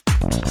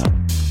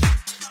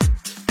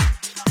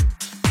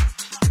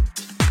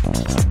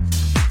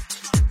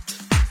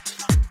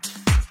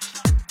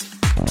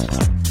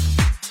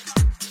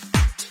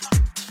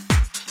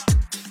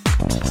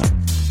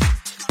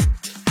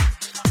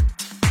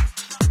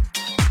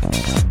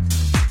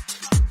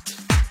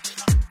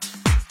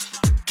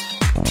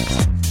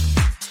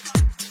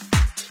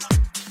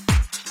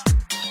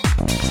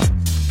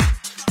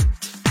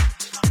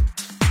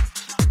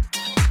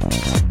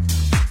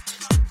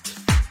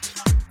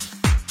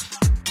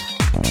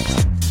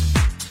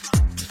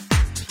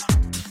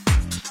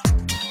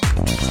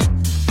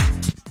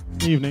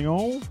Evening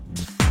all.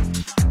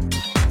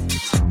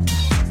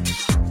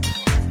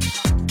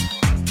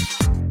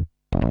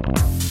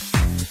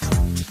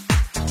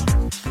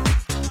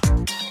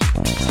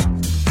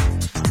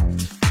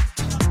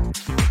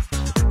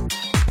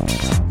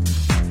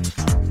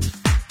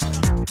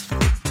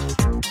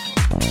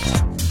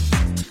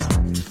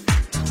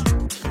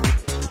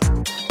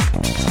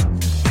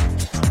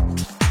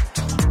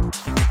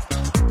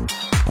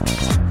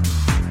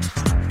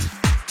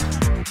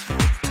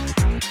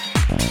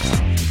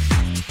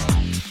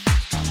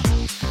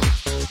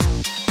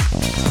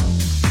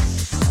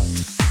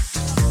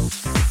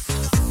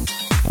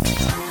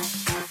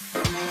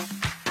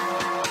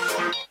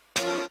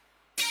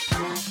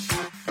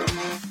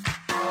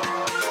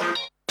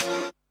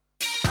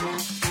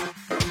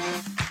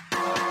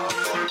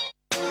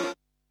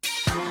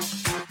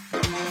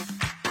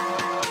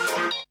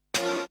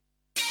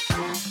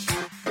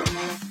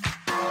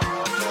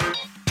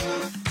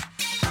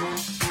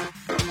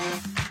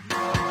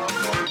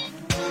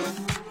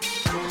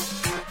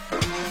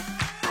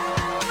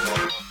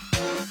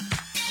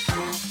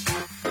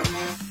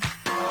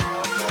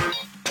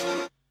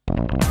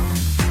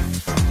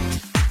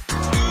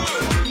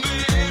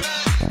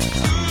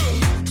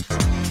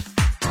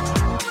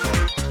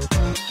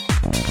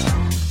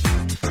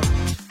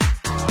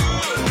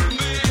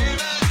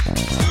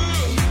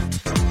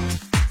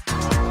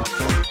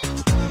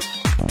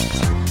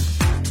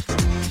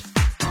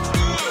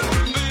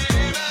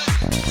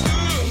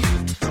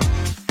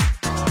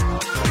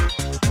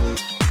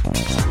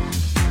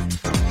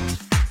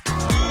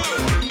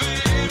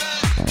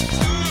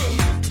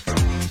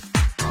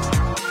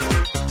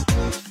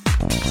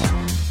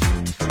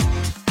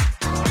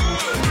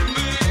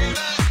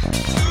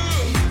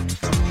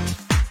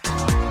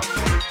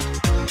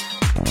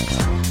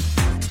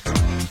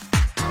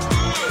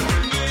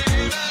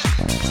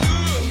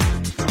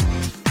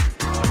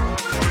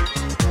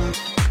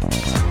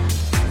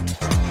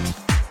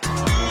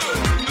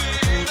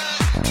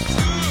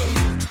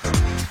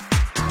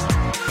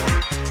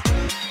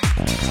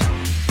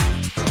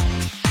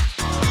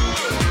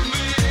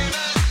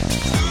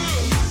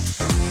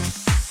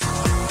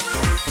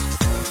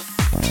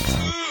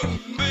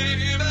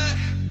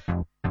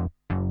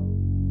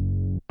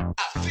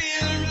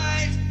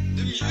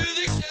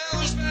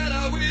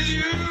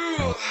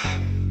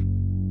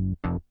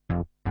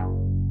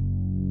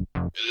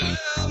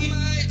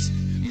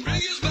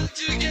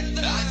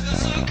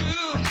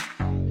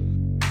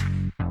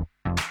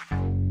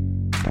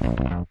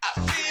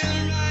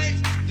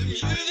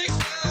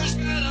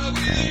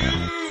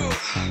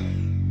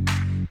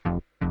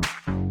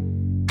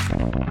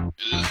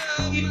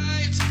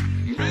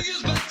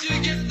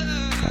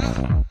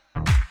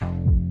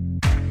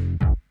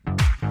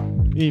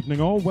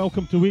 Evening all,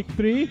 welcome to week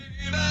 3.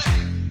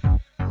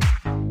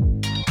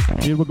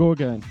 Here we go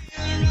again.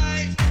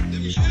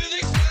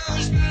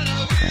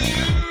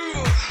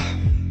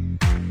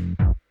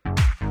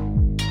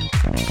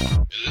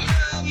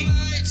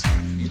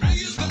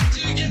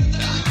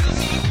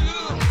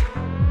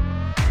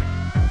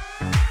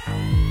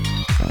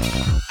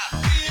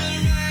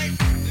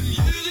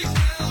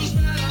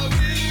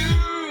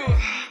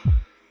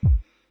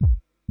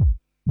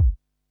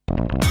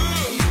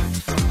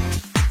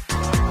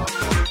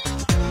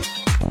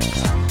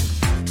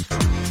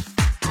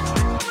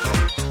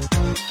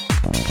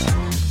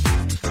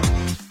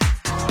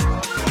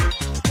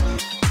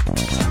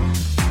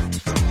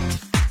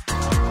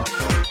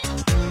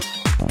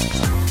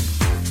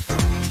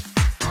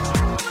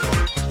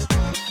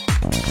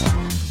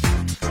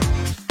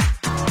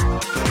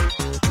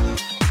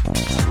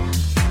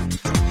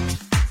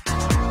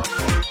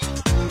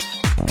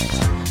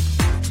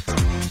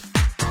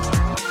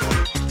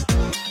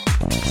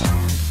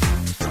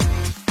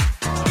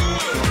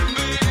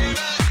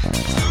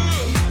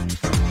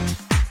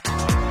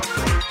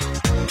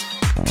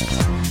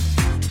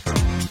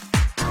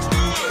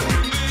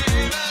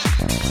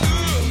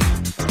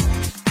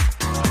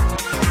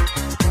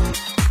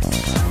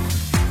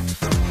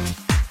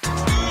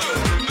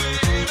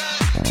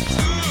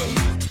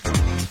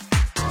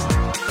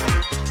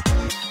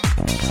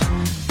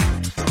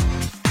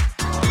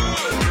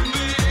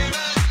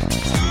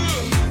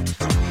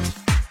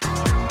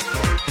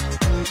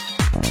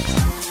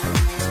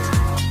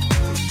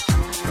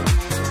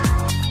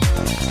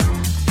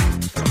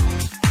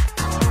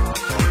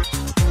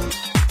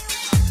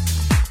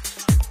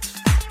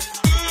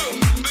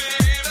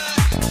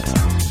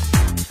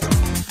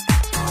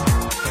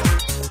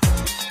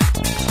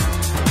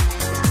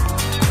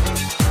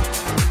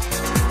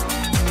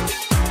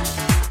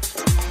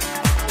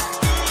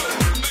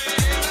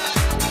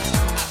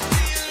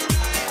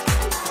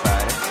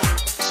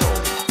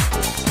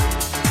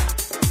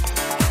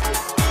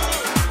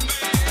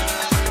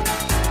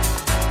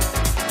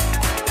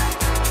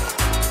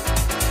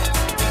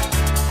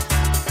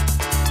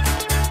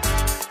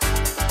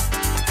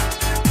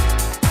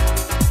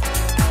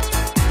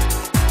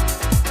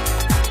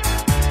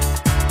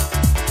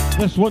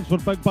 This one's for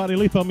Big Barry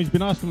Leatham. He's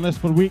been asking this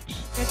for weeks.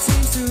 It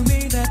seems to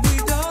me that we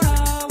don't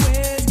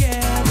always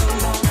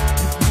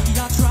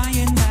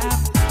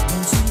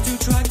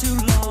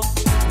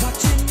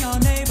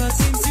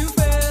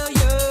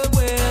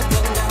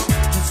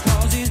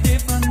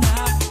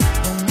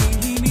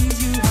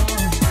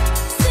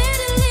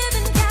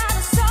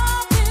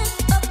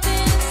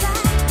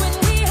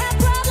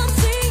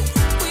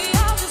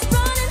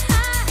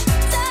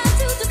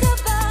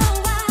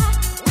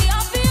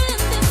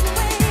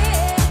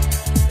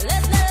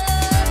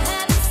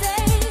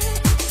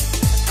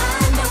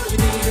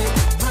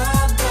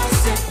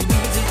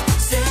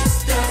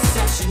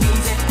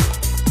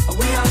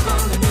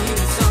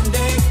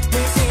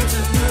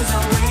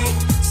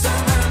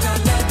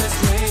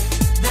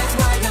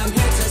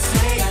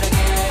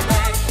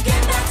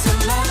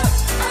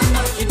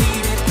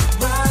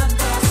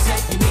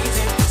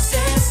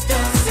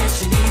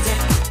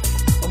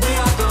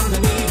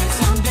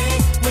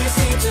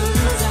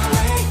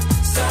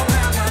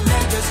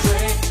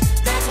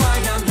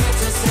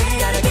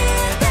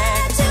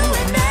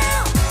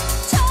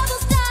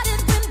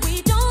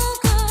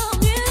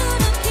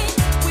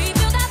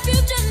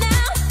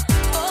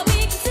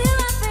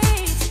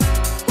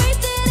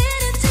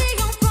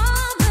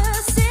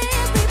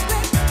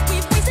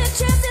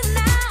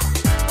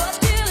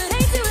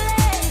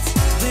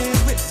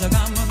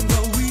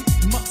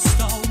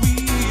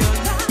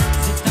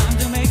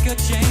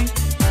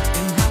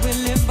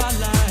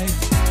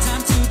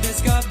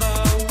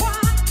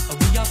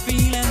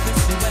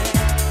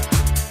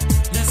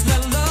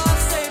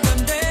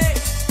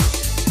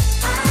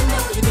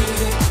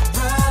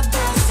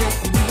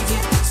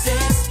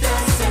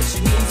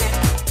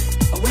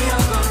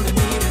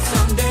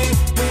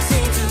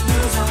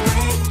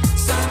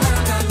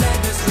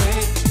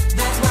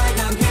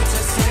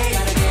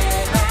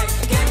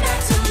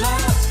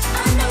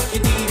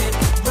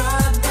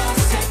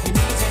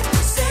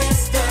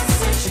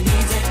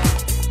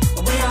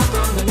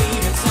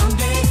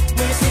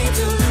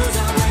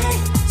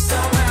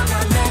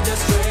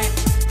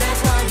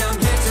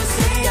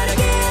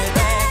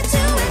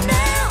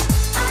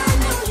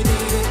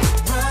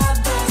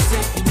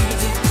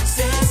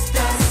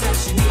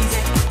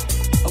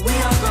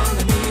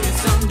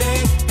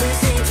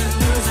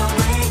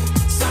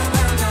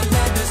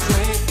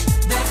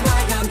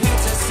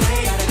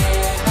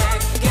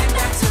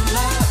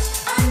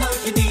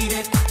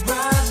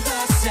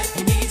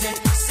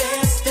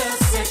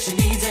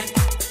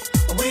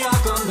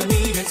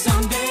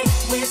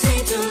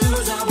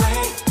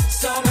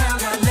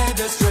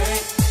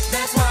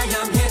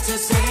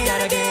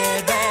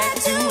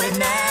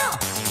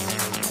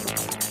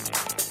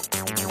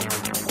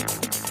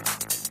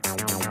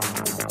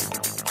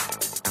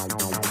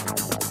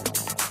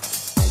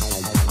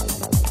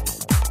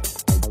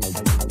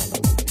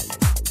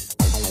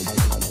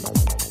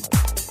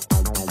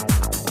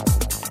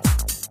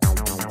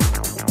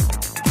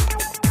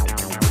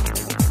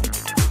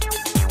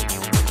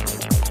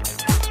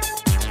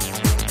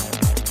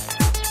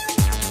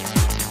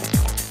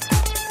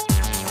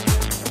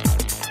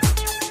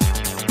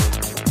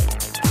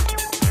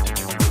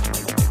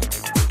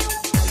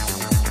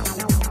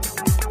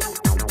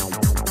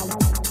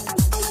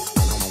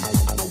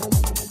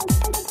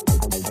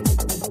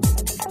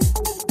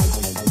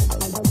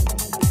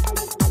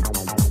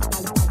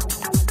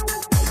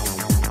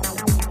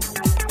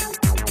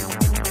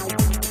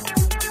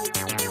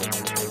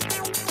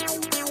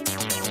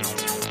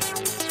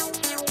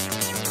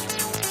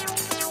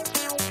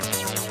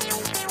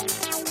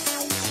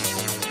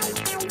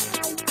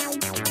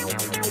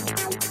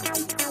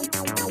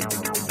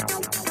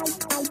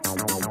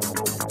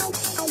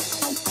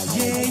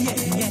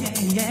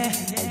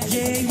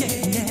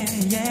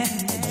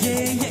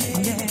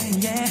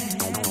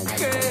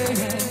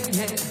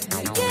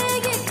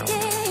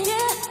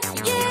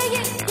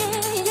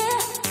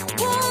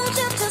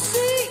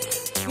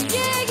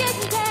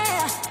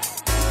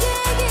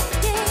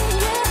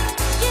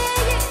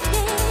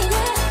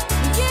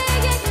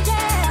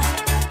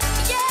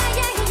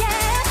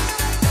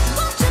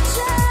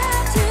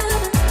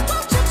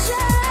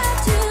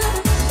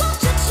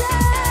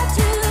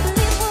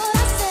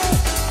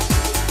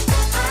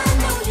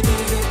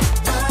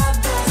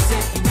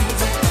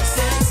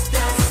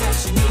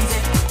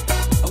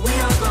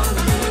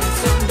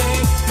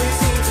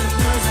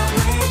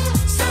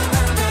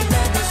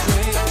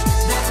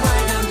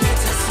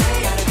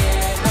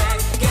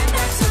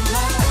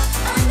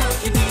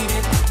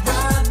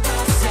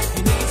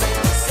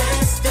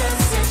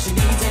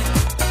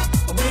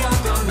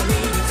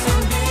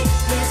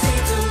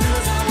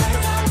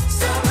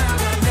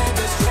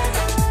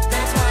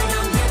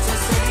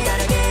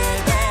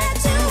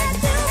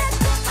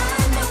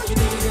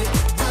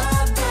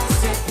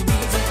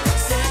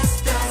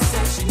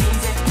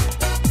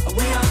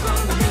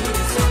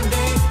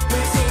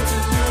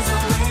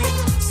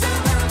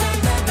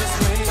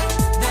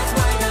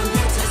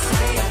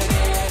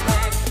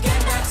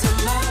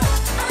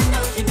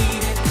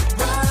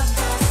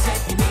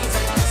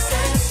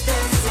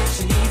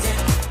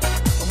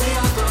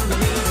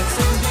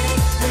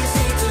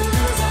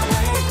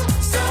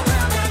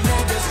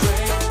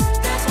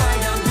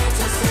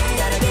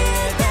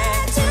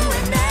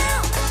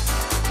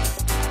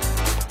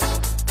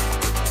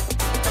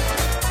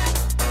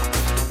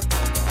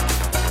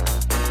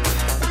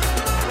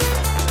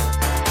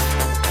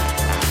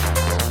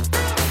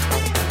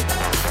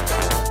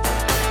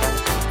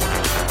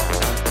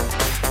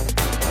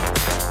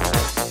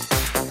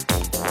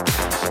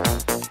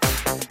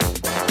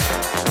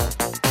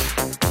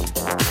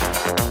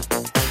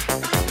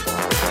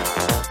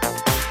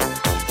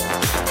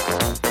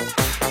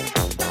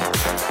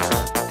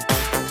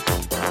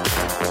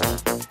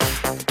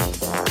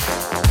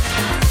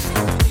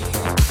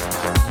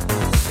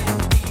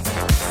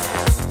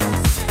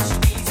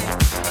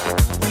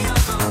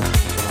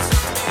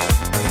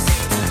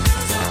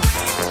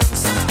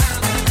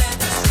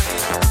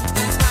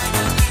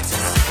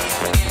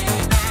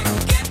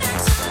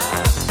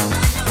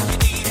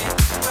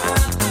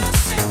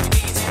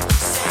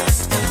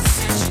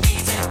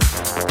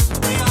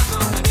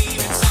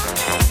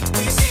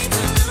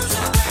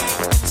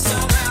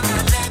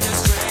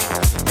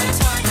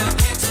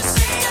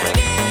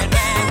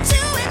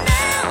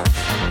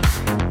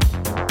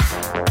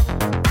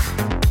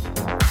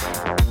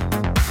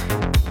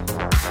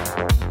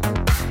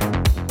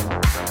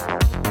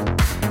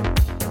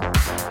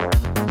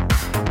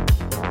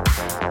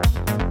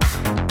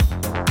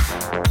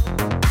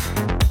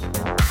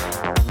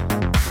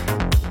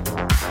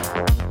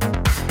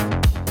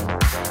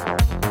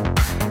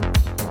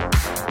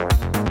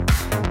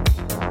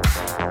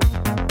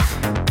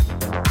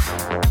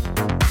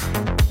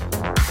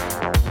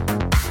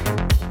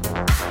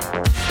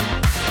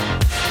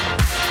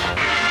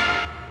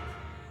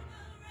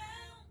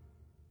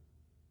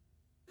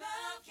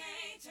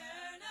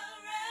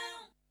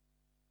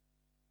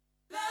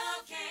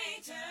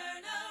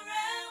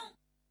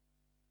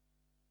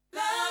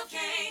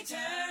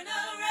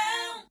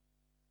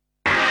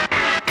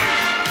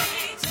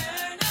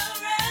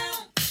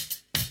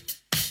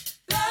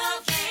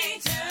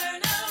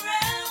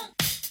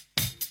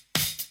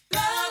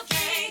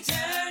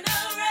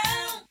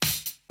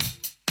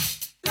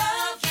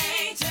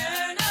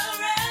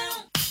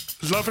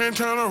Love can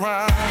turn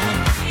around.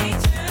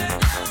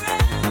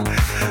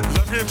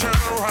 Love can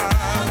turn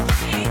around.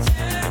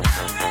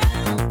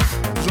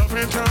 Love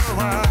can turn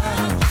around.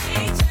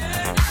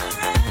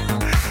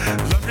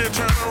 Love can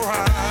turn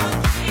around.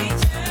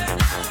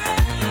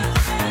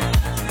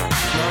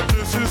 Now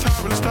this is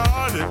how it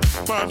started.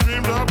 My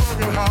dreams are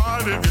broken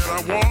hearted, yet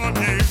I want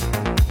you,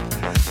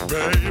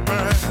 baby.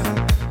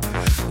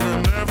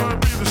 We'll never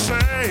be the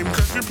same,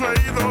 'cause you play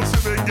those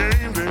silly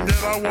games, and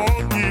yet I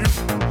want you,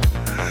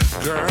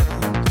 girl.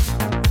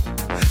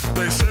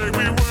 They say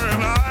we were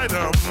an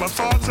item. My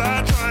thoughts,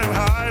 I try and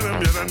hide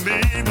them, yet I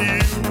need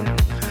you.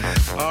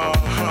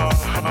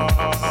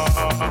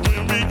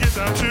 When we get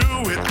down to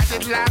it, I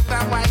just love the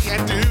way you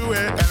do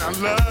it, and I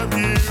love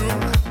you.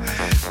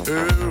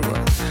 Ooh,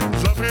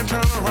 love can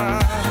turn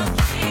around.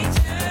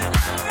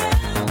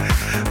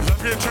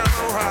 Love can turn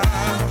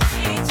around.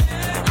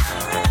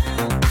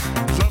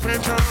 Love can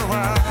turn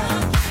around.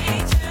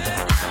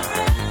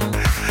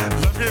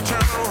 Love can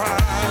turn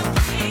around.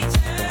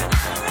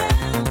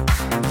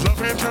 Love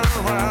can turn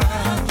around.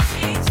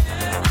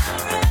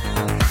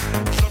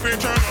 Love can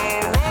turn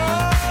around.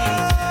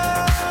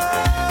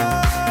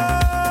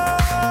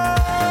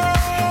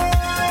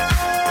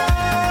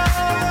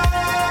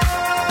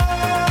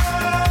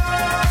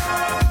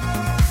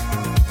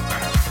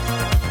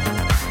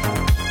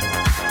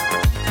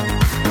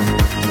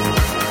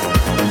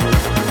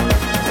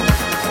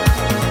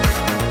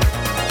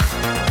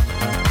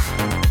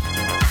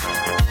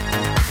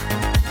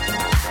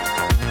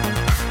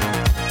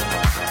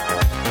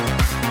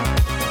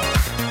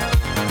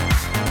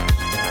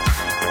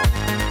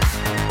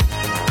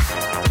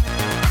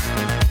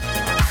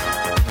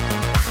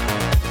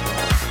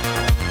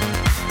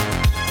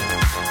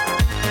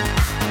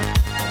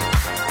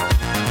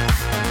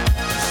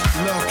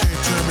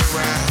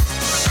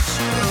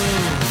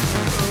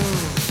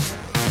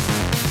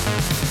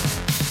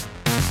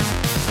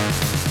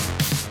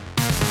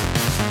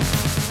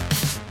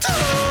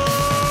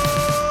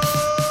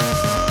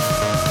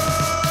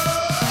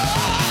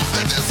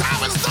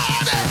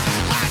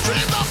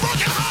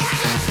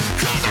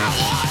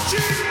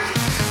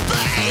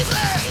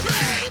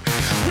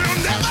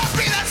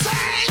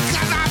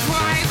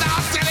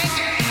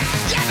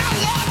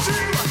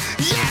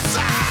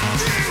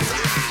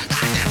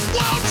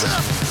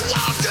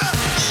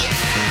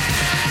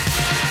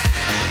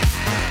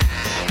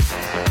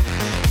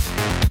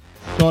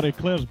 Sorry,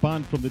 Claire's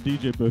banned from the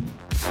DJ booth.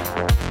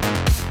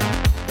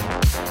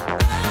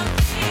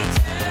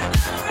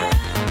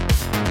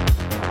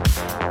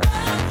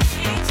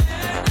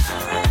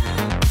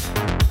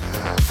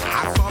 I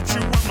thought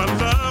you were my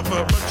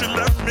lover, but you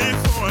left me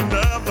for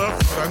another.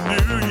 But I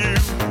knew you.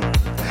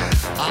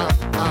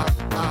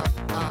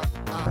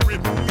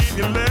 Written in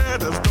your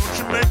letters, don't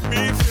you make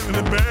me feel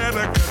any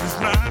better, 'cause it's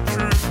not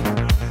true.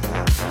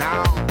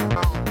 Now,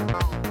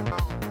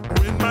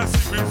 with my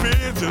secret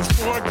visions,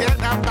 forget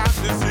about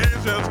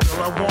decisions, 'cause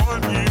I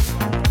want you.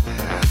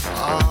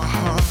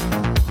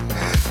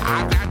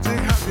 I got to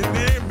have you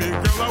near me,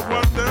 girl. I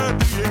wonder,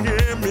 do you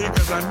hear me?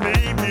 'Cause I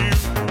need you.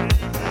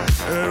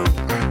 Oh,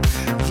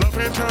 love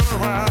can turn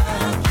around.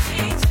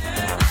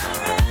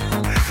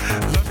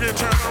 Love can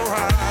turn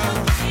around.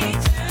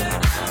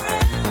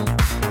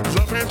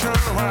 Love can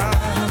turn around.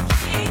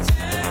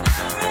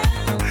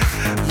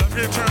 Love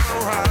can turn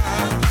around.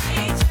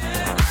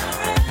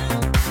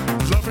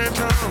 Love can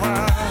turn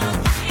around.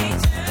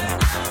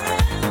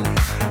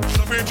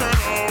 Love can turn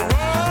around.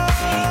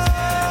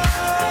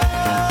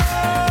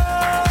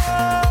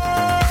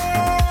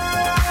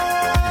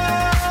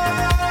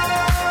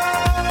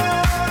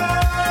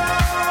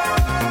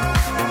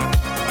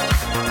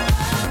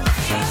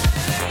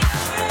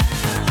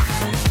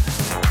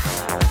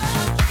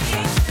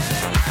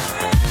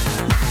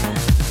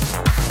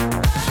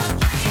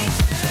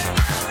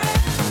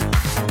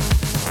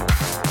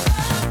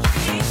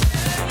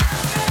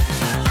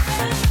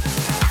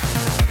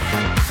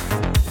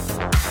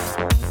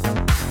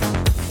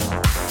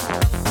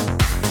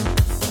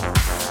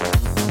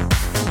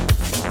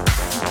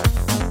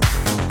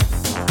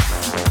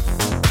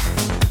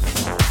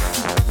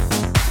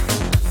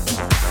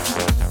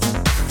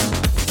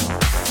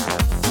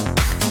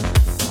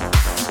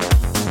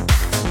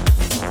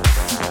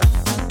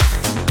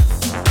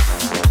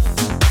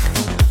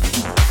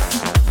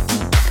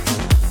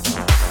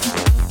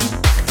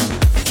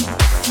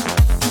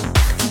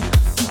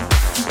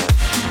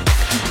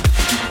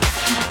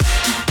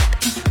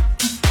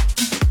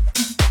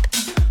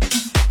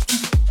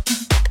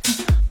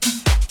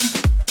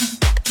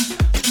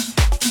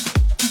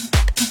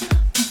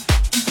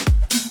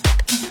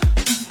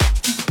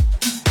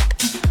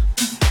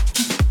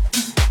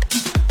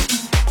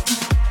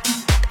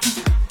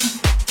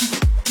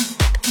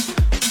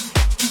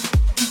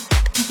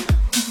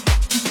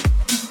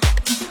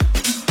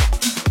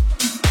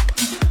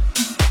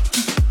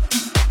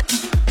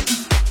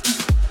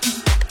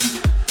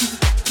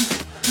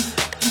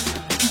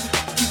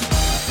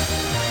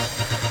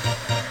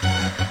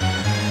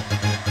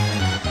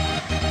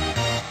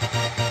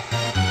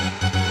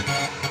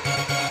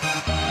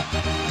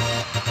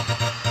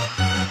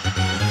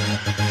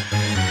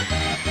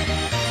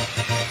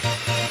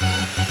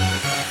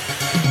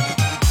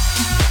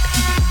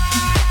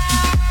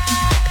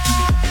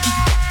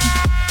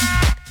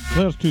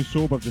 Claire's too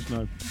sober just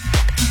now.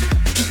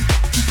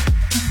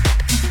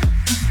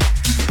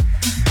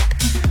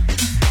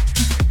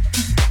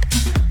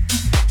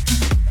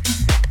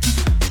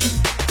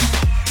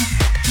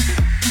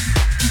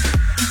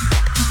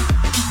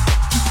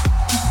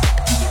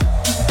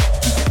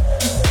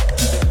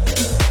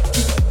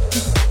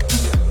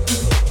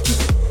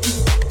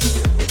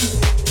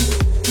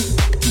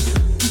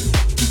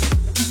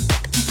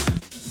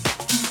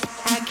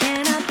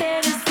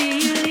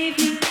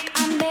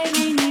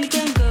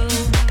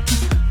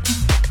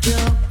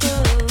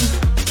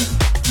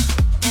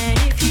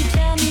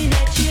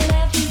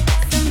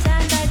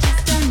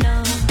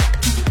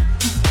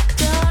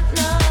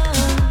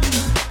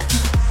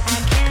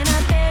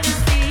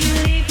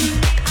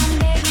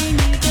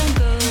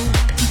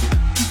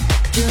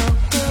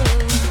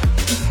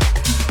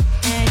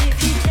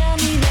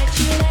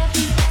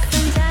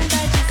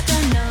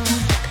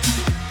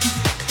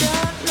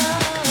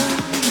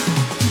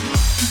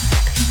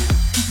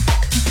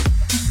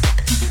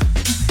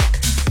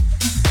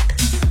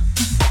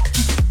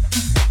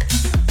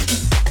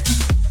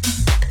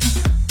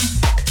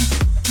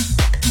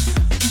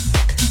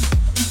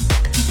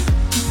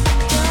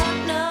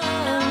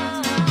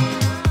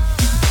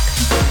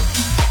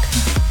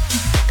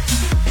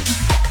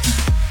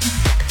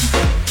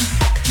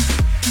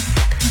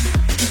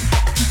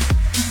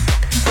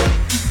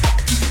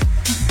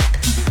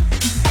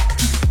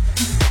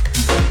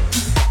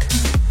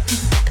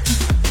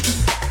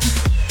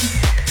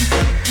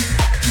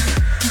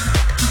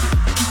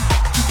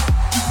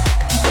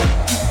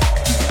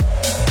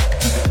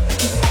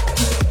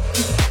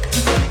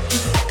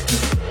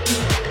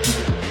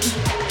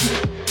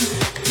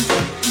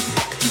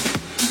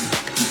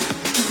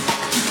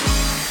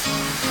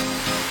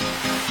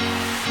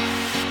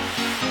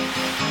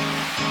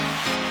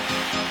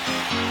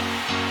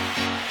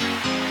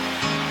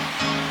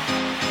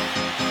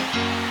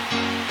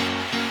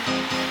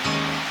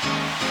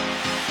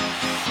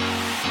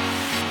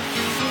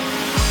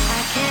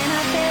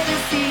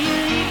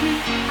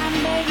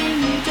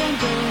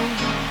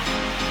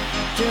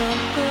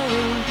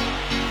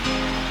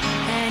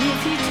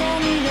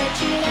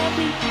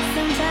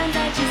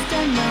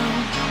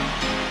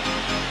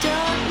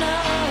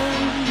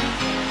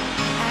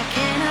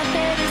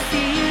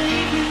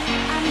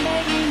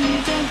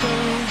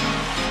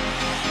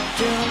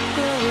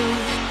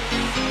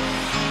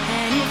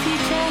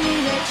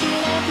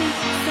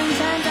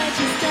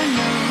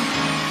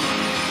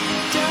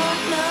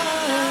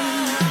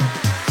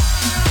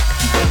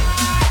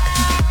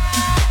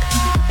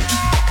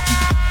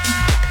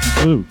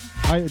 Hello.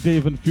 Hi,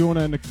 Dave and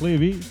Fiona and the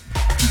Clavey.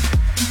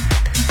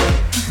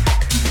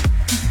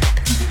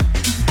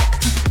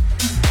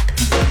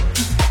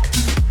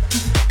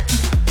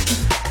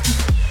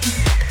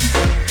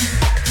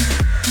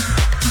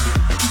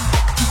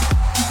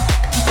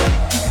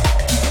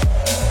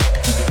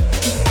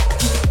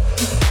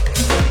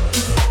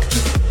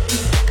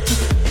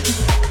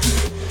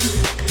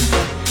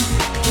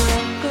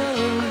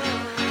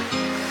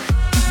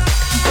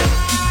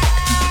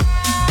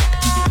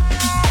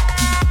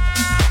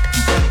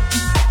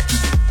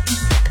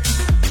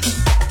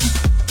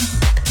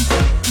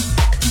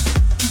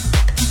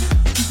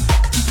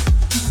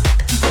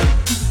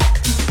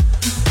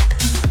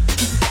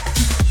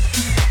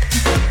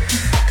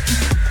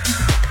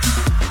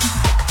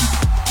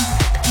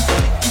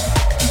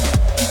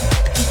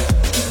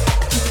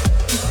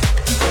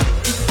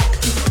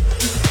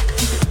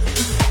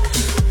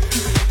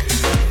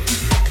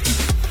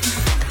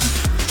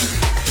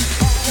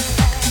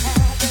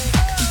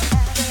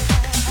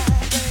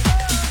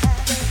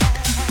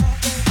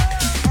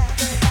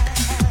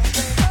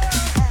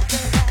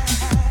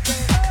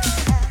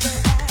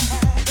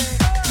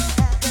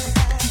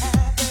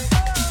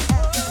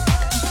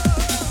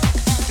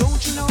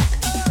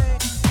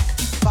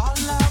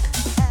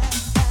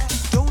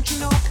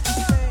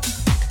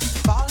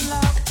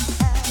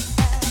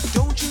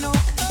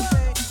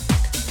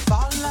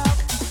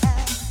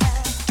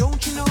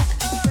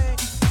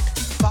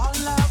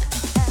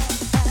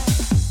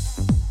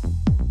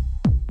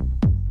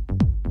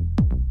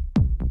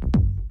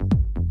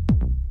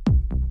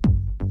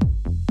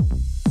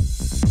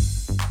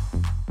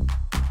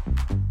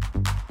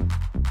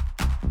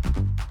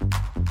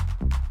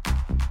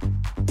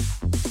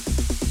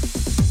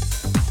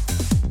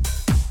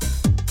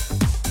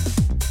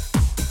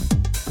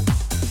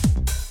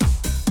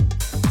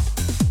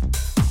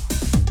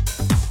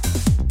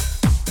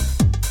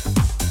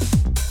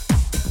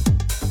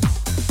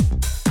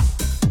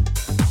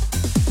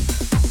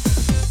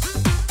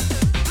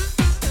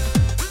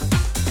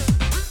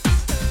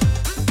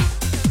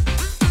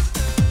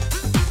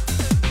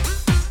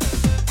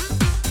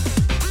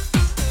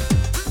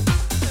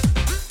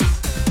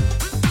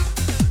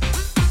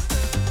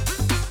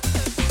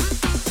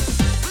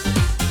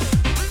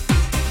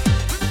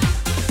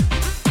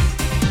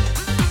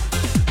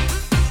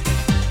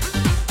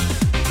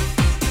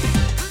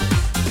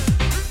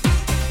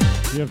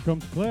 Here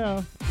comes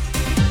Claire.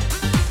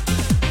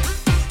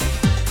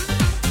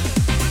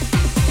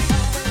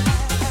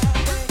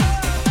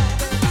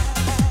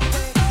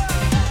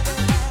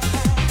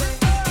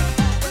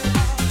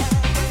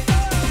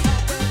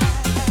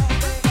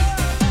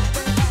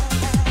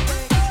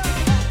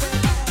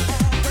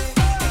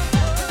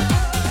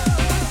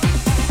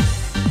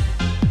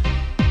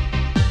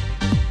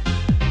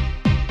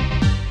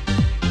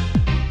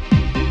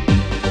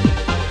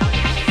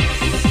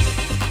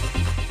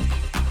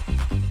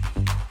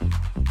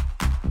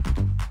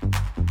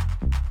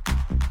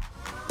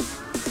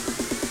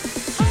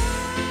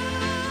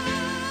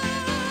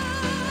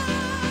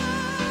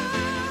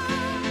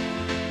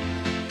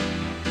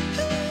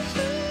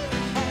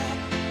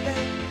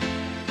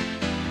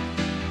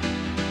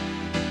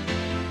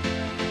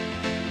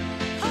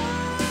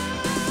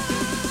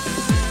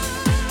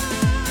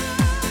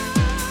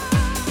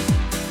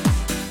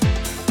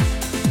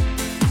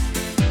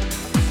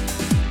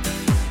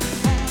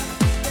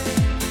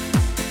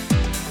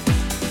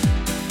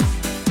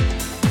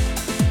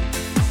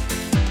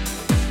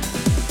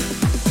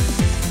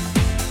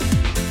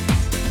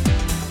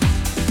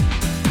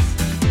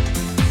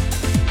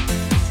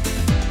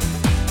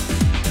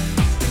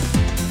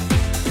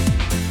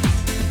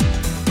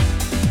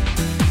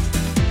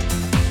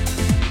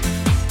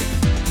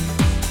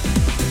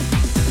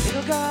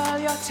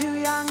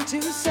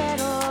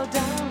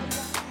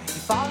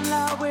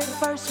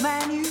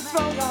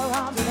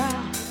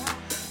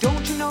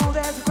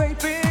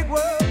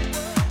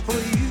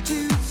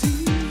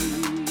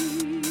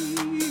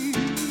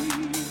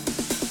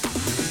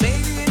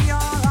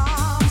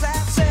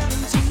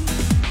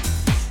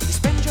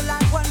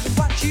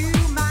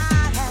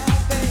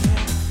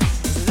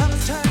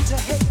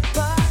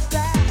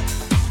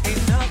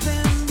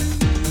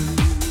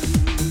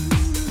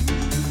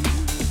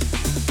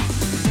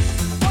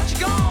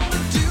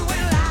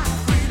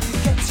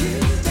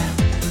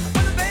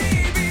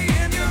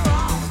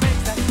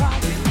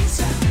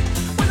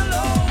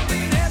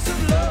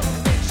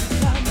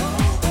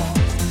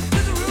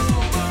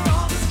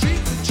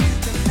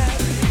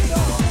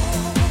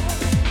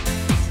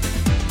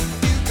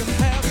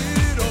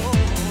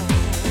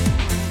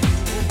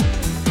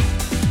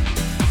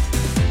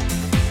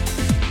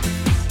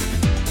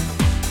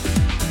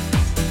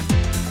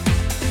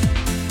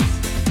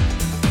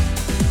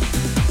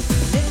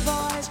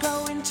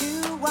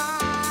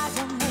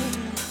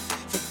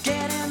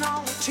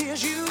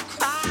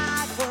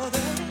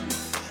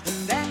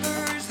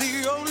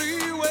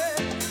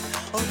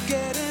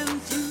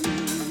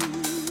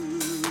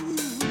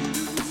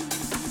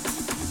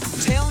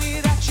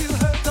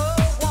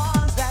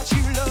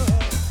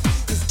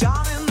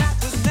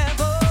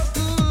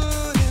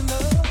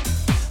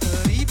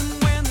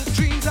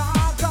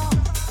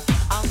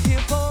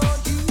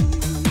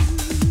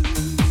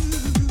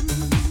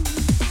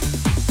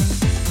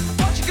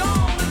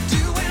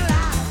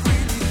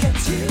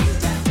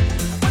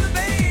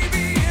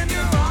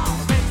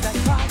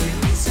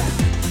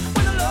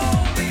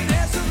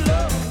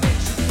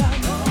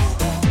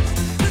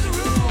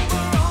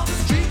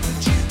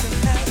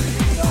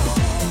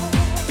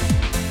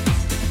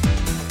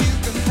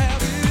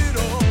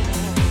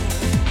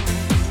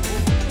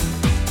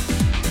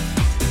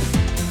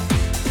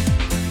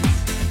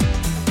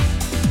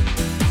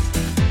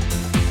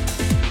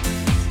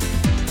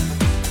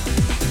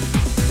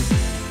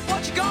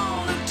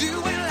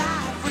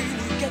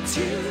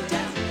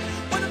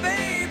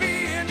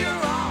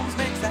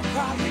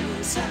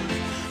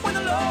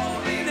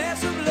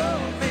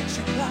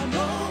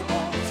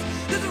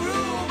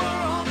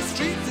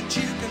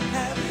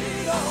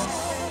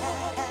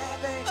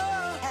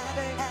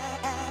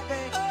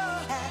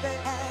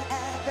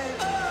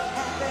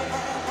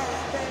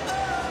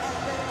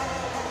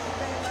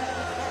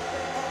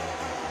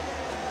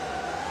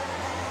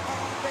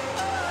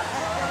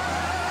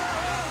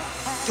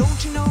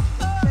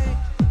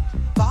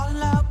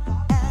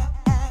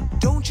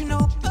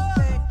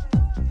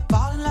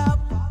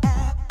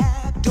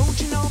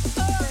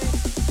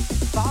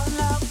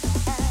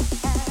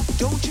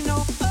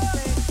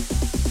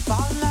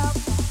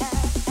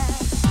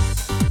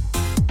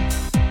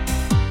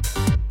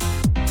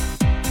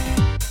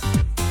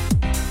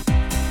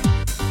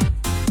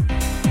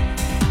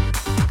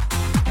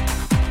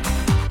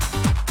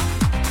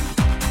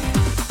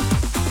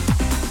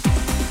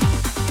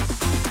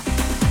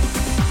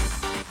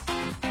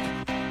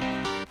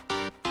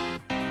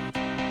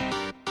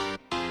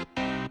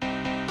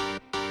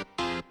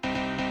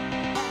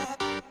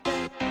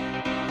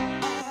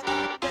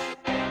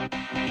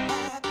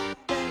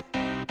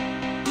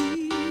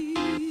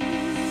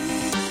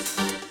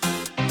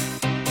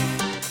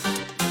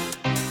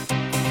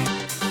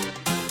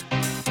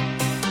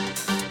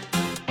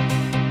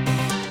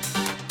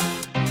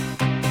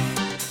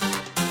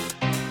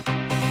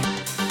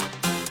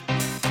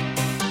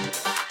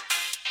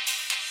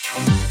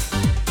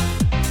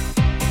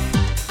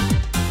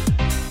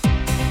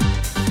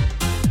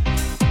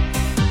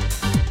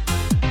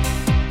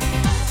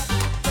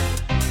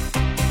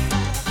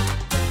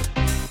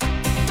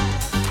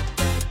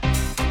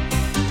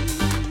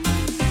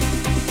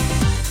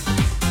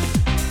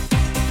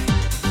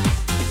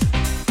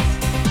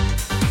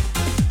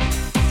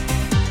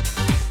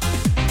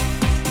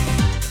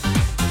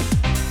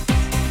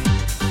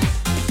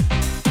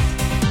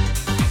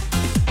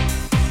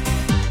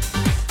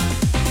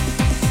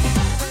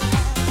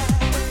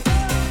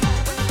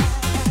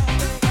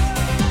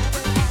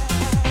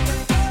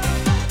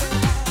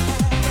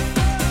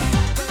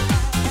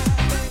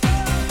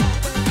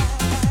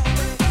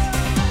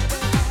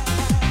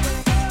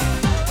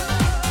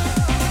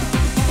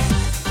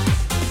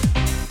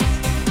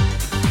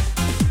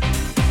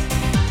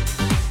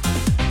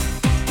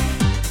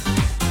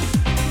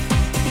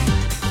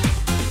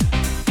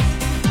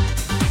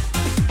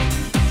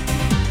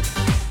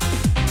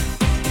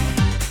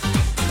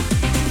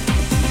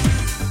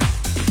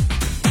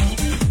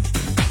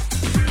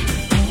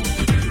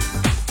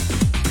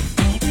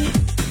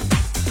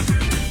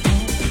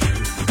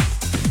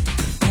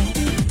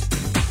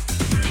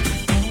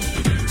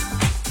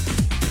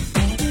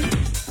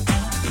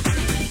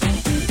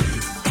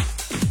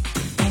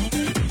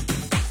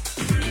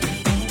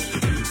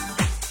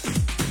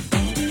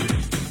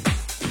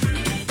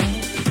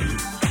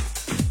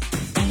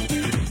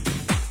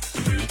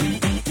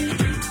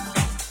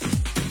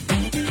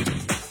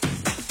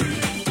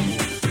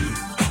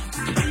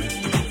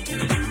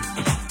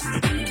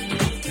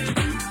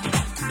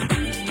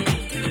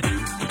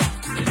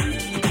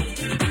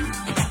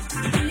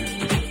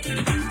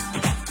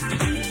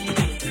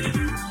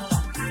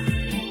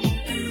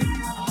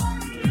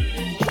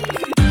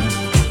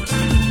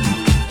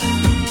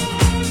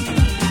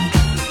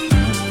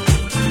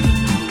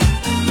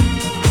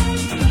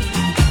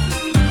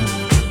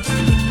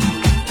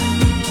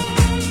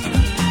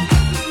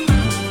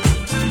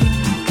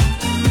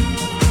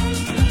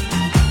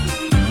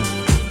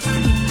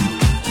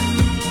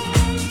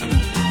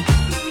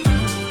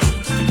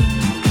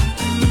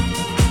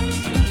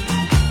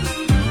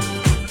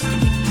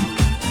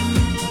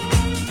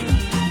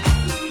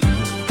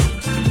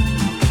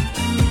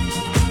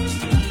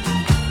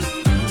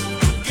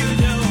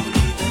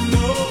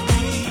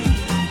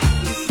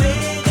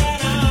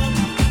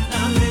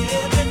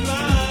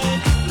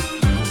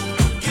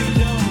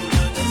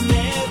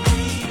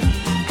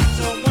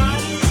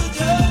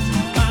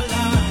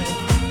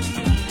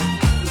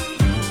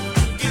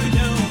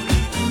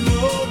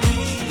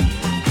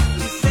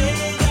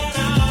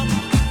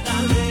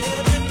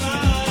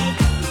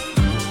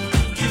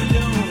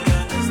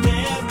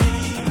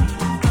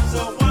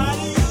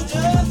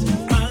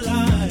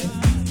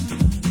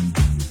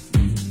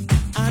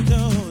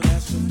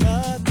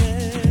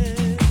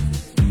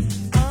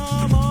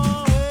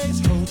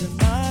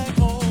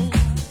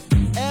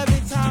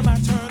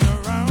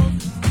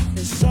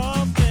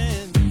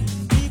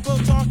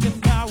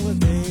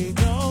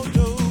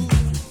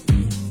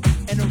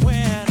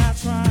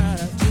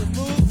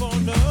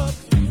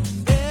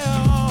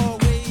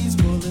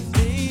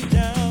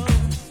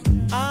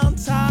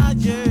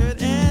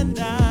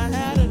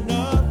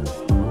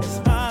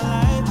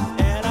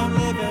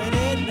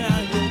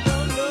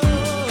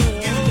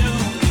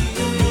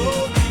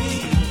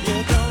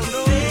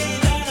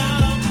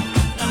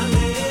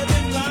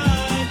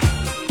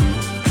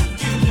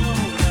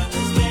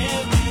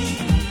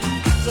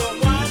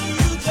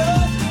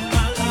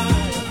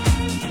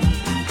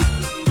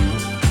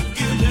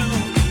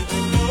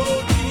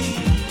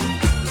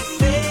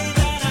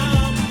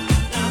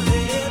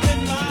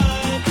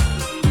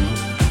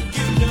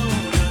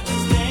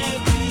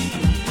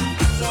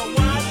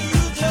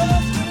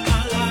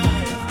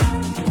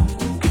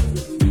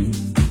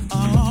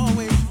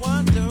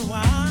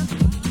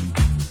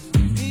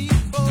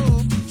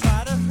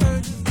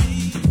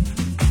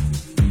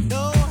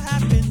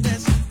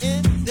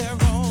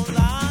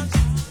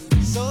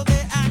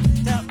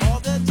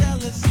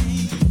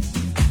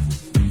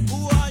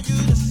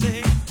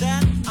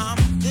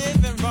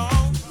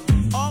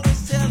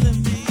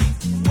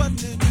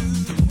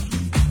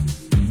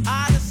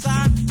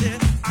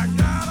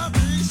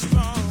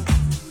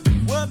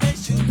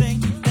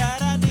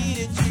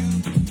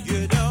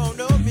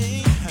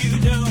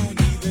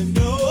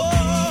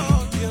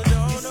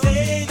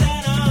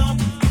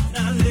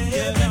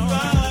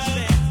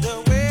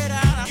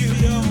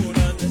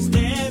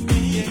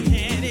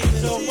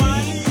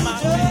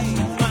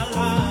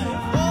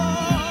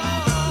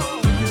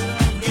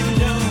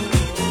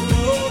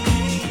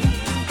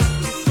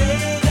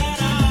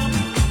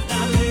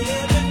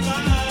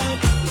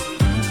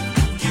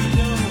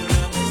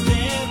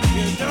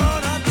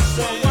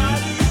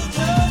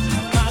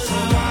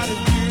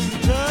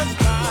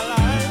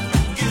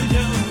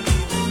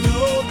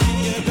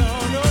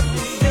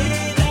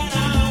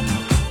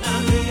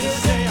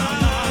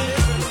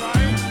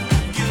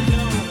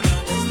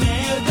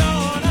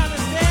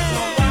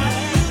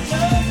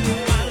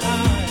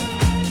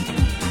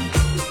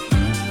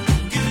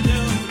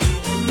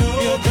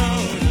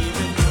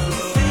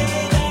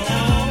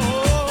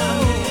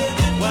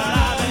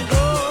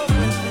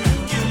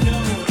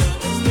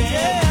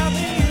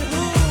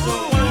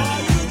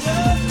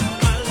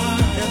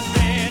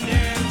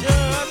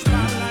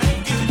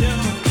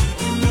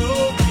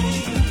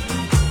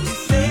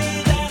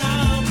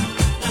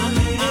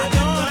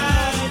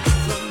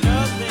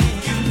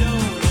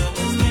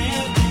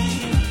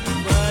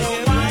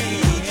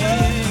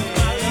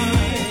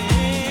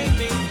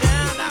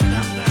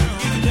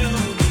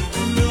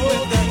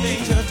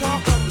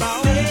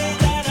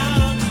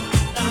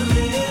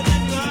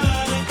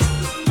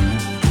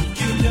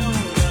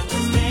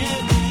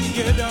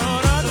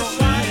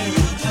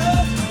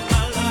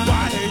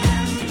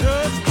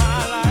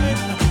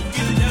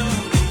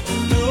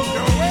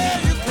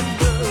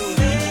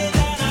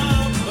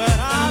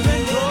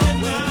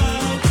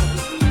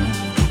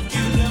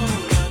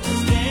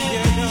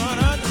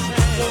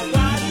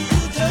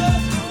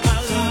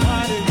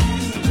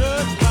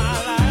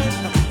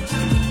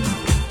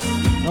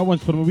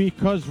 one's from a wee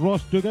cuz,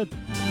 Ross Duguid.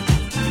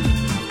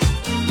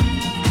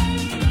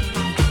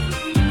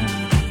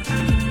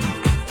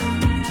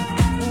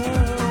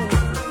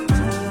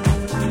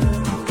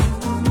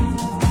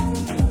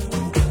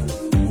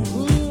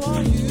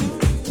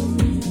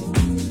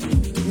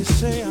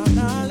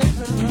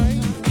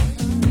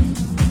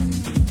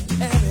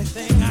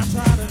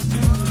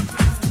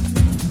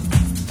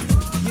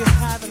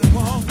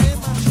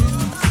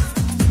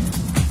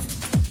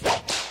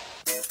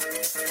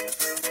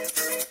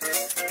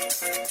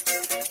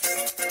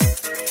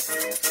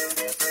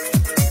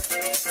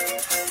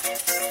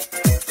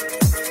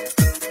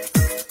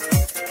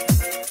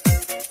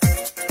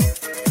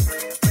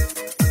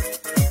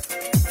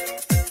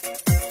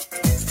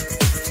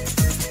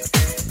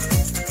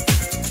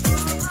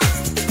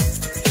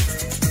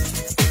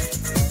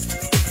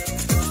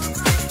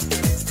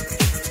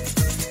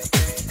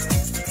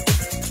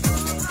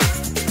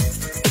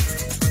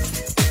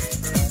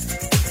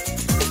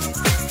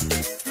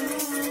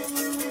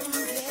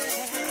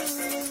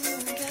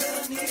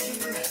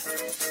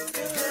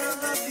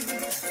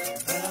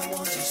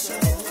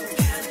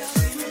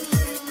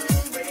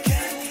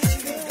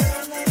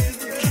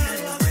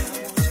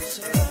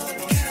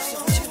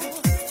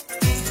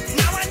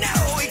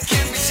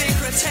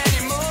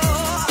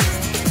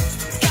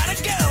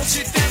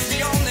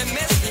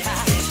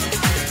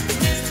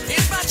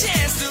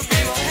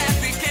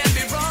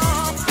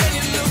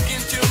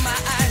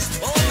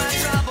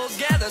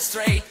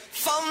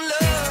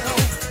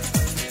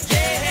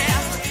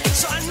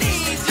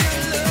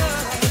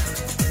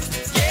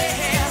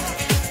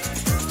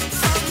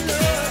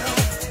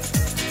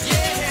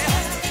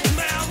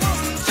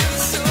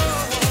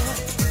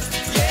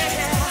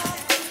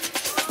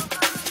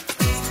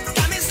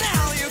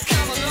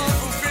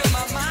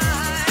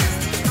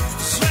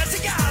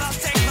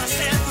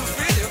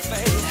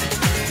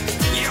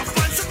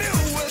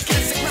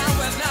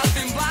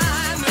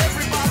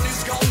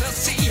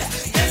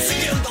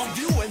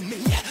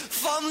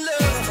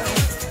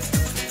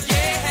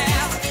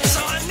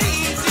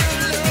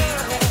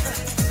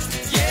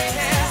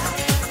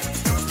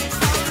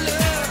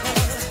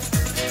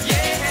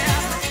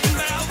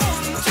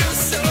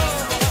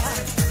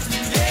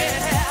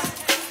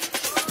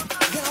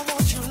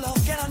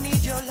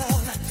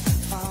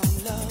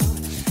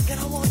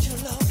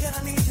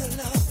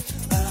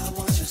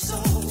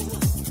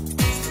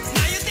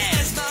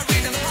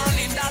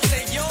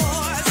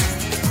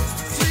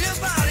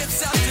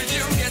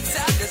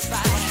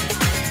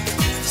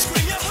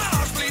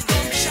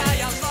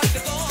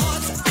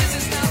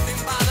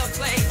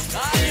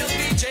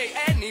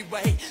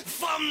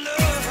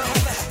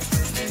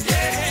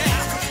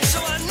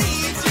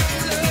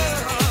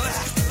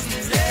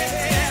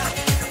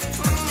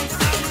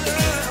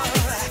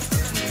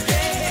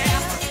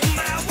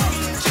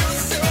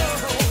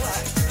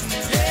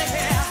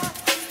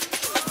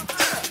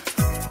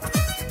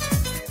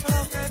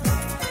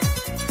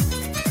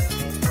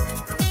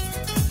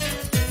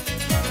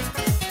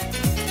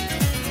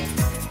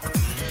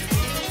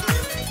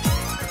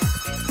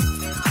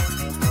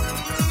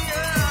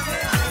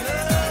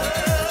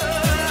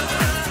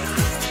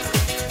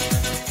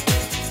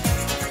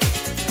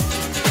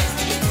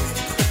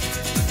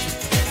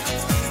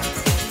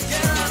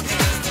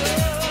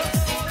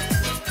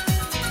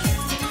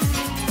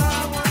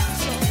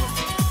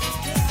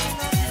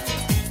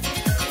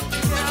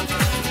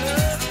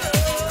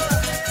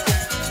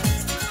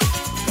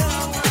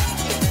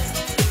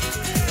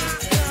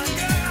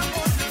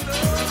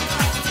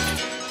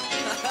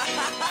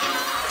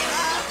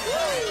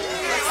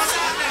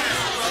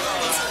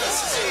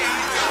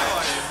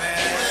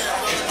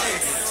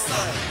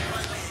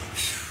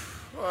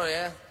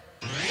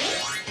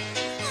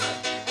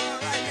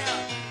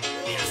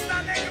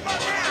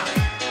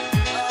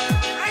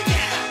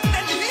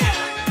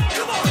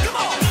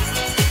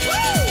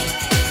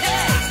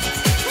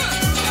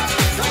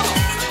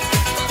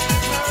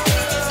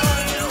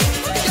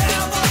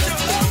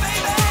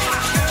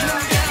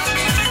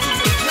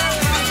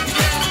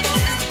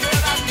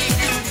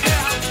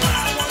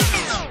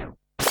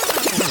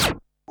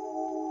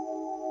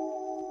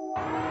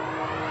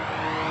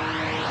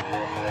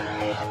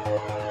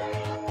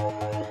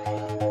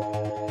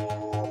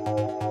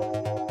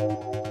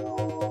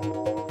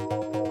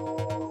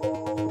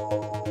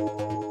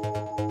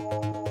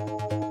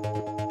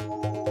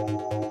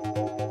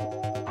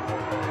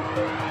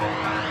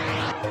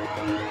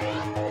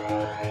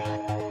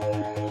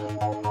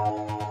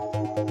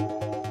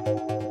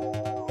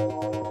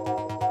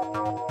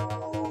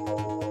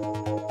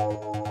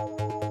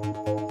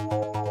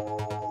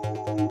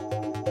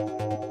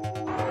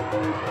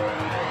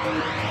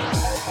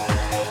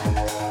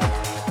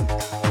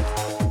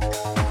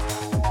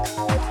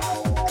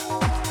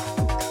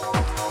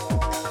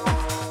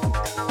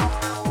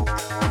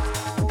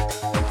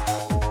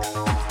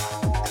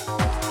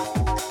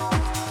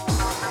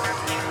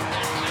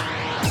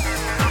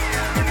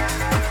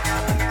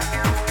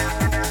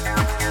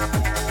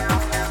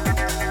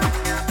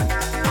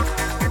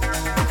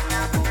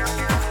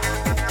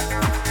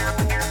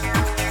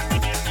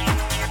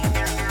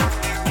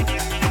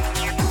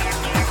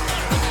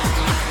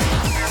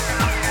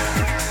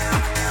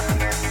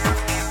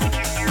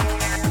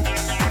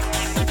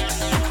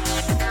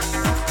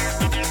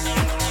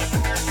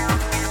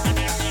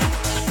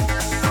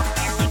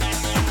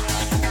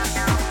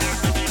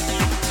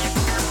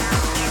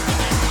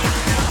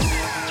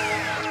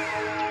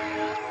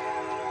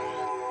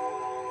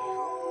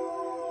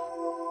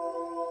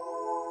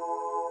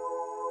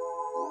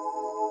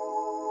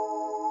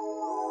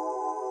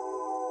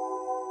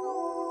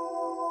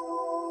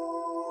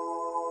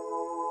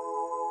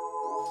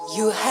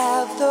 You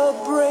have the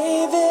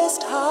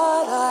bravest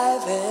heart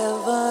I've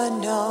ever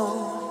known.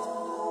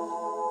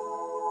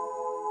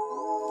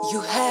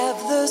 You have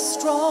the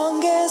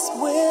strongest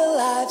will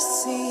I've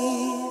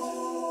seen.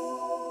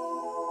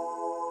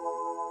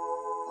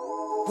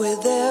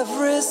 With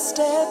every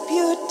step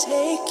you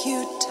take,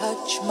 you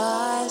touch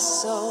my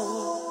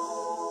soul.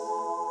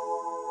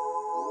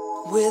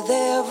 With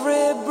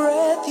every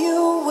breath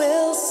you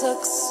will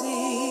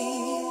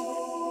succeed.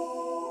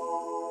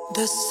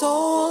 The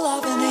soul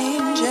of an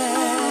angel,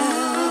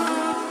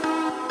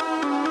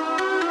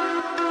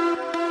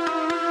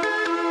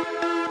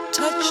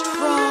 touched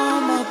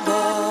from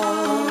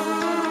above.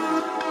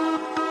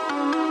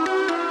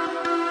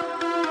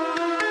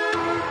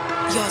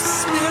 Your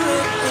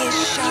spirit is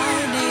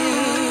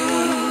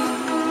shining,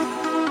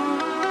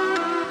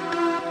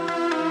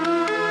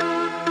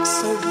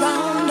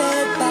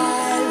 surrounded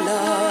by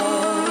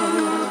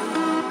love,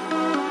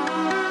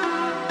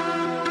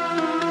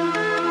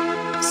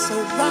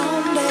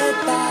 surrounded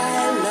by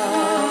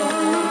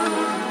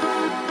love,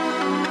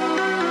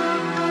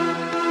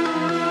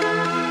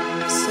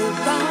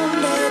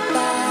 surrounded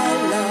by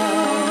love.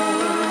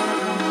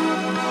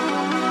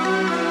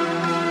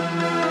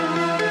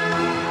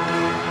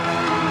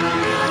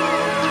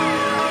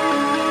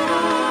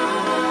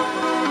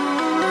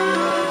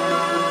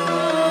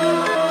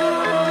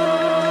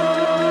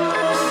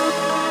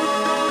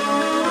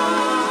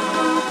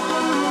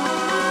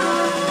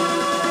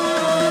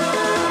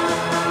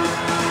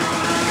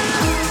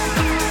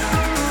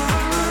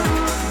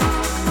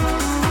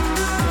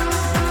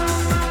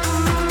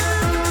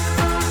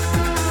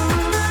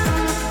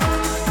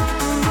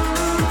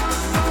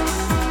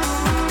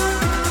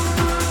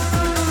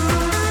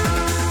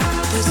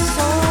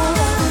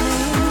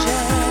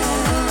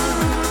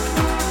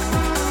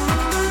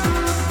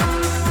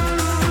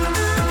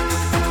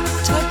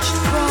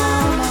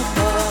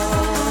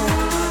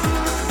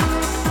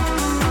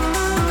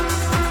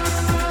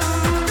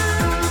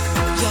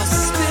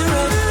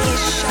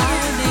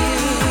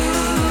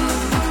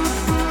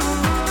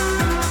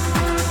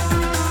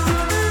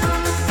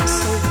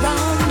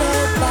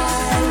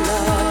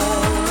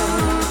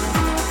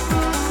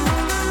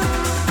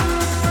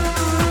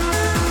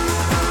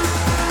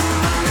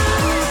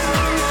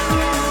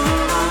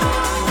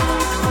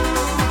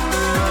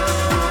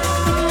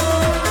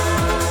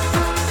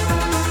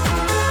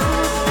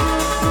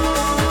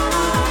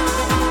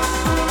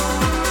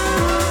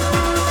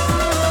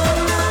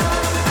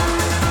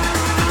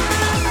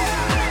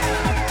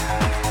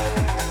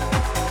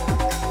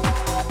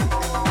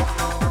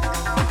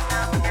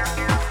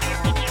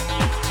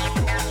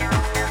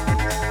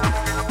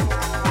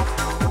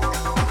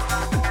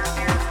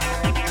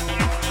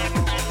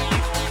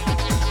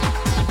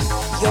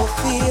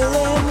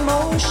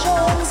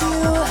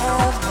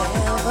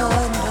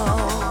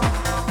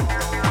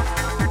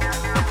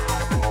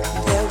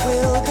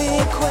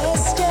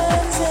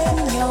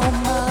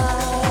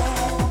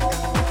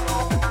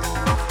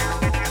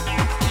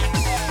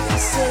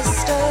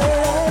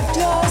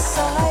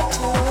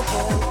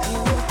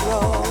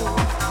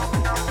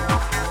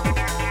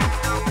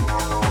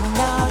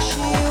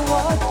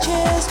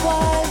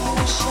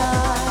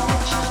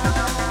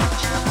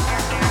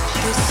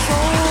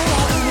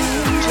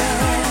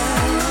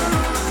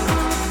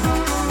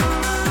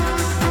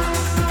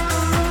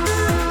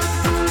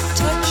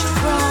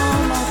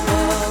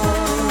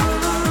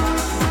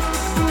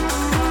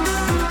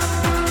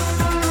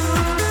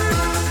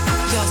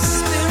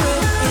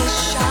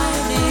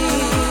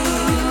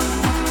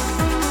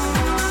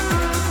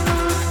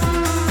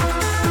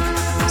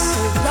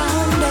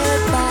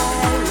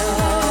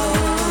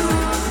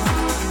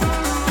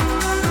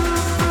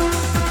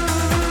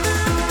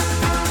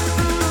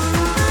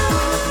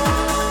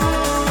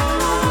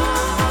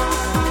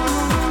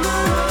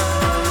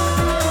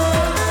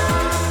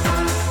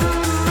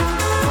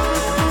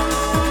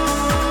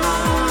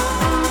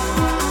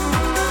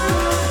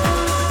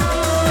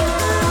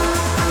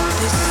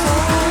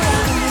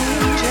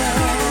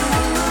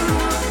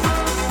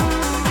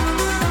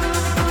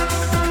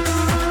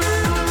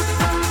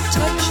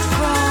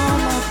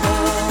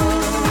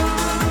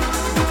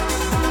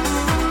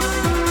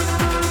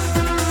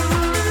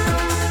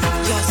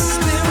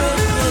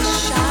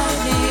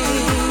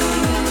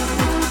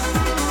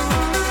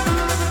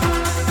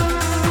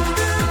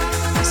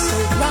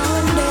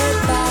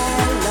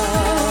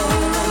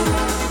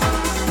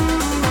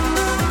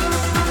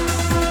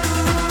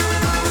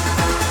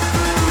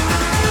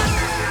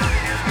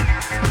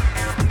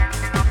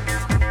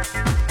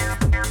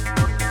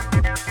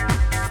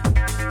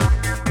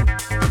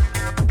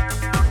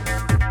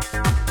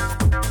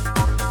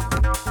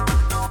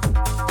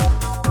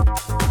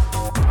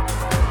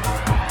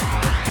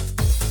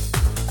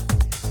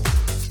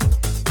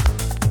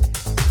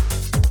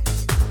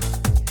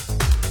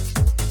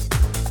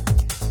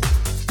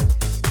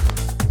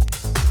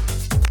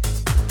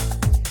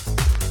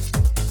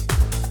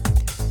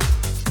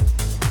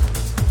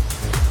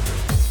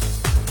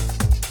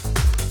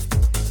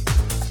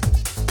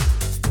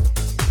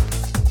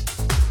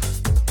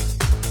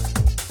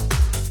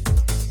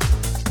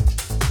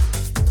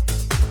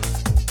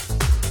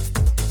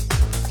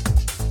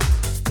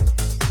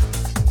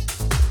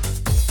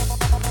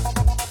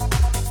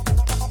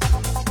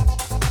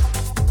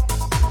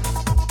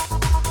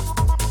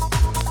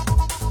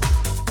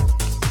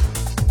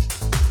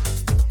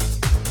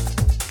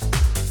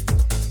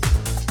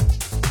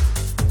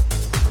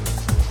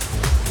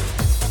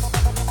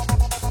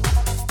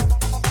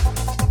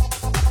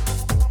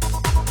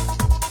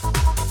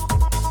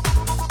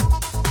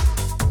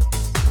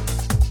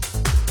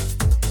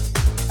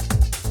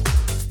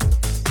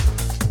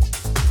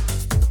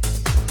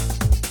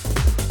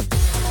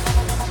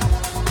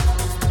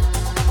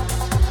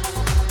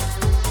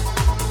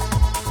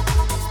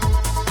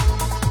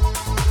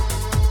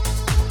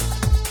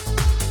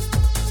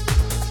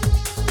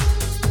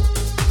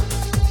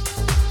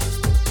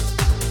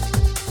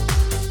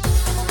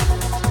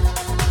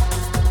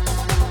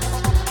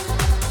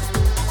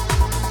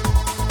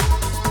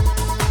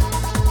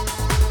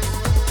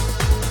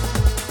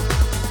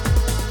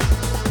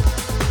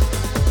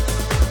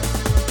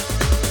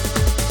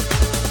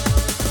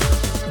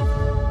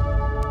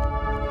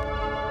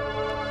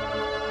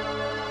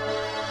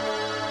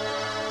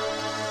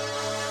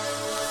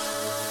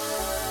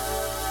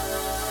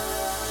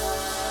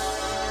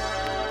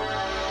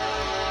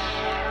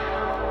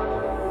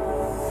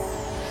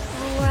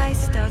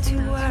 start to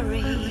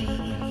worry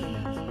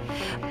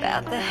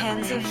about the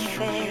hands of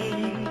fate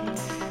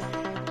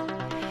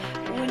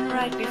when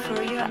right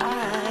before your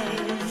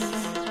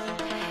eyes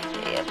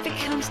it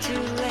becomes too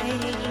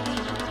late.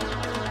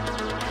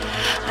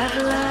 I've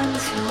learned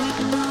to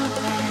ignore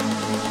them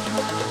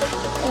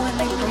when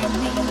they bring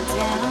me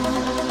down.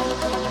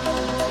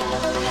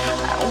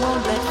 I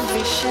won't let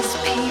vicious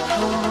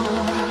people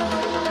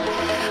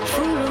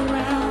fool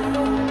around.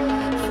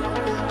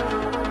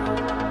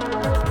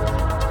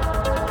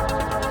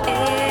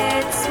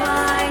 It's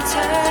my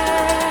turn.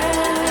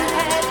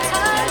 It's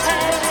my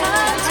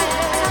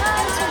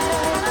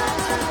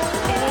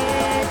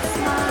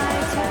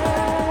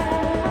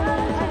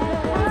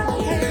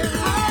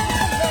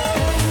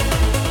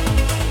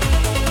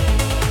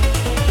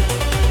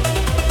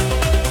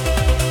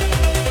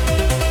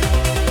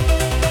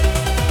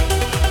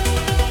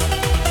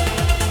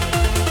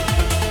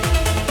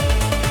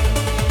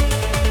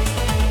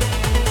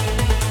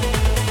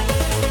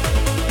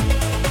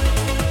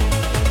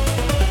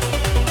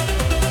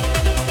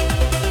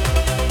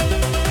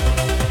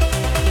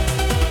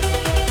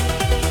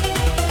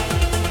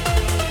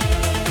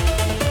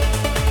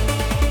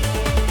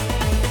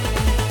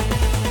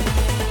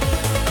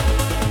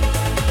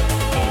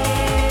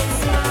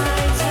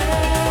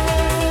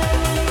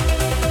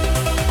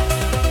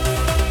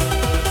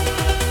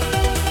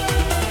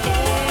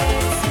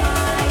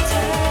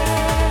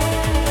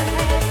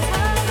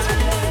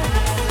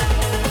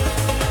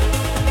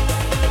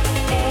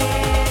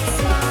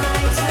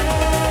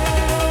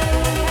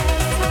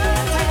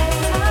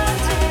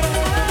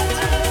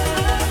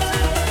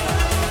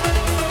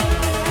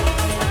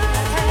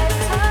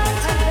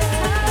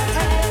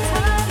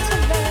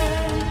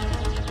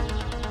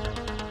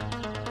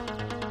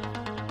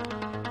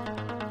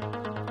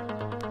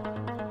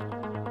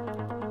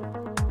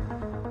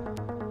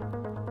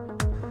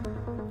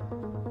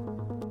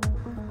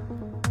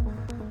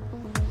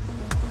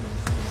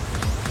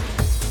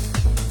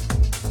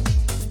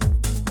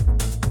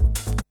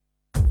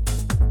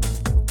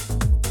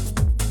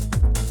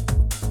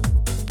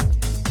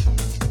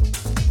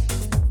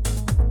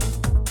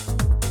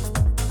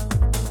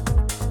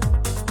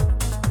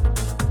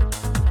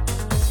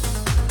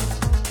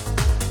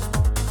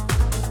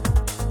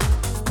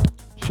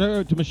Shout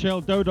out to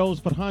Michelle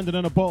Dowdalls for handing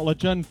in a bottle of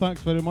gin.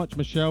 Thanks very much,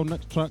 Michelle.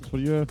 Next track's for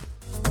you.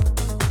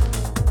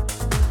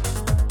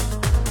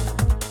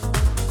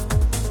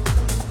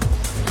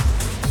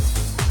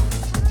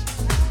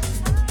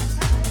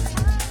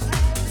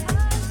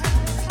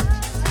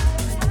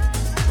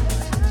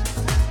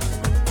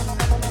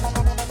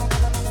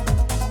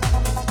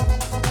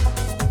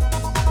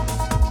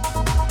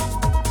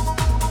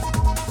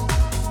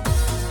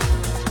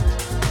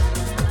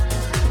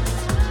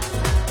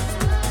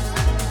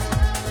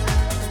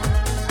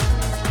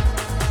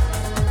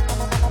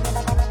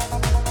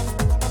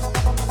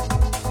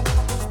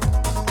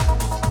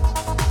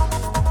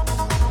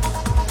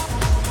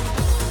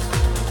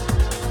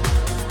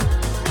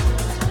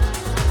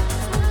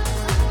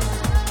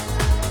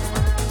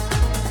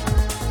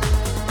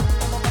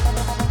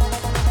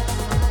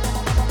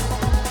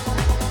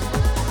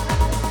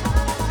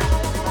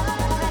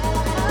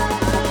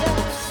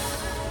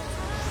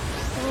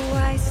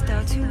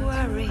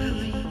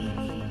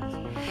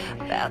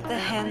 About the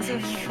hands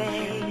of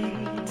fate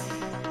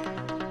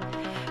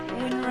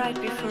when right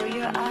before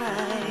your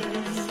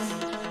eyes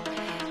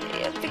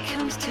it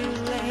becomes too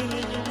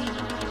late.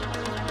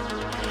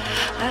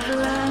 I've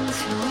learned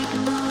to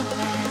ignore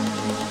them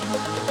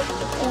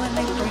when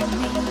they bring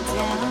me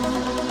down.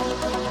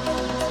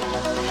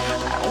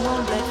 I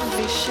won't let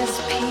vicious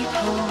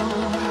people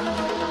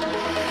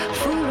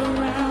fool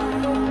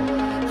around.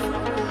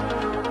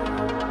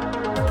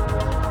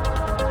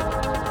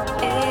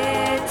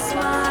 It's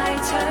my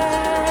turn.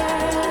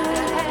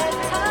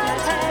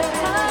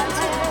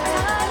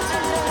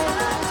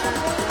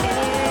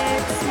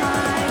 It's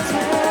my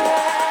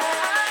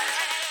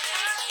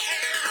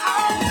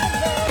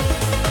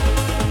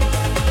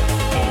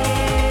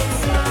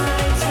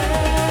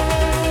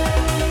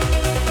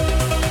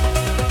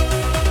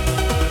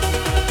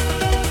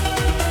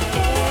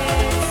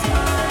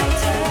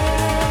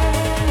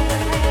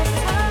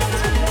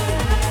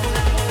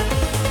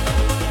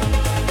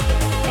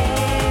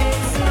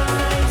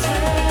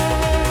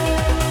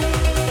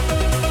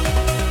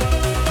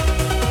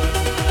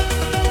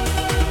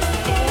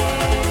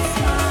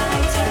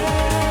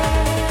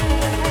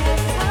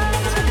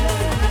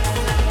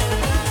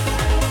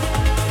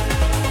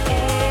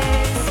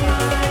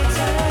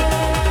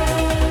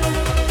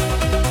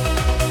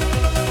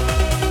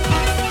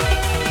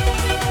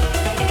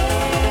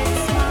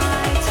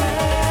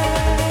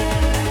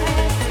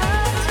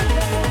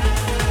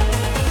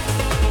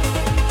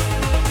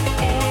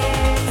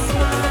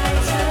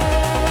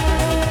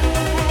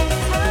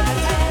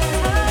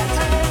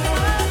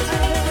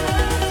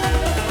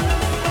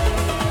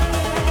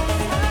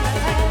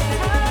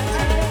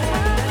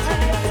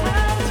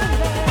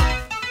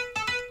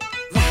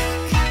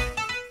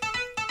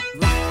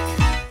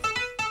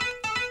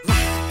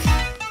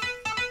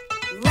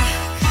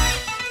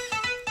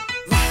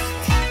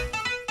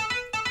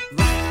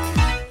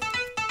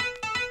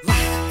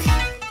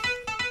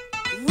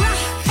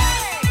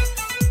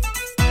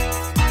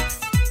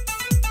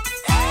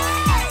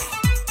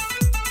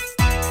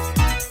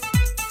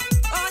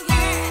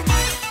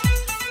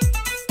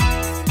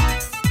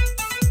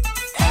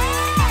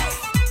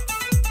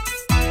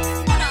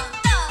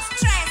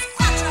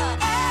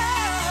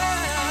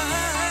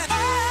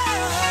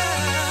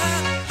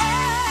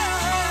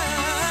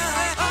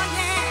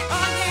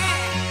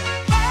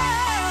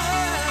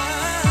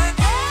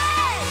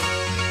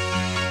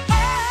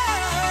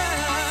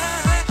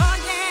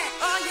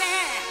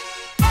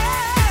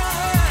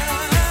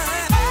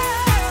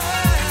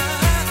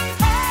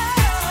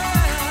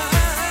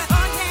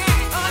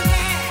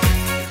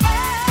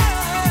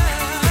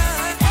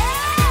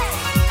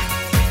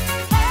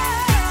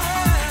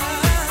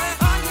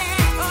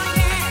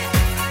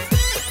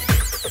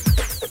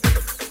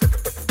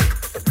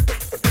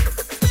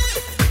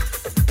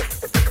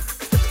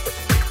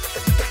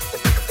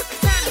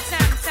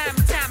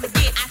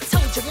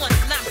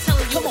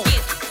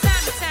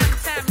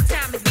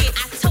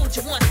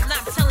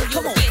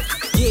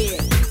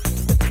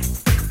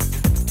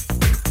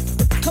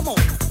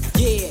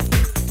Yeah.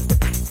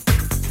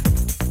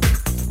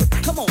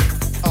 Come on.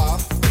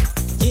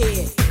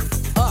 Yeah.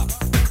 Up.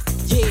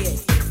 Yeah.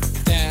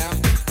 Down.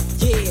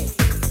 Yeah.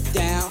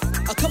 Down.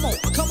 Come on.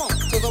 Come on.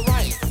 To the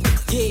right.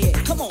 Yeah.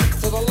 Come on.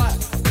 To the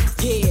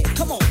left. Yeah.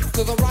 Come on.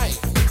 To the right.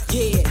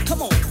 Yeah.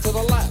 Come on. To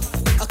the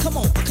left. Come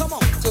on. Come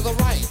on. To the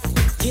right.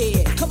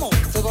 Yeah. Come on.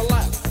 To the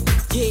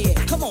left. Yeah.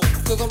 Come on.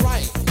 To the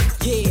right.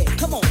 Yeah.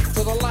 Come on.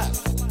 To the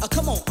left.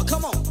 Come on.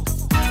 Come on.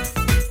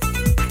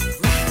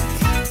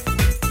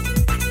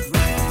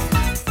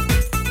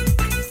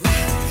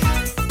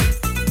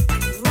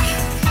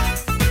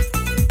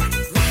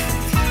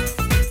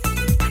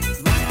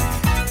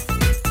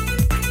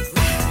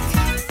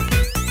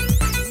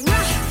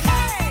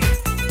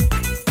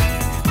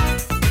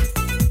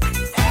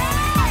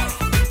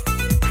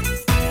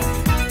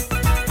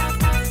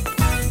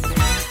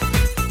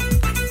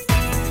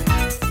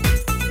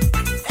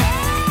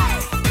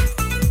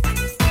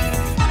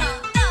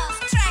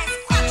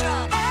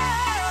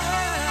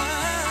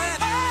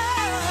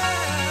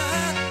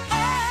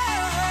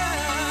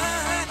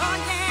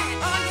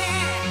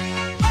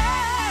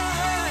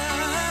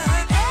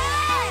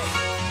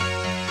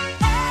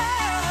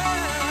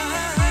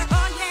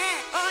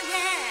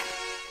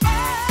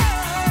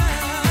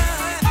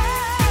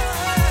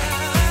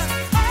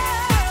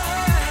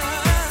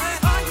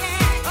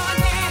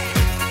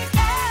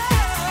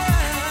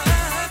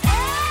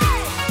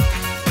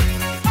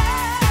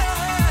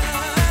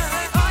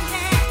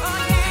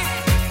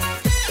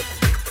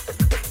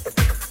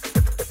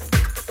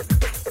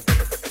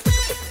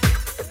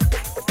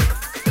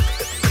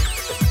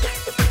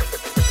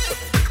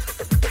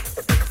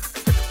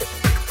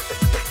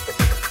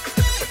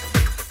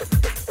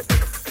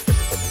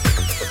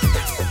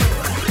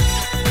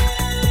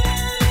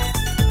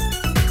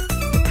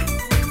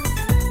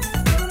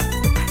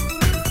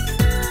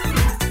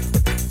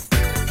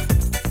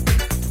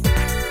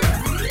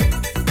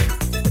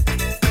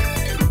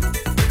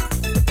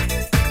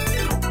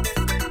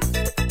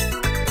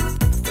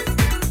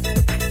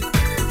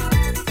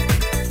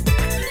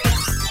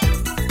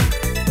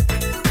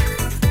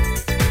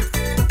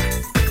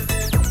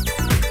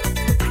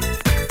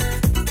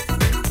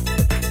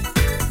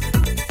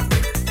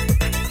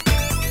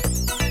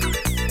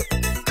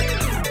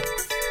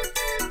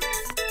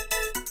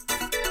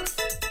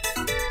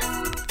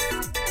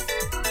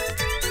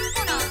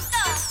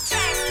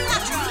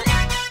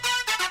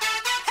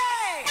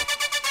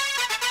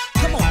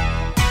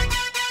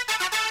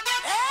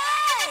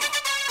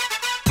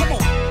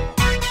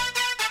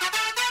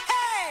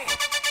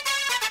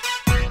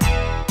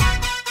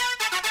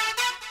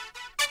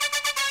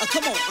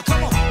 Come on,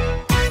 come on.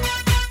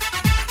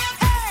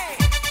 Hey!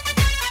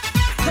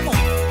 Come on.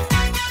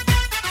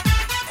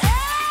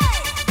 Hey!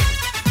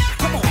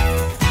 Come on.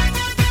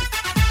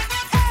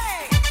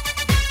 Hey!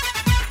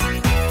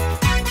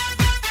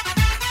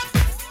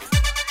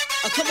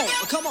 Come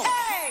on, come on.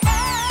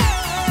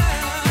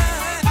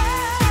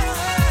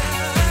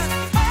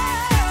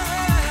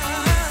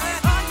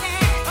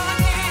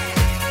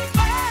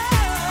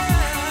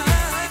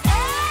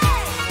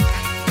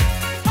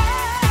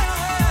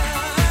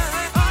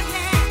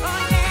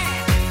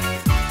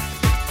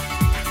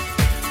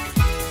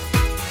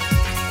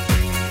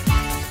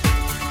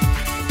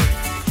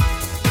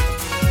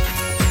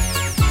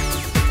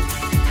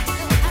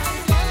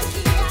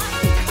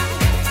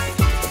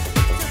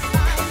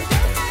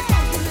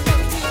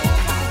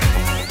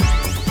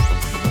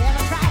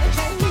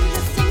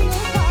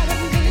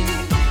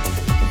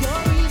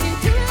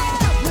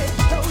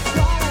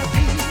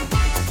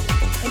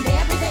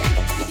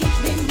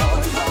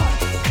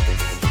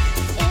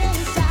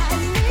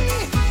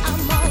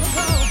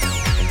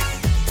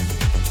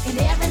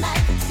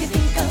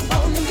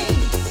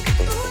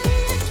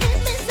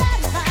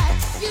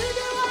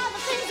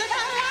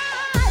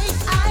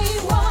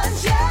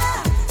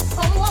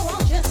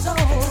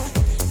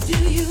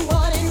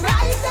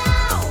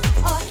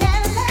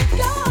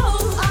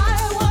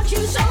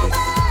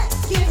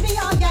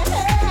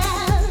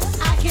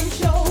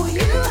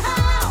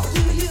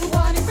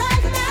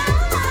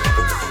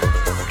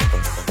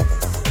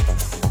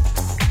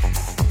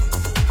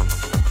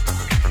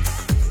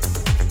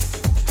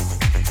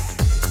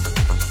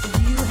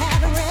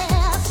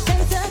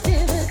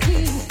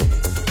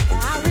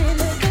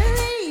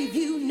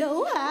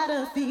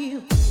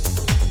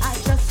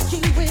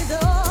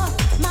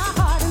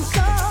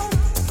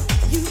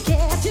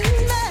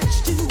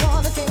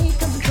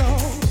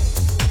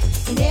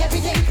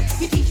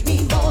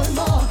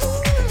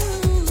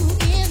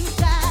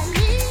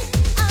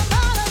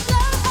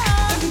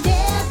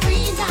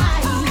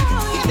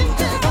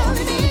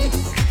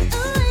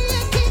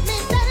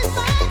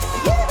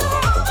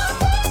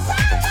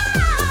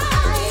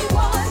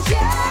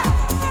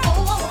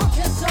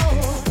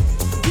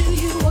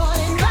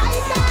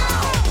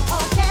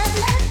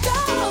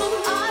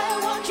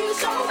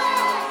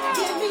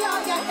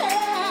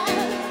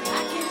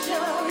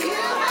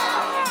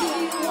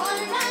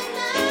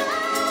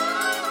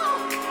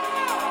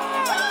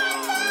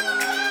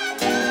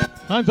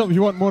 Hands up if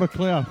you want more of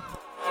Claire.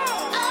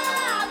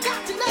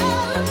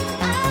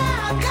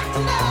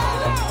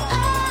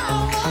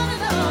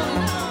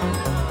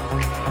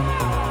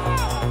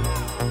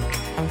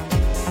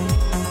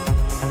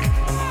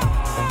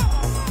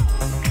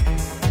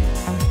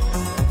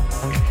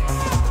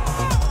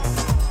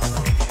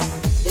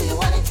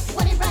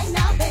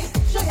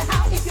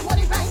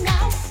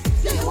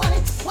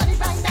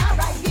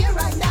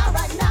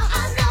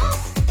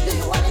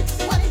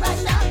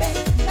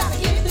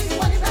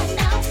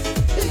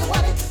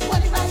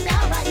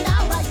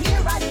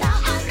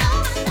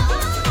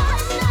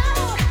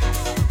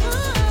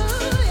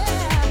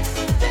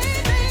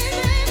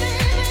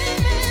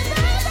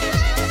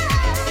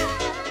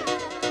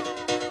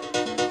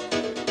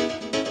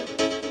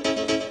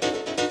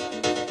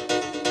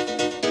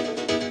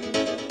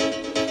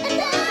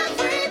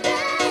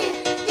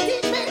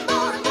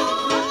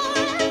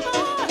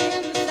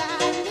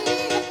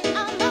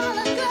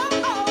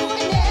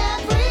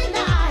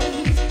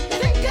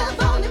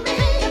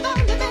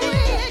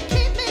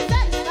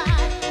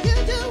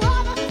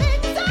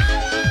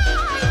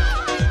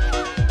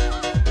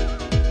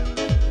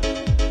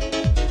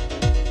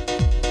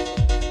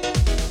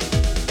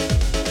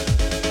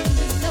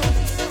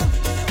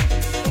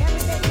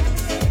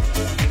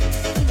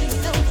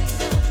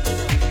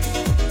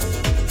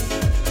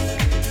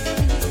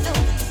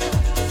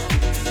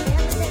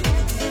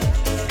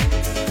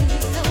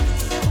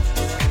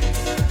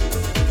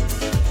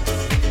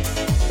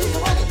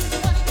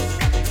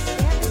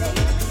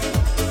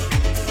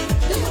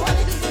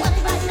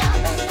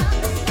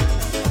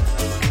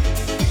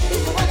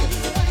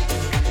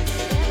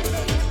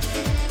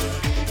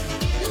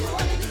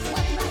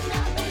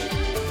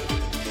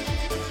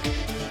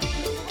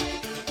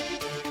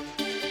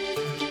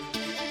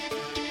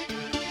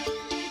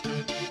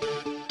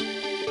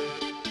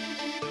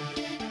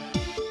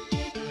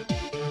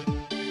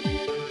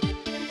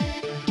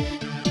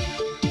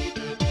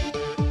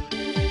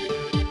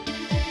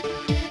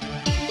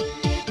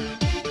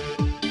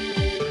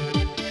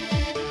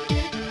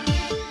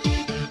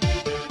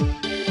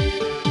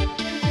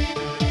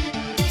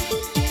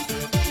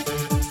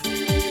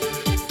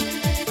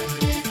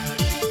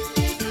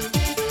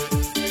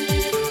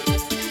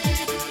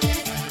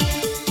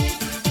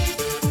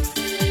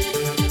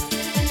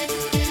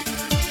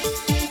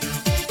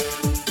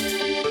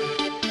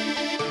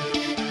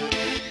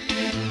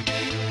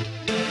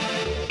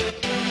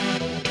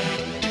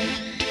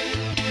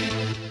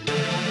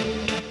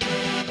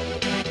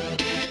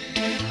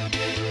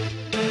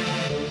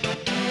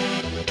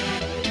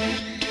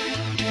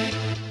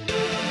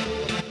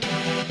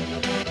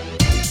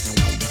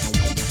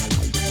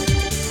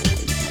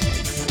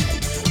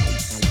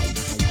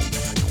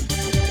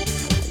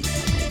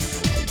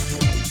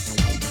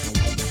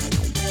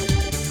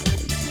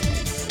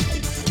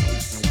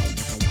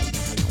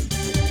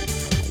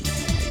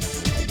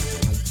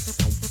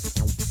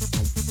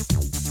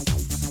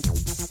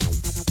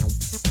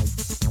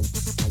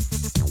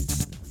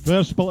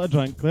 There's spilt a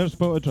drink. There's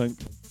spilt a drink.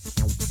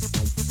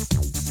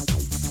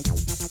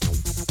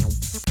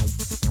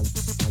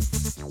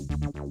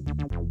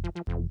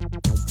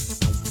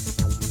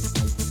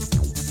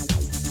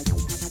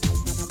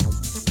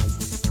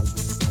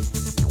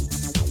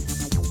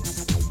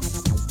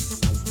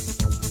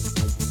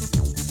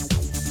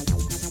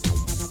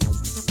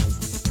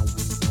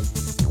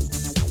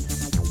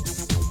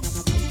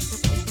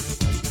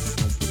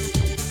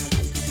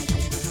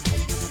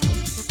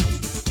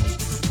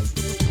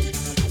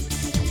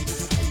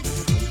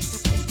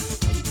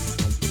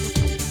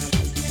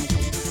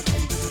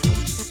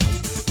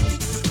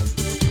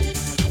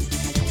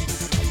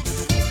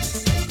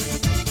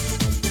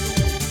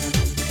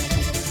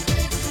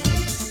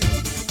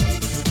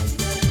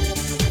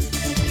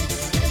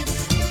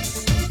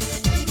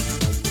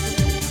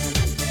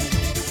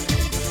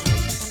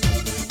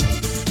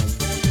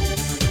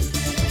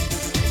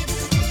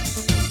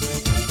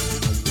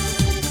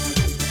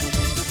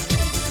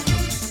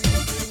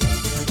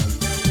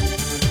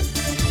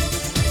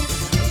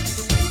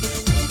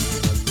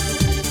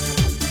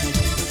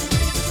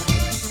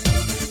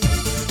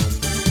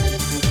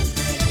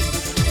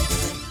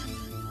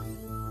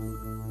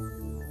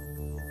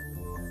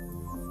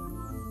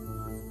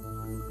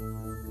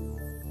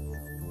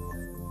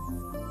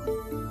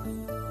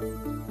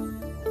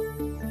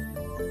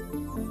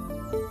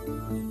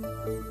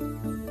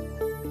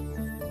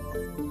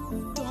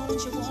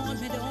 Don't you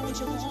want me, don't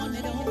you want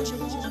me, don't you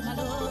want my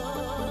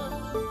love?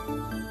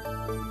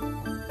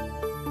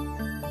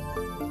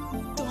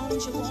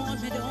 Don't you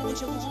want me,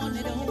 don't you want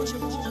me, don't you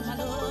want my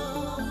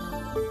love?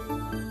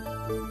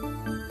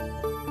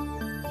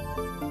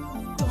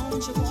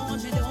 Don't you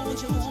want me,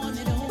 don't you want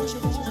me, don't you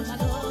want my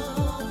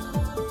love?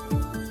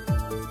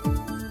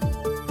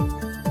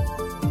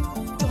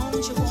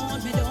 Don't you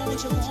want me,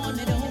 don't you want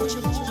me, don't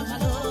you want my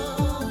love?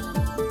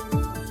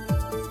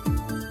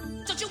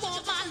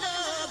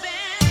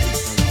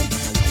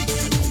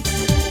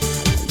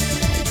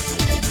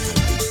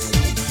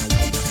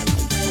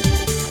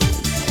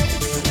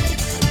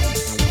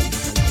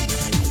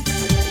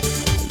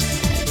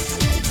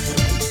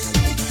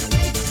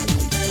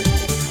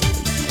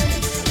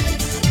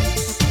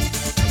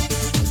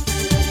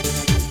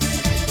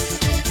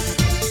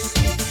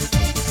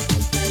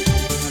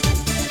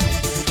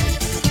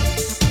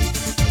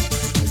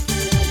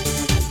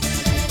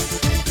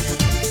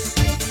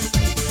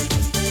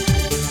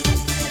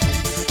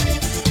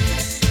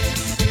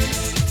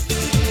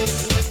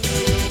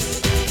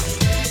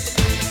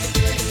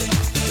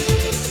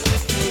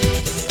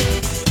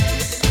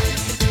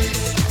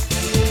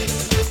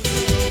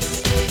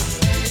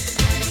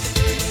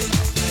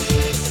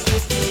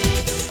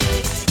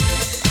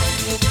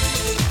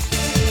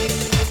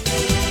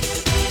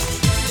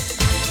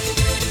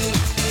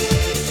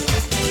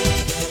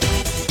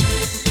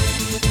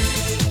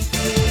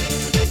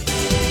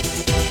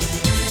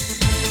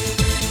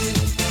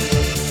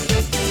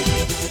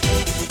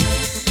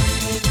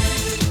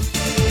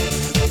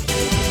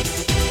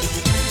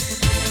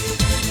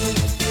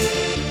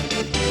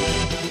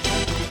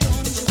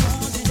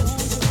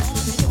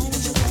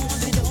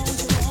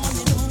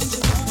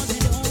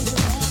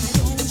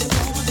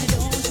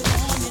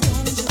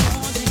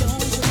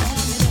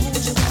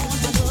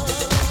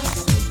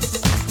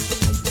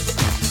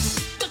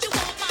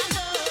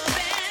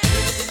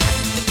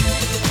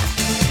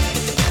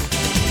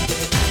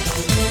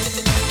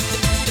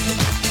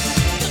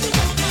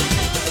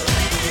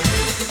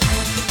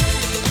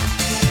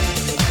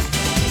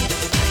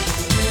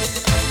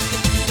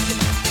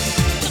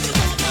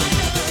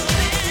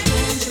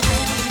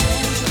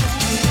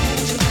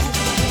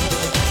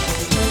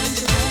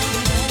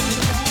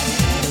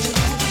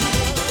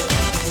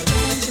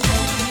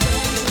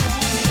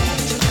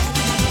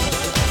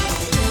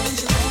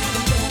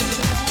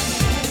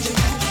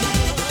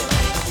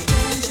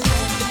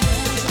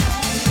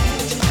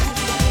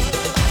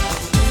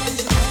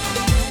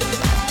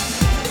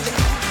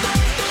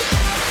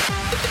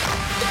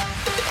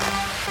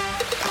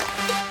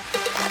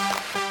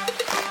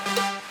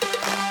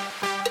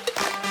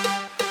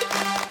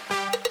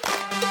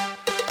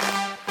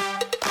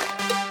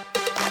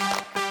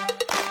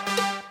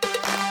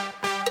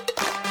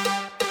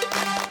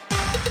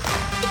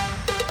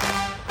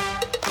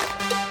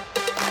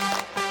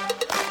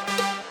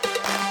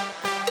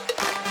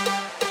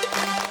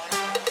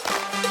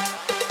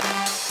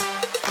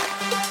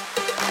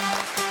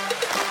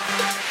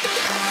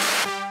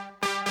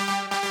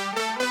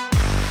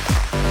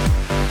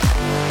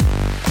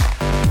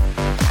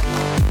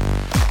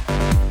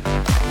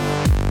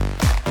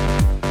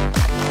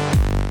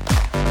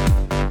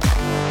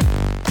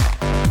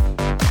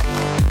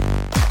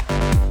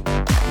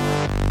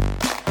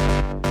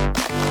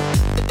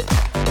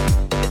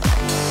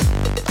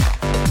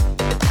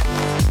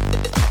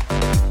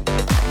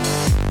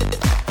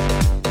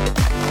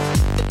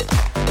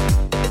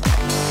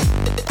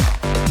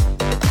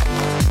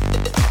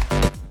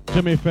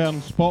 Jimmy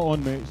Fern, spot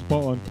on, mate,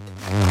 spot on.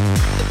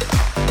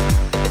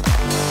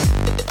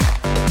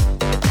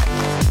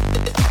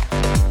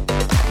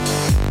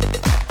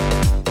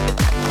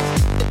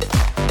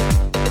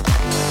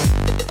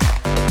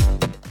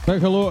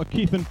 Big hello to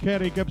Keith and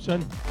Kerry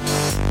Gibson.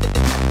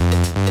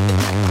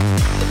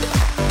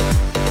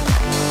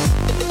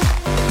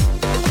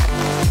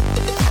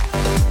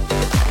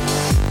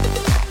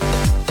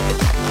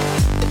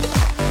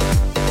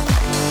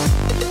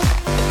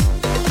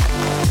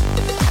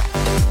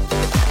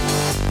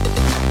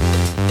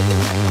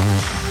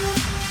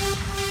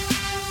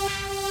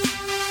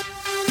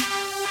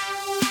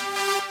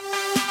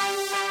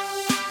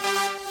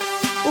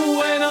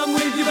 When I'm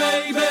with you,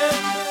 baby,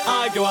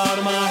 I go out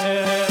of my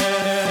head.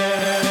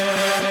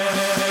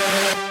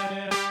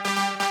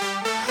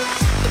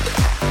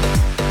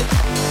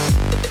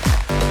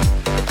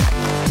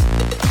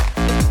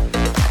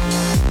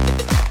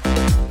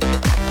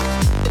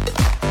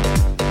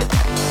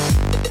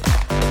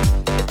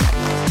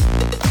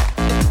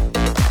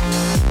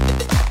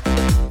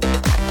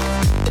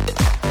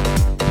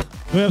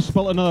 There's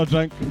spilt another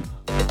drink.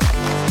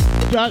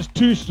 That's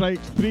 2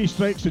 strikes, 3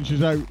 strikes and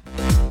she's out.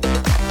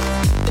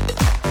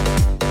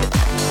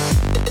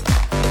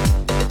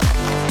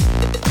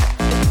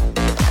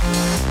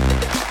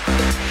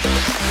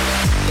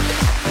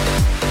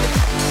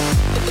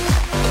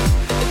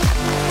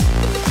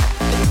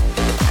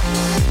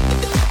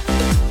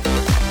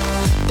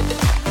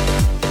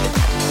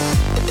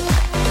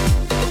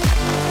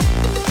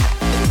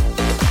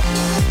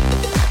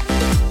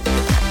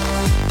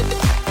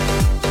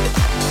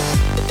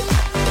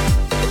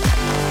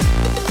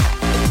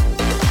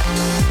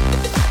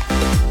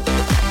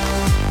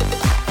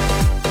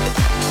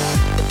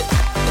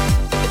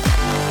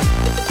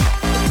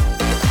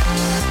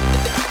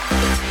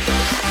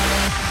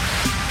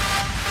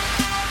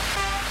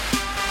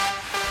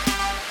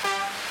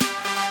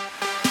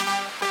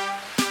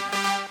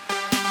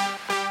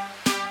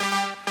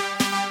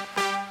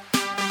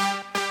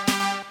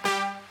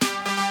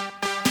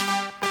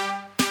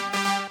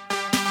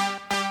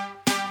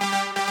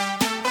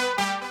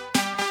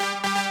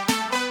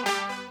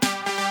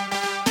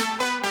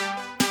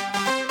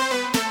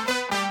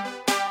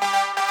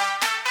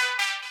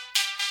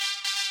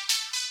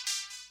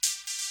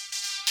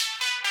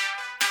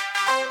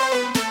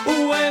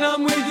 When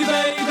I'm with you,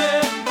 baby,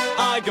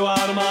 I go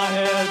out of my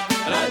head,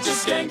 and I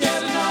just can't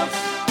get enough,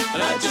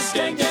 and I just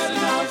can't get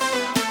enough.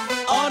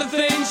 All the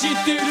things you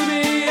do to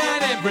me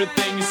and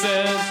everything you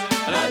said,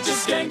 and I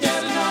just can't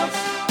get enough,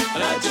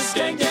 and I just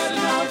can't get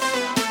enough.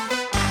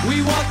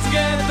 We walk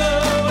together,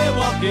 we're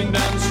walking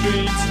down the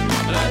street,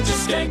 and I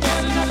just can't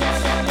get enough,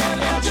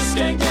 I just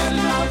can't get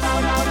enough.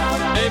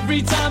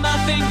 Every time I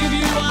think of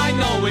you, I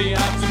know we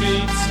have to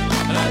meet,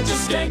 and I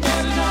just can't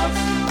get enough,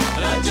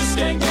 and I just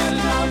can't get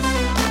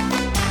enough.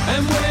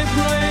 And when it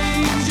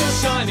rains, you're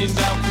shining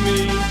down for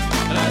me,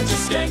 and I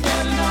just can't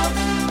get enough,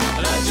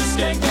 and I just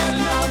can't get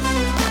enough.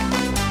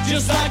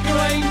 Just like a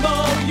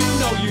rainbow, you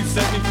know you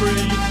set me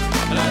free,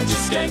 and I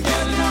just can't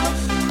get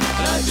enough,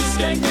 and I just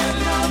can't get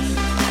enough.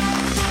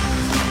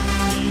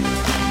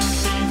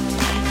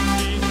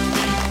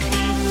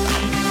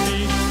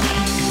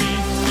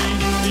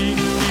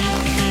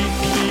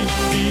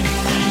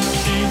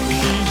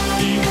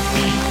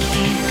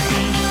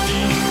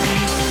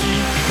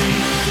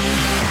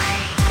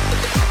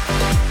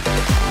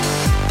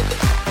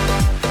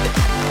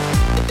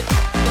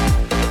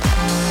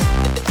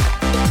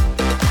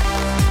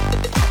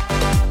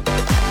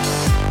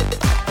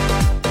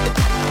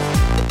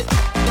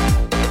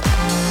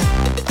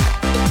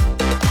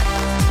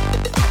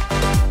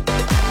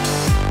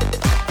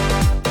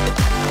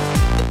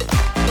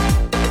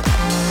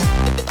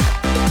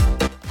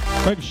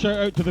 Big shout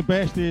out to the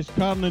besties,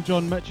 Karen and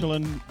John Mitchell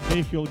in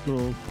Mayfield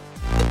Grove.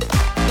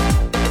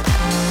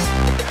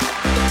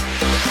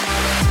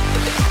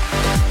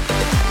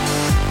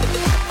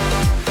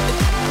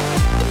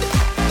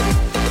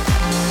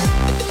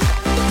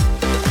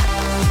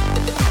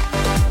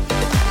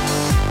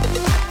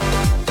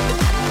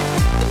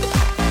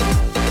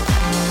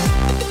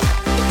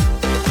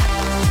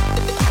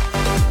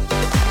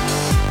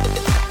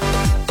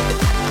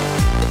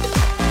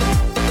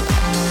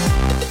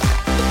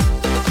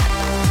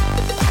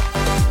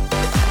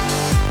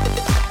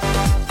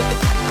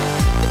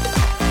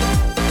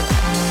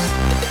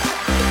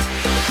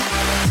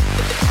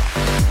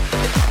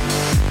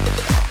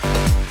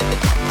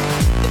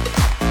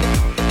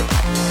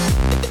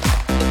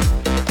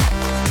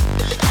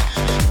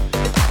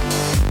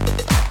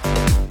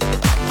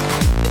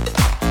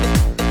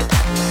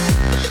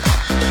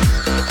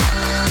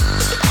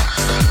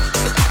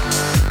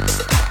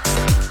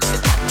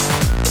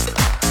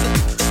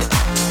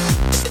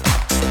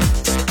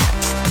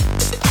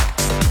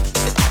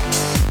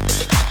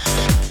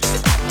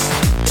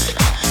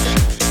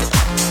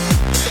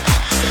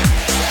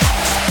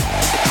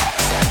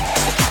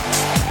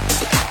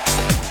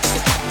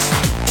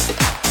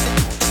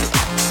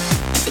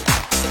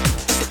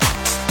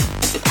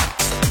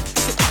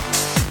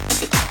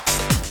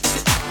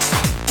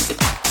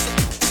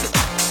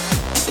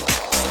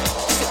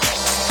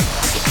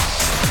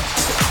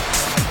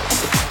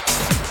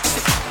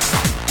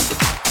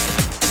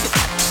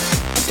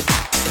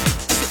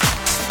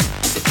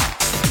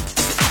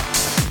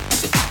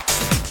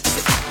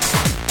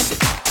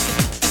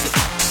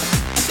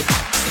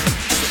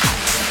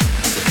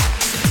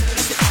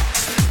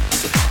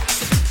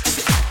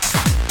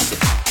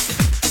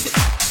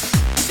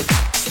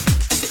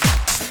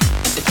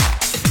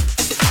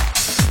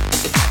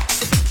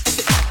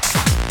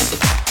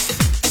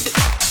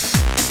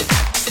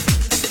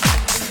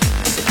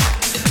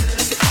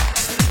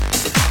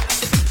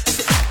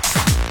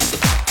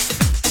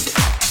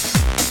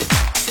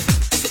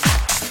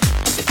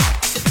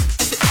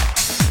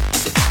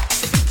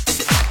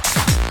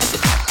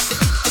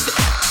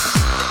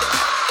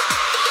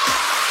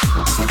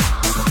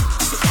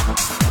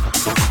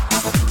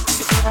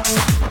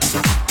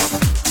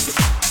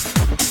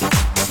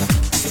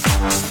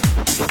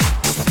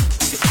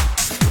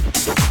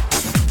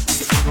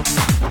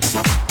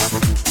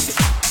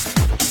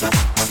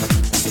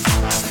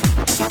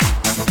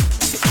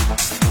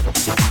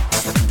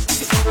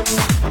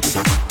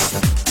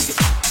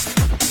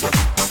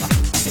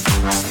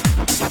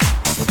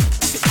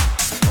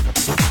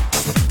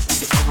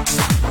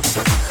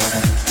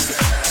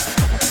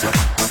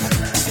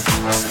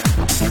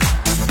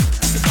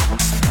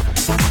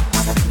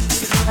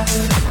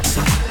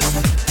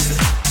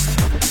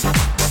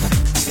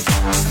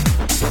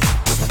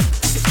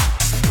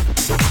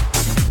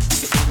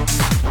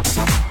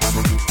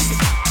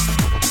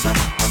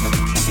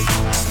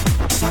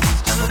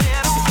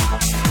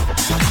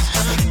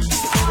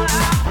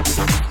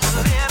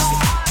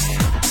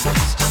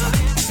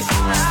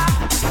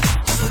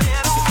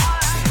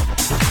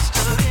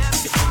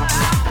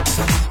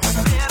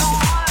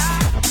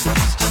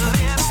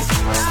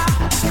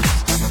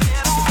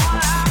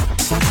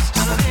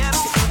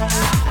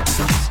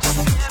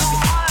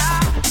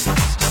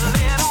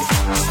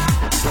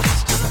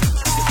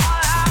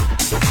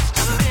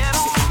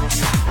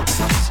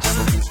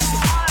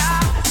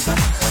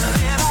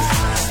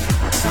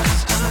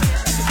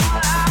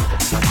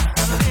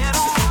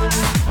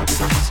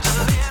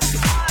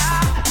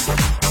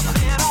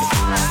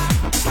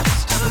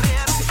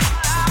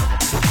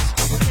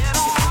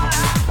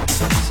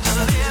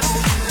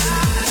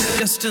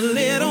 Just a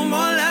little more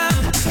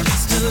love,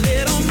 just a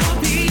little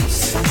more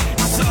peace.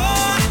 It's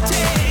all it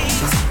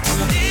takes to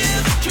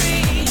live a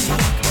dream.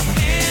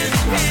 Hand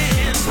in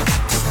hand,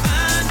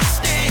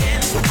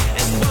 understand.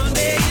 And one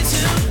day you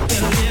two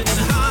will live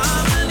in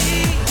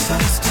harmony.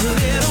 Just a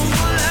little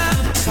more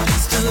love,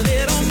 just a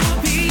little more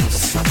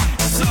peace.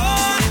 It's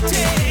all it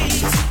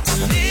takes to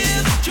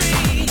live a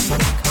dream.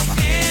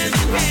 Hand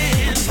in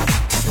hand,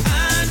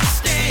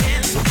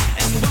 understand.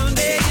 And one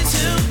day you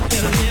two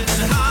will live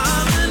in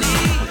harmony.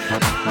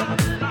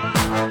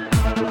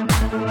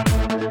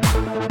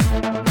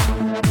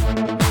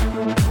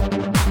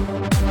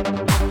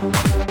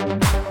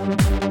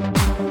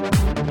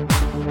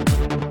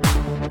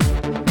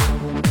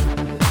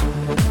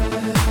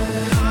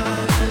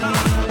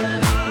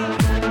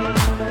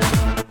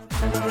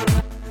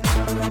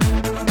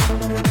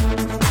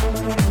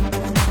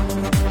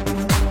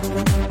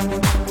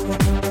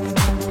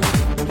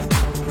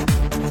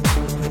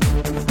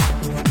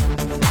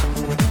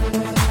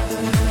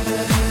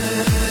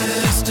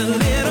 Just a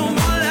little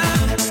more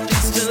love,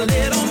 just a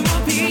little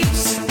more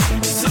peace.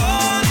 It's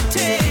all it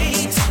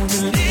takes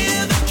to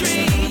live a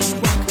dream.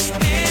 Walk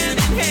hand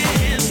in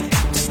hand,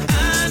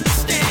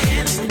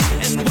 understand.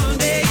 And one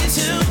day you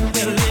two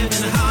will live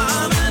in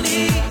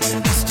harmony.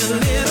 Just a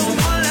little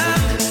more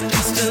love,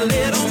 just a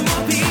little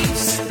more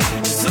peace.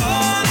 It's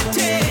all it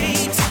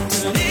takes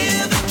to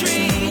live a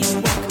dream.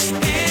 Walk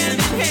hand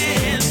in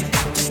hand,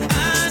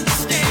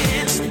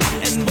 understand.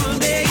 And one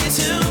day you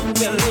two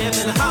will live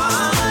in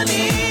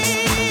harmony.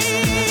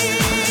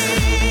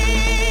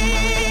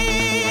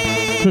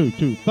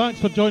 Two. Thanks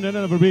for joining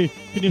in, everybody.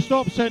 Can you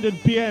stop sending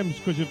PMs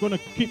because you're going to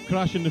keep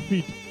crashing the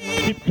feed,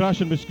 keep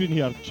crashing the screen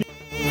here.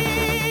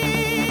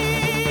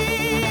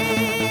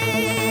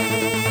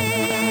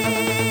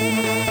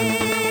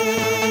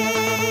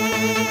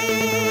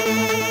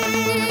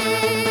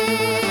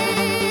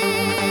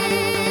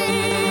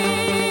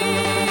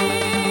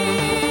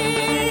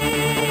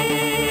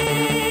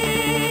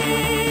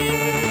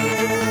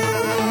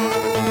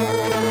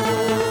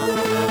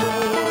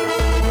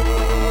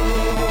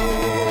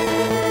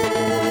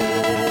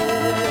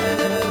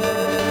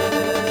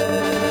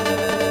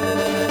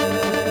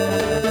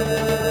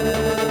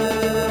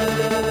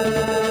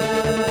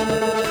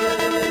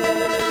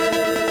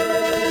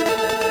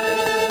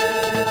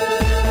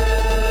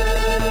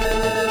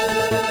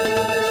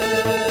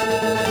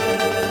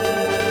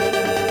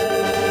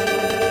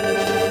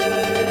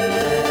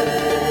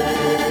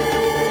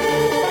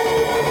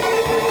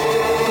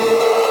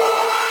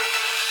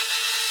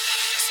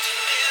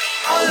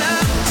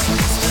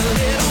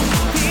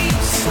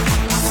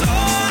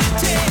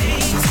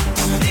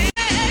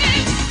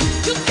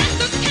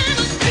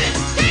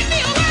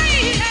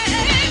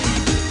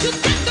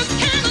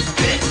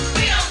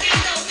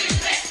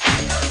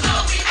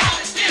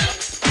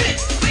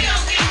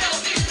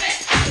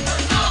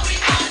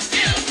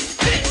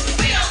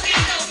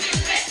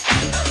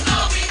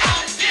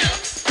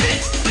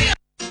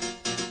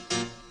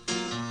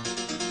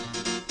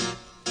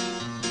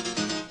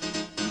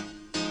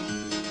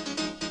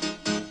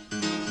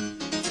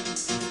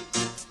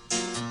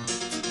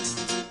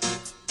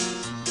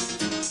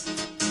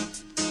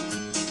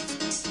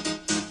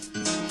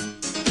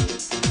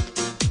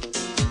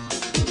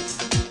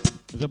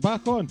 Is it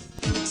back on?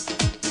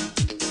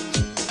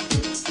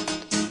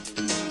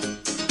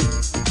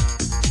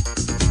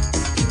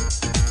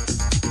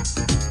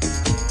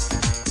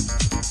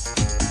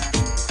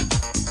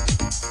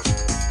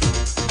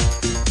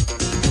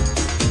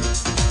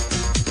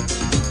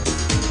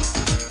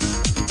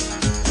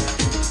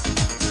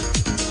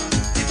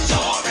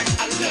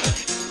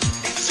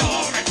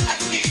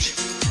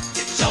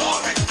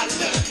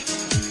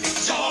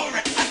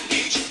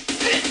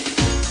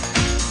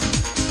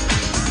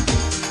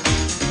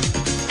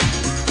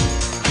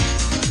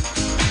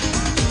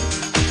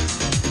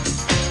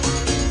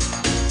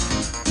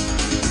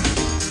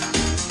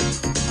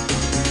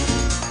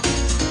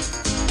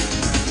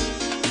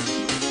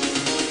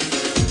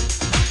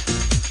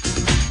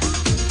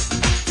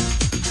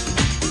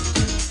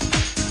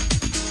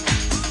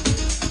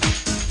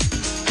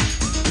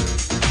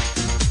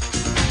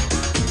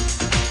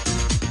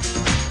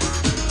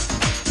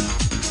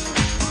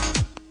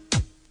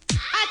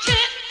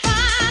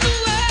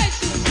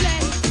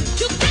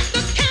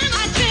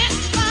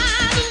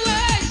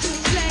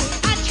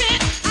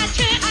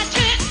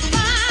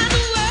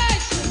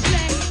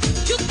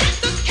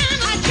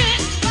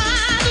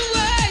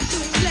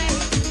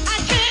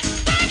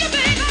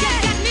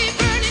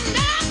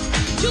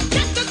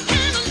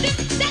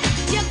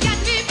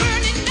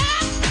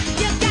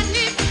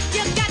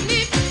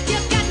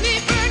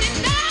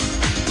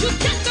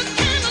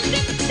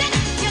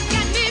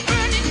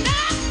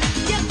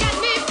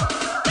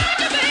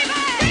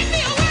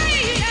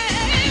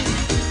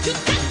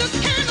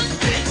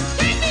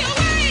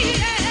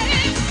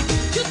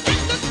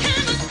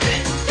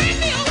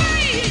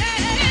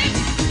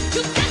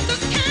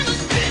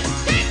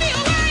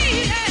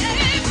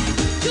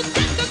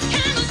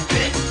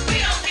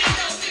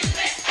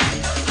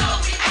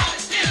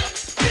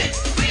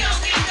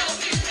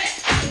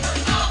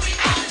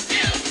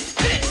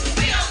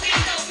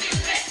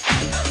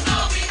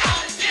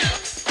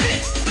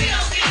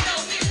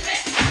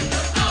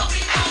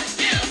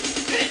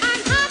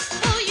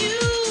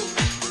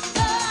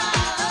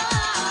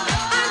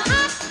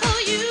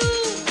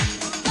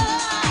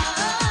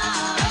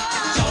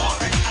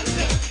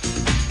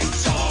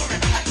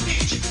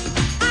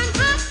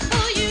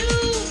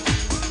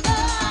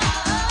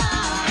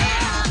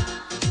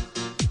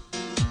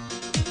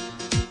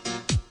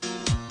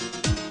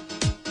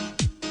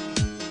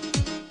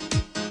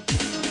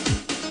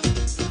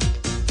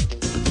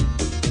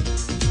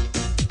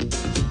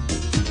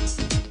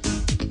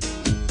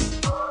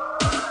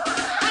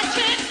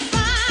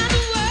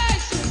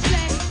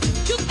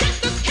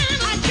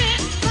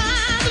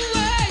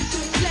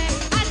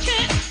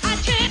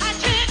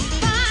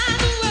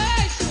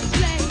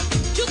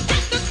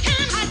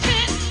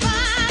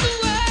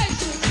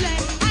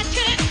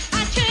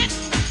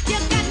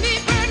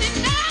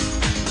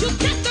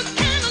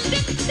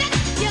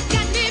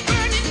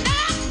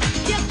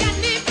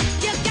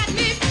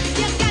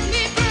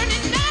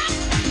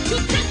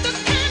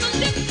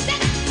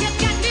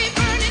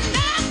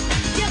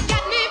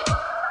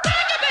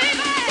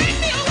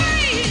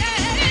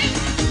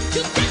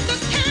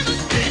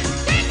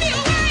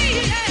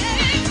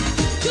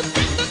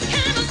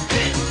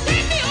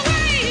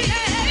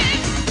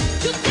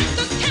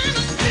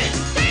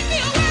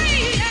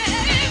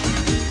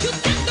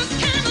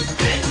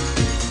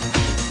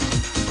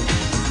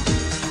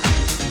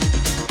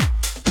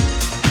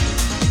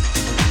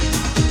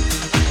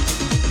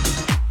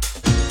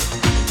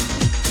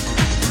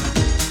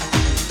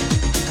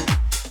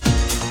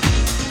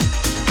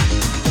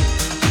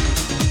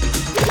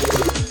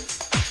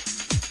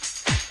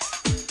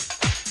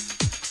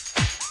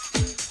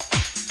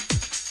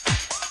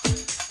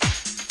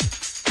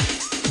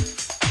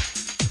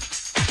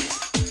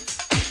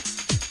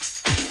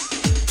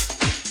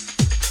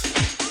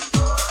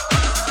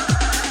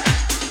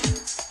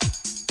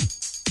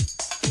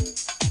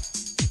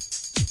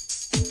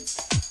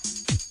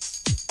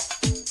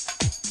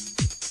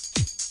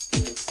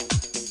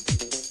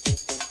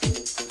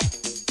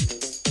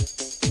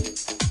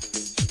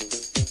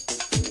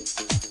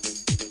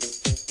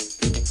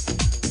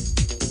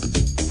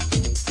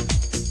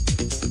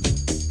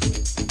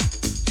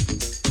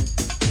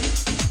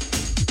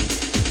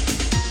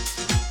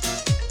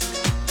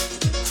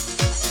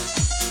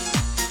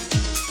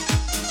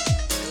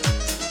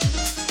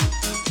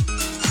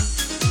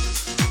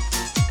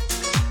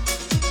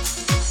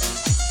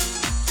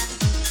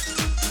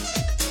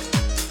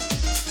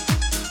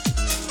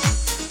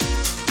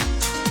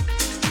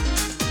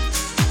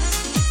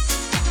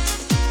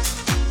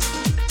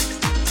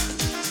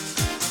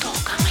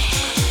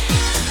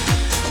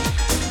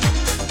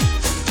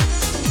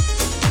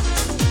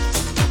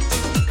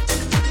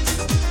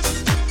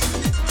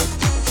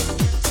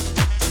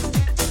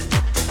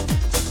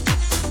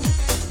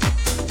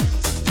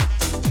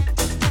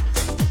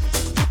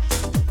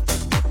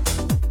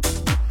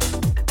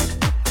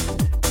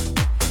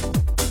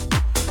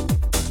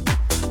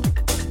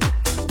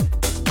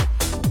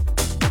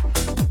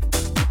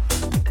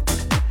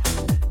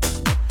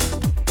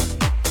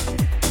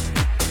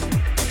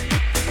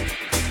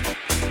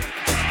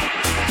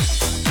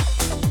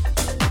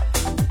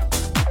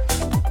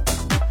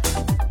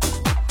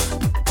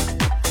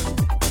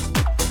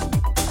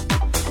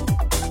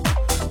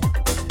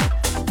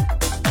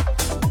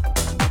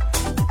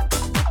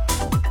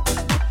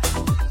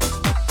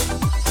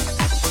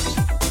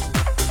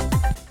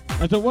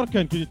 Is it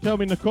working? Can you tell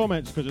me in the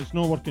comments, because it's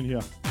not working here.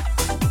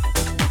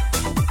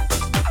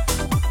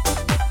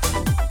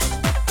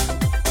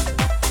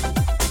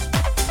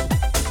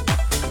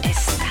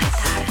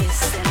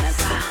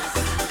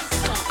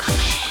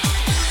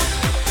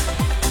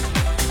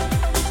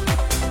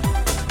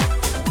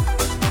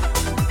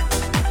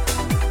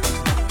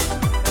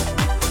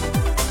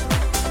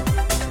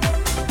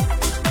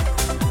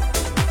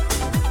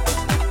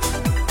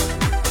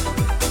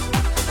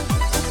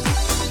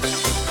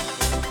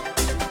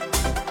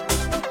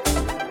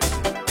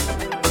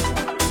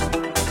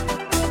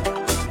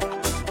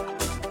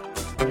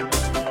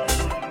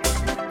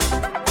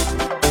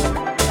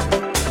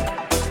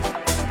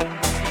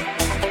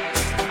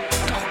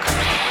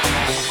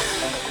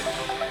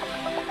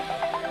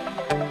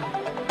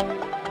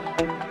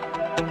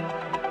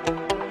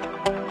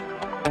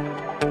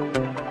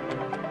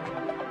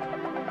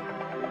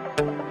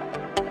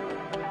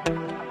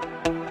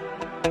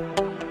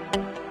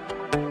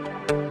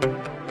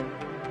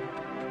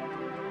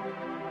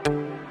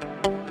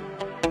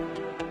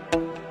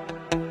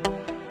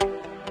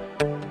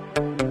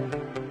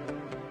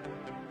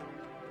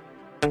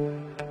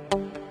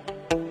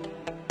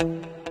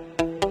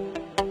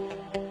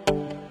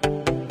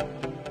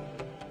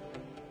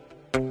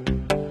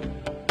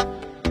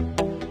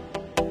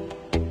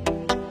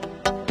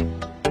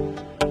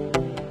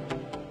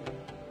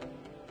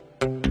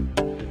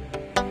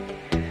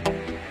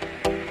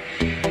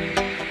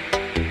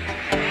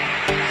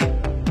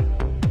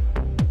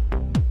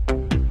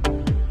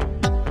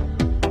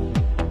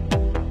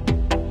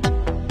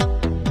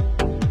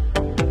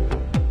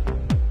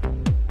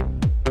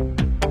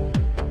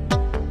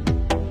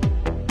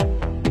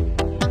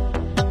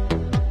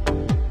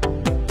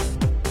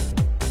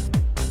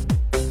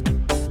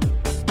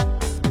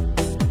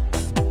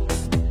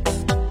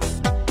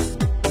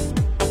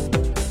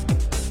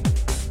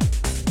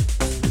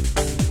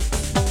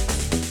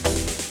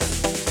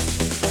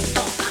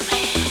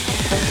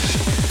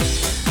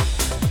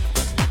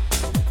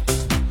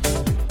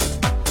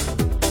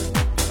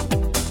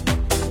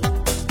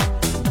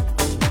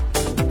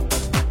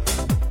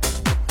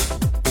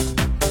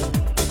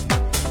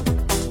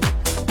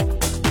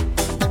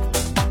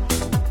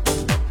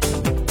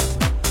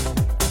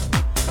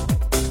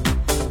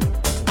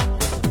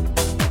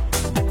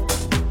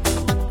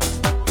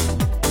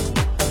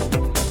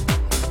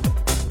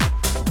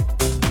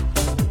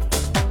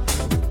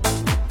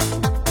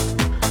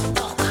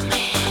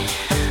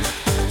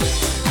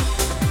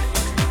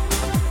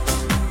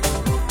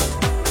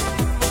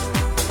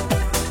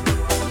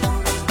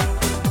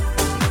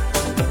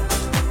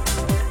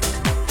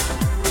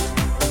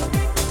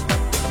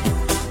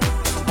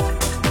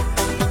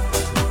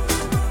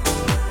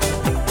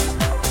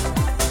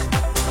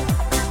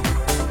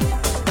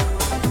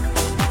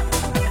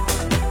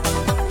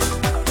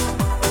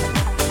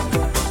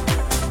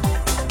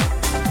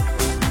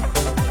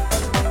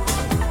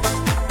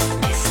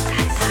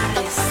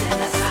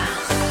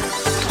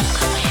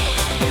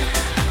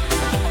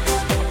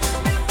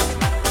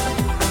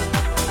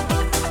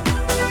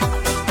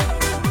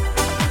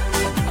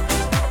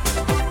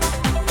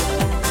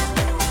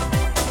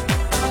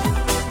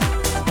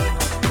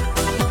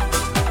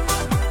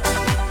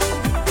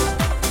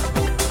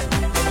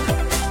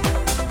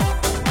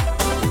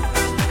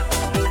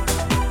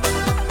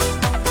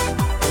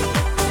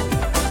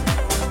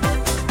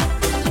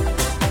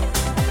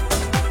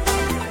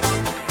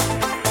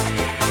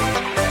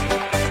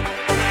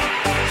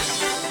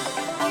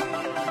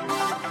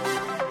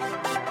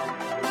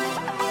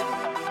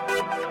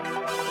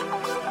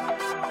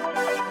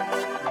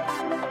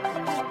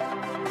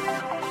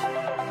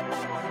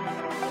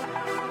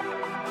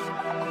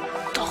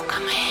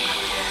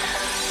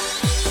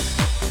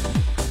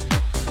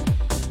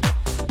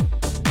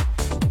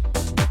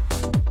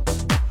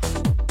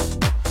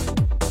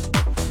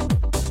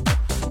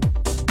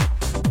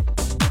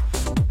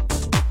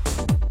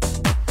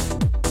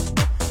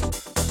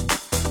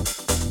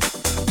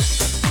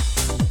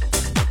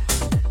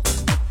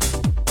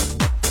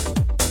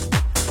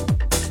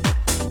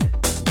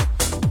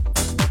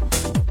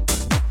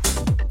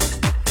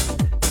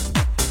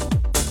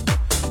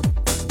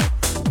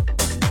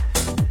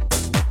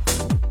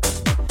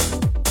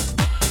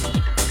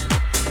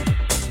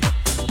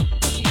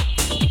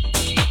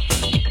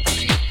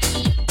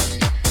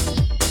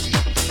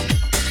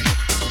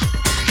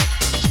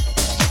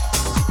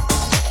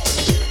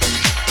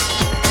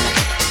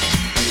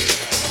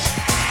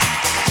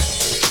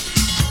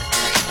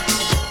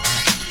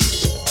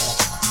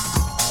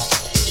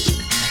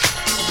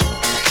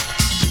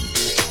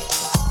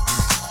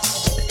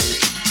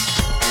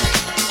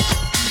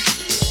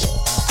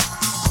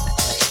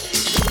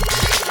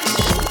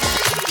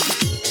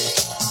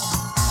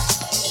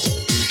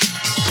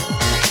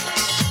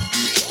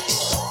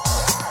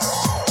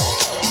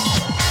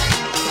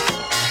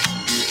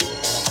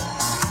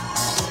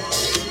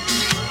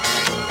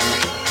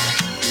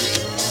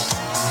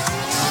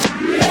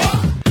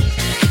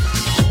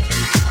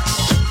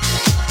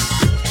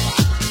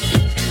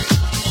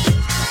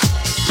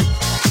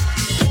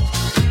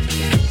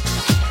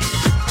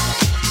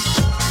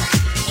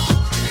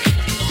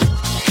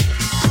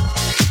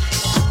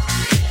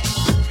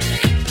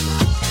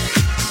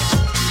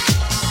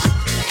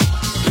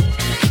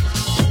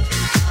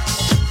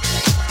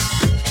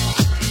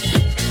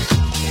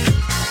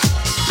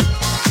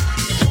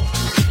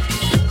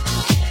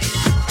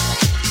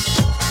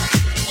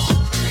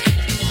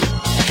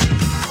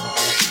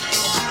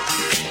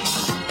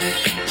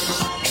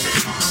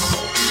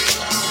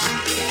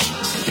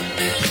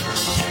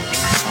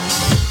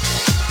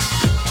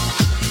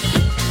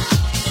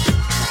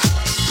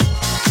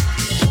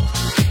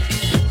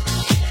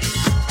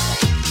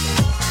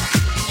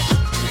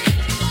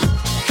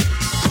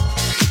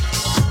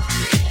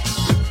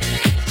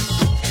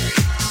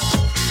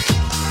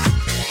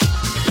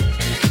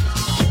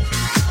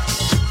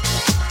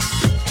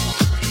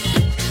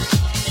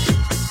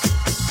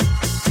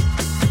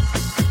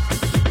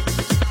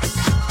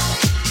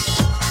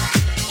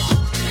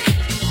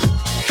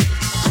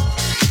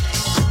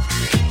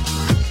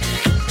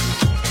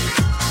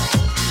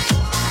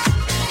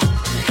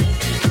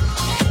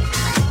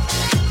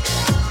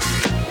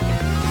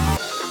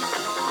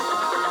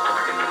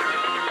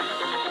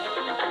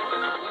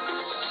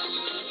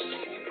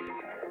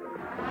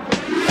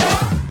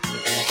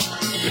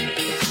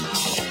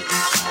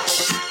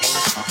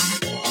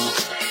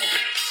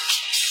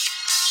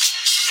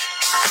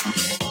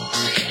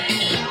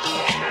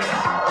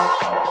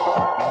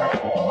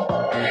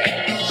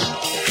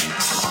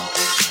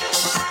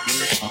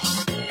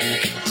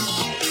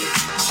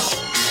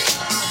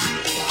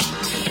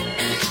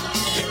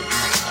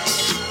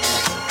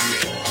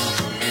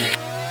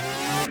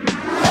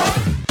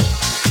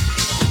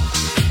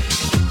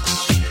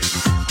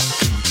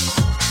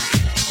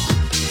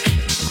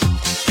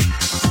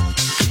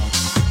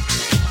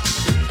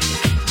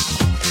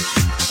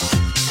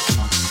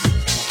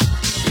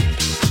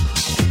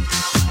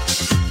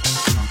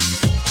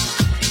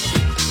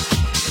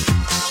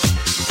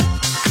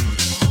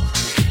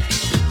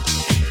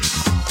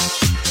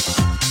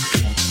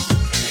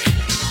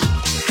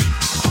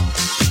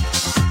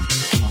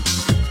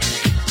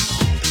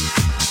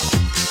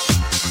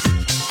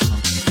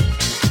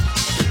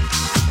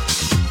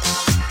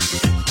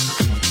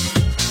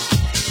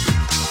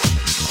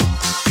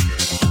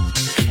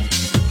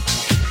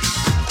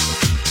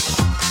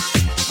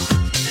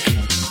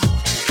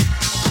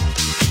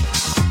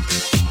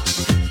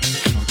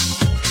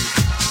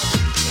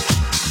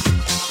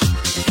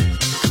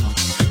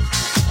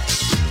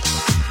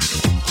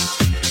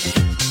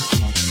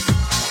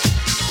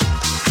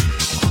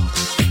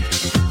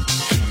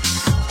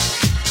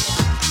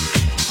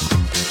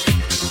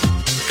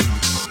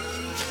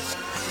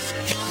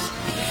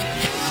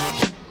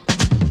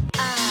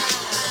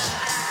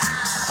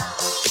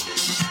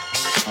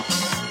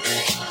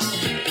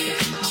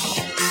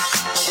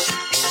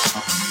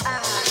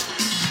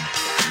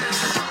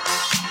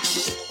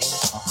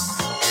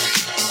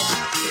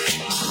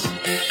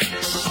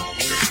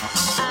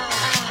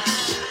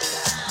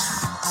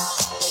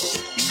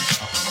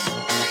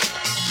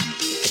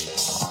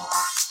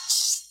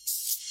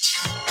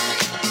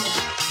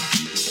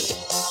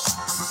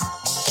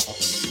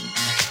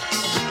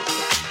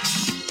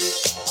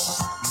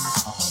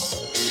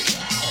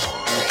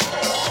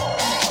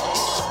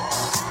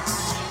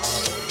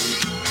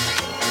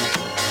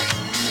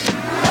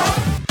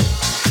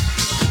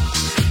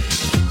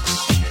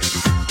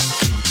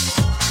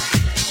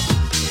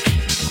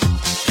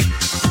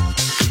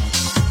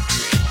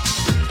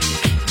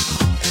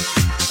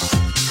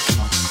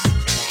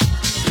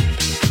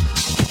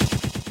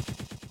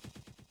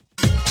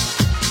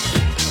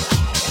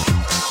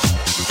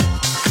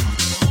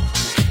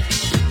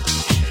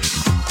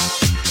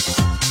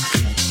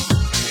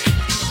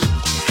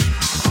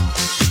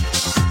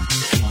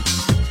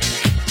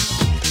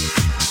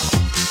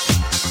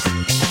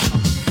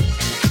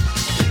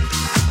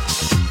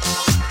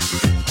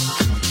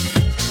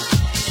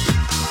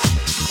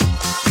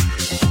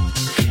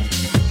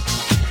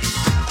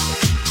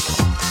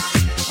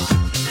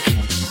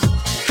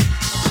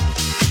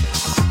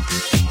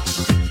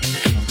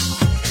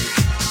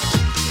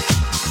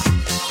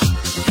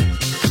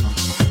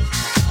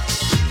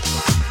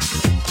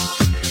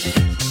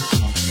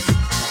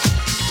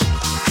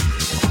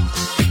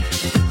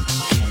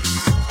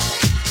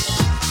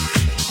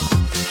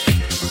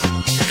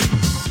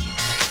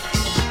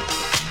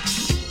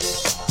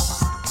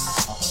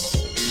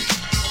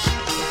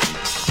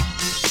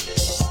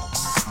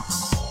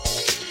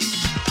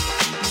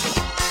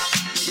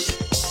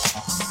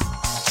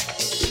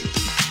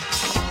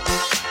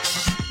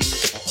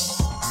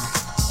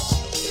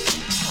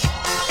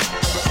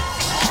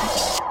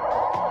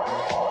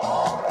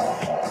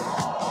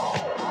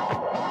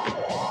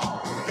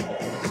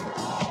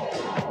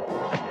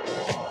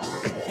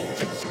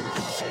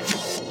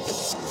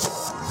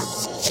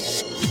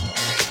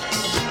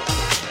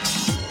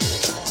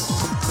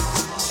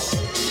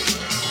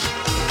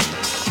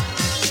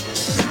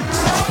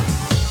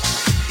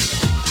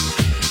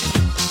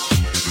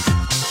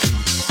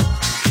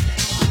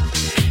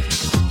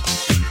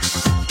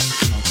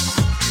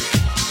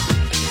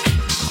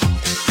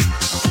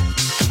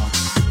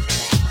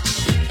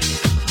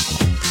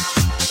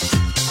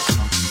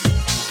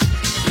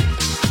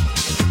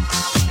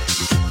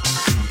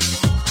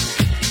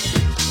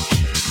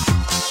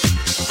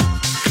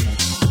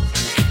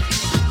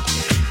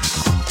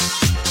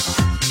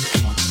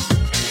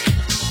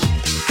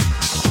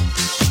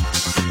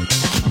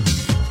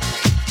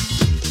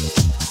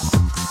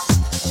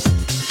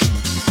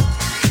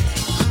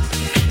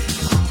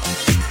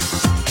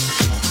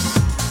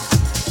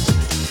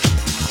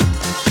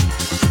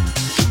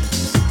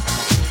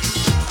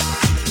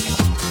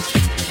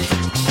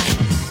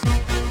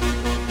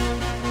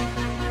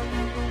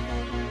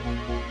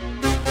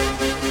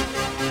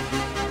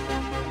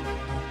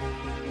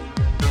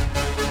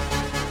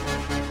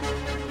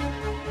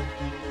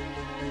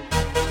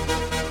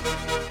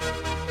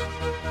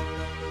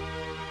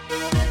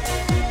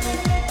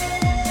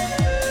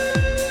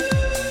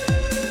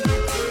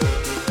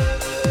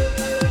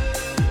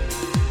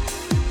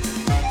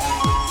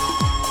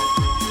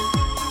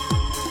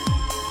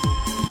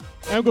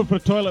 I'm going for a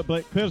toilet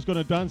break. Claire's going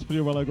to dance for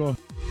you while I go.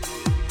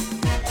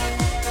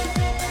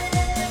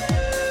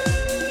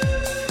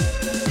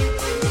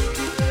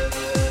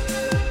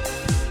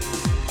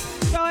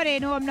 Sorry,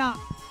 no, I'm not.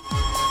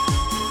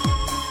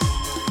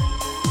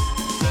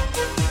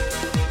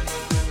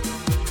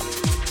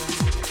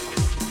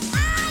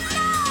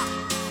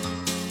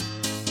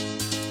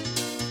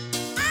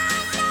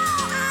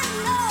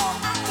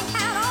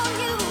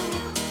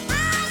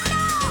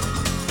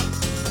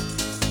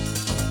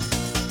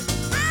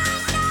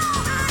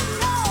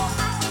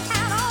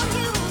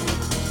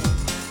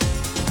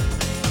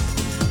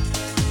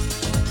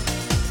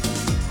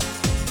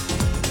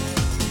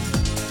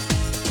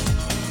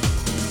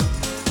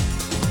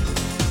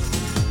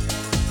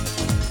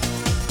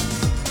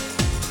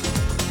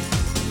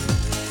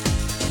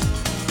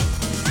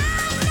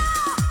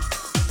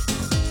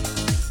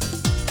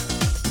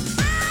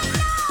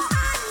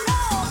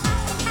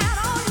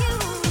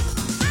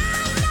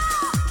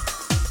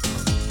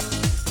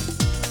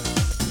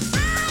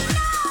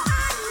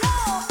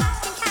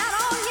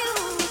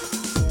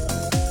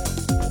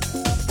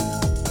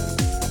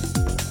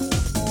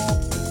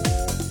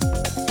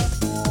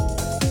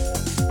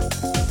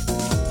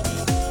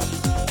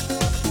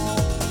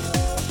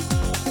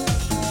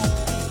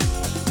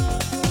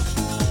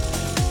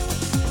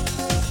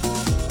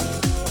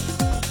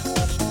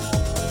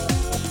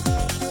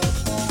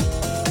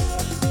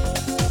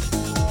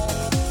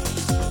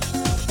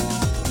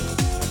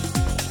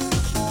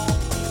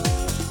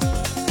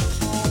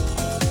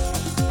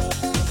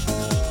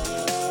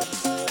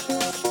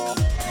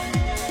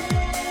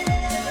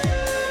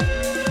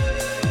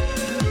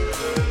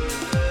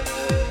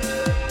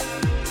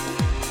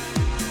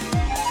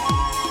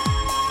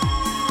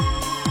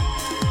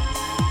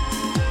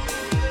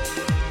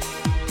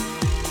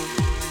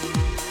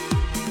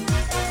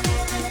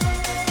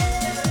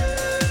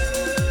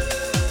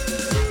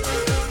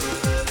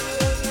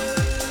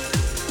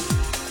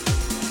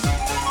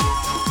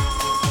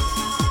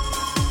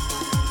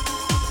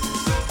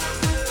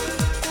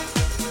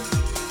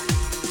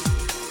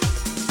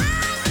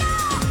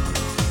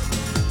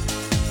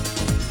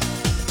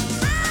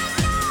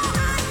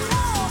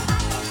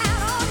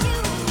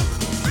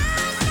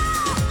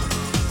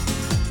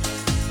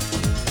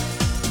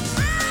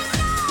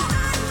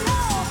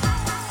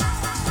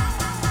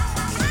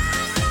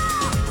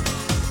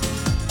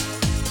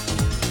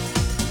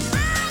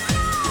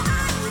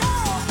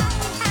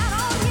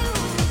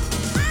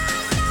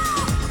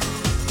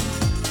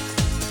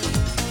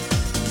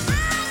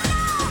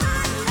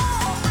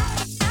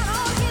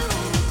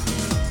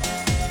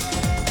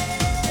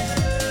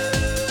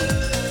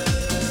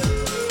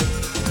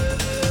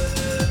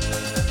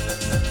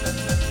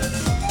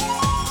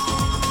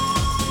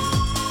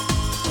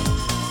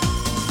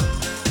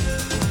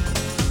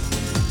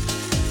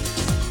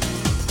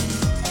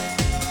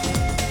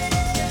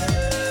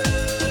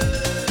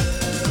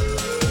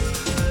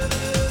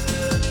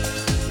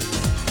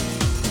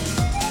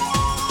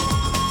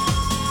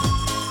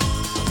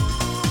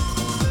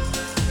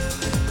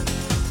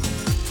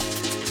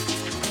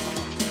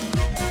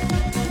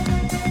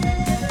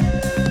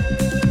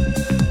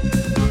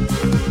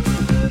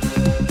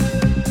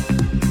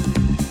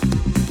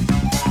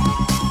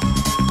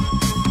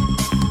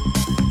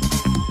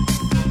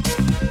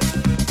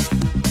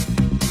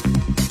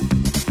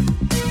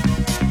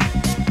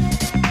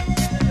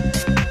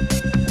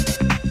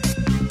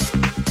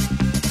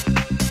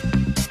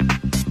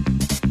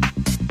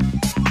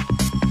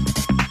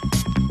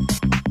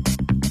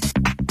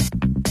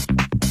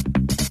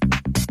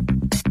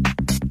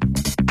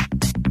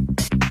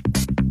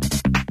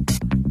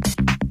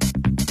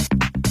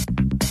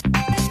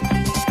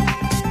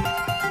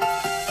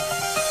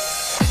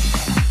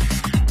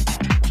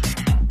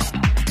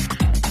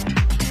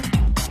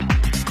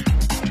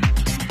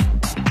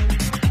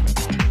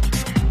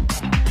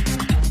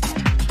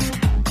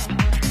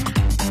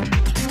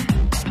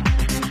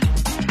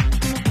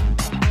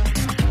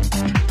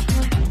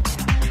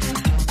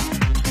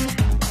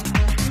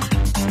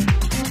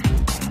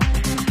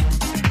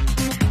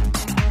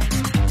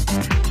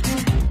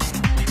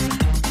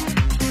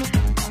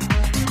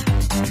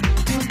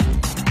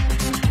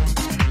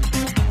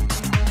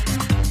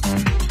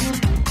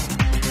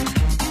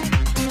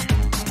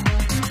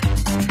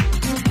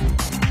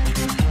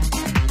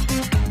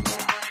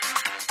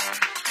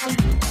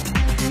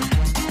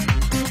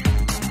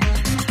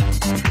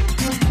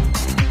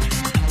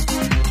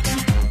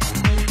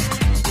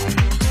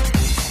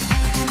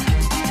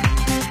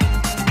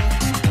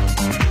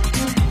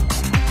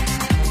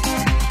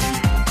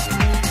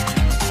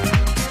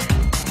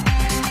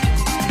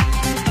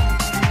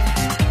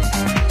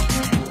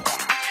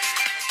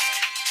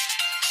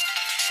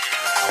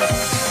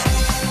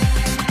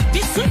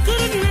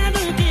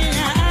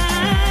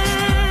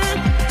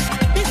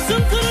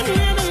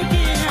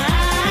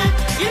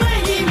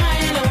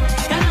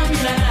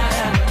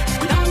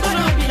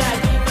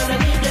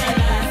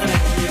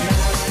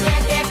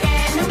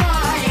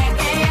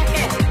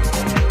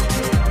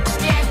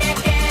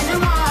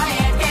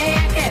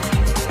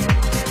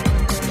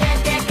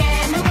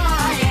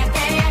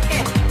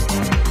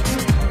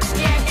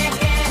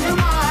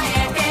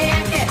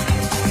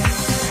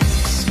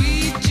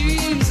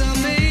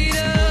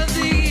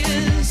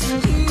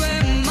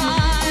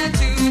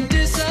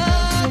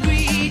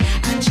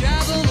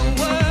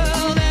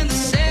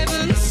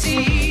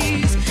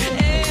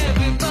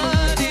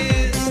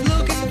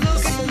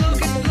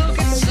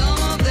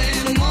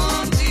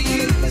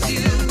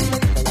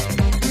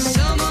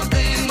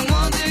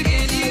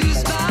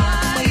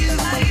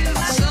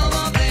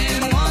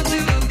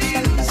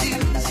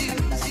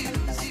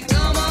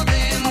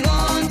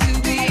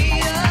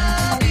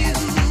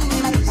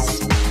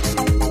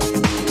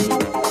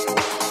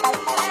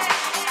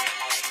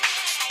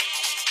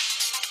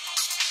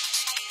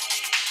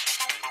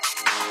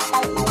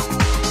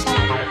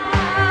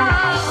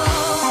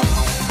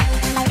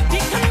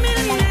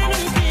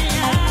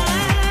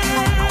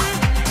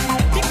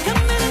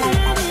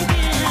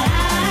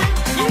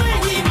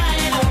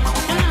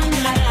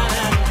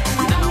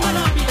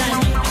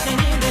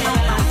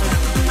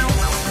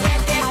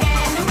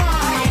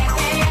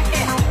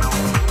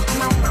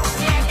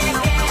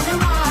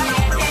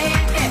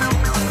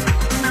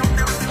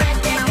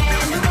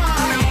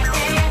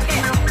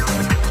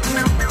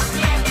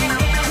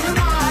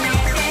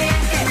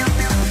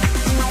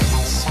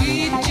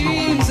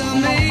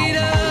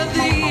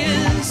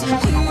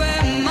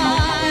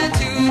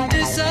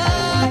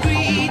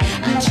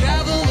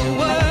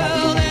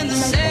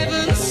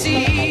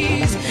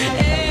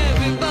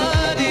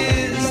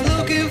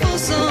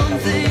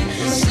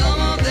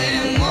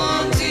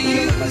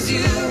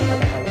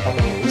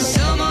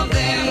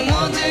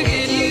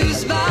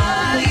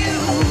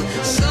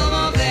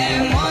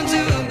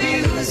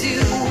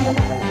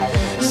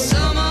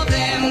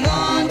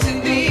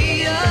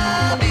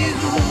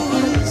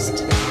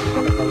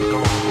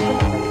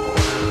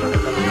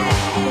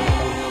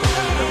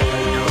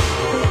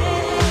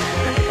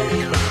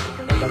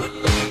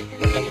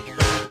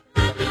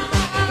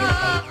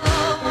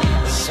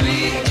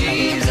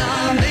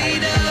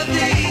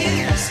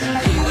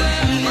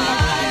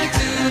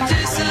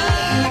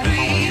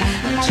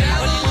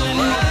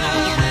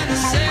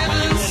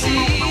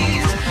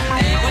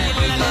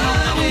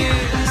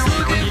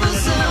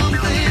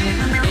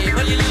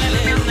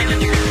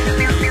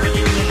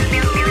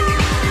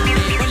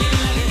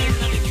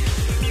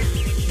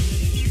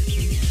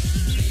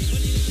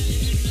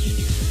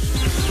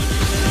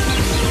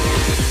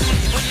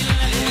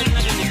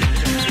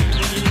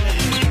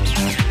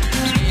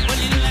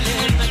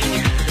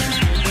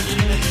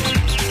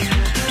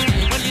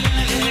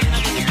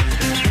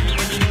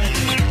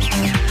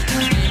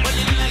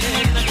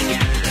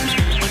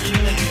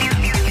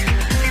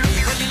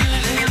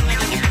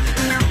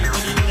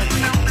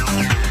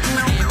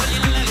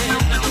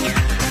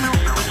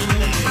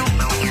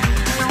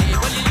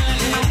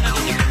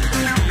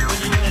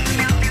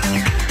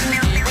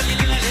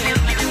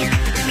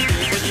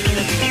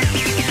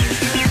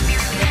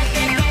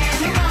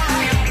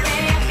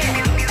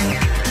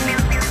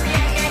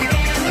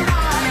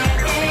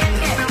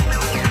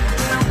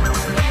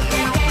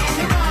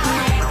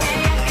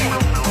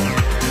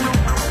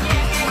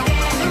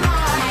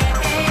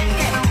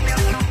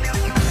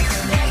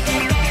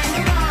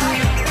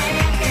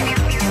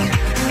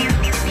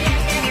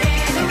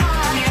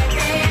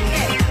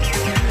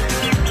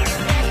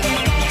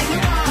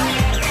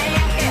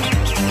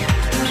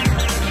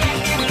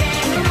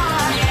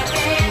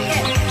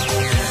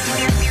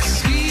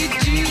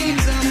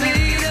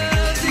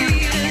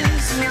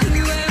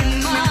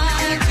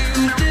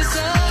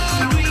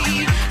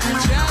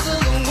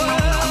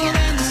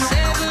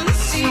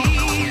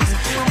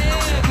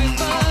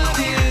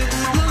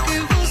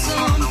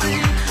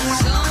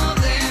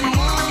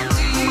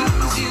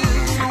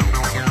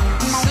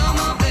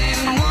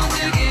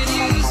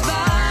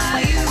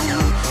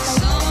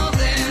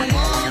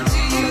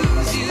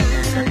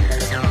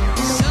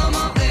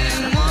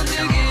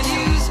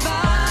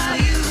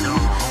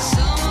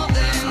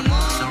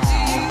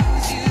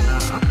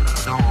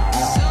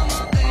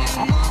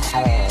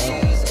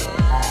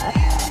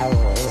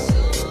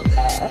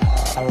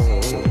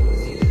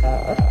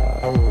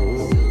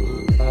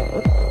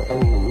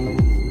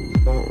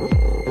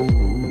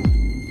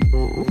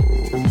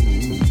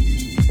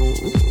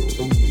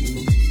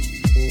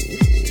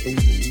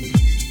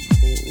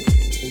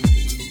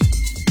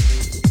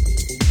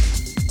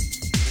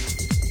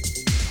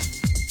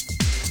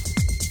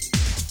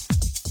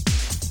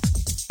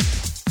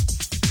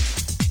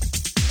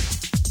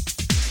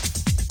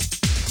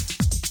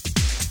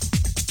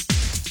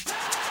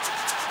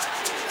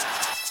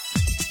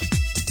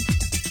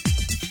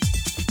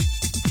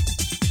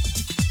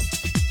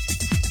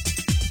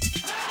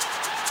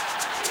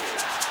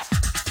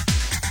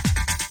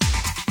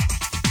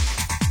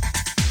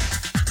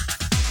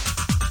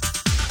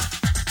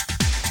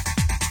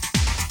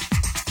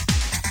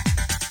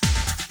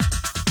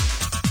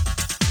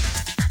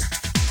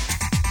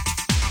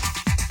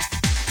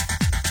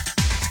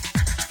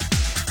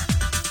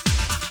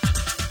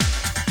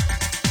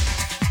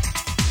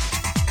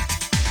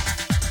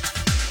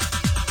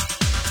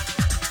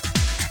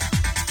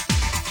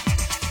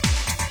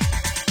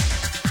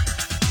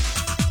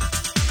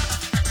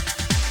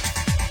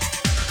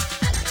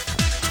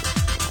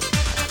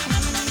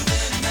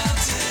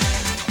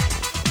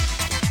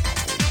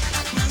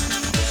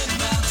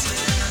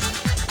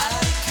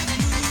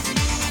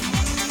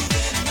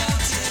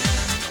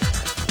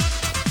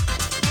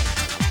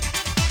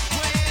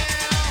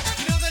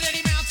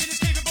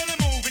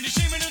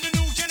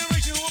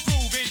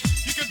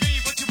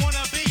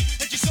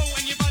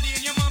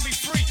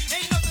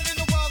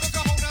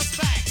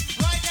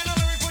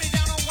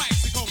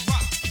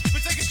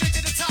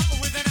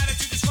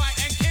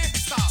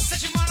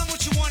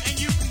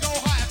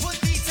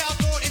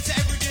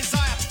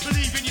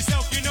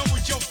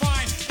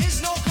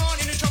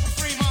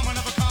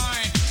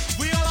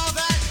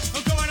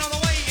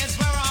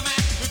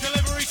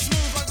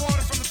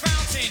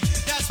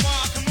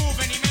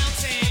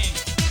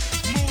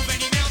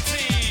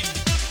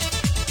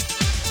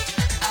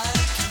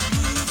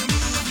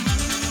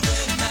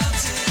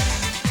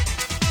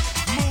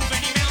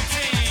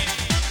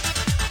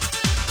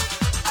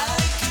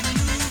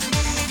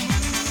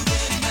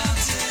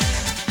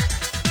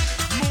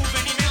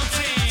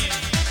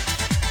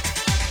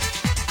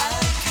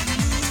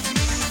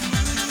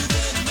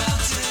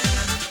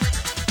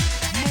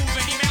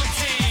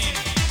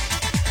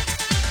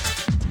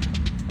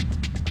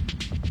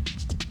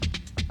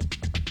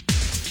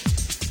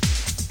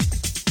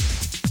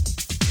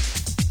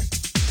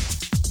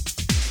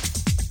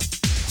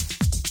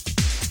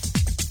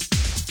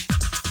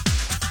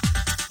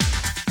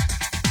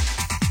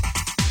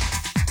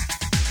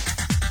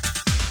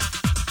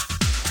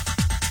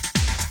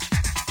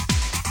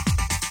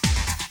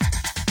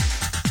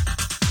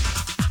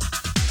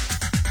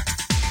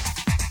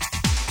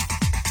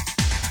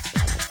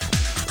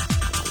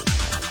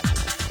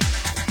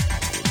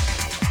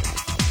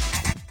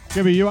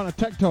 Gibby, you on a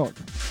TikTok?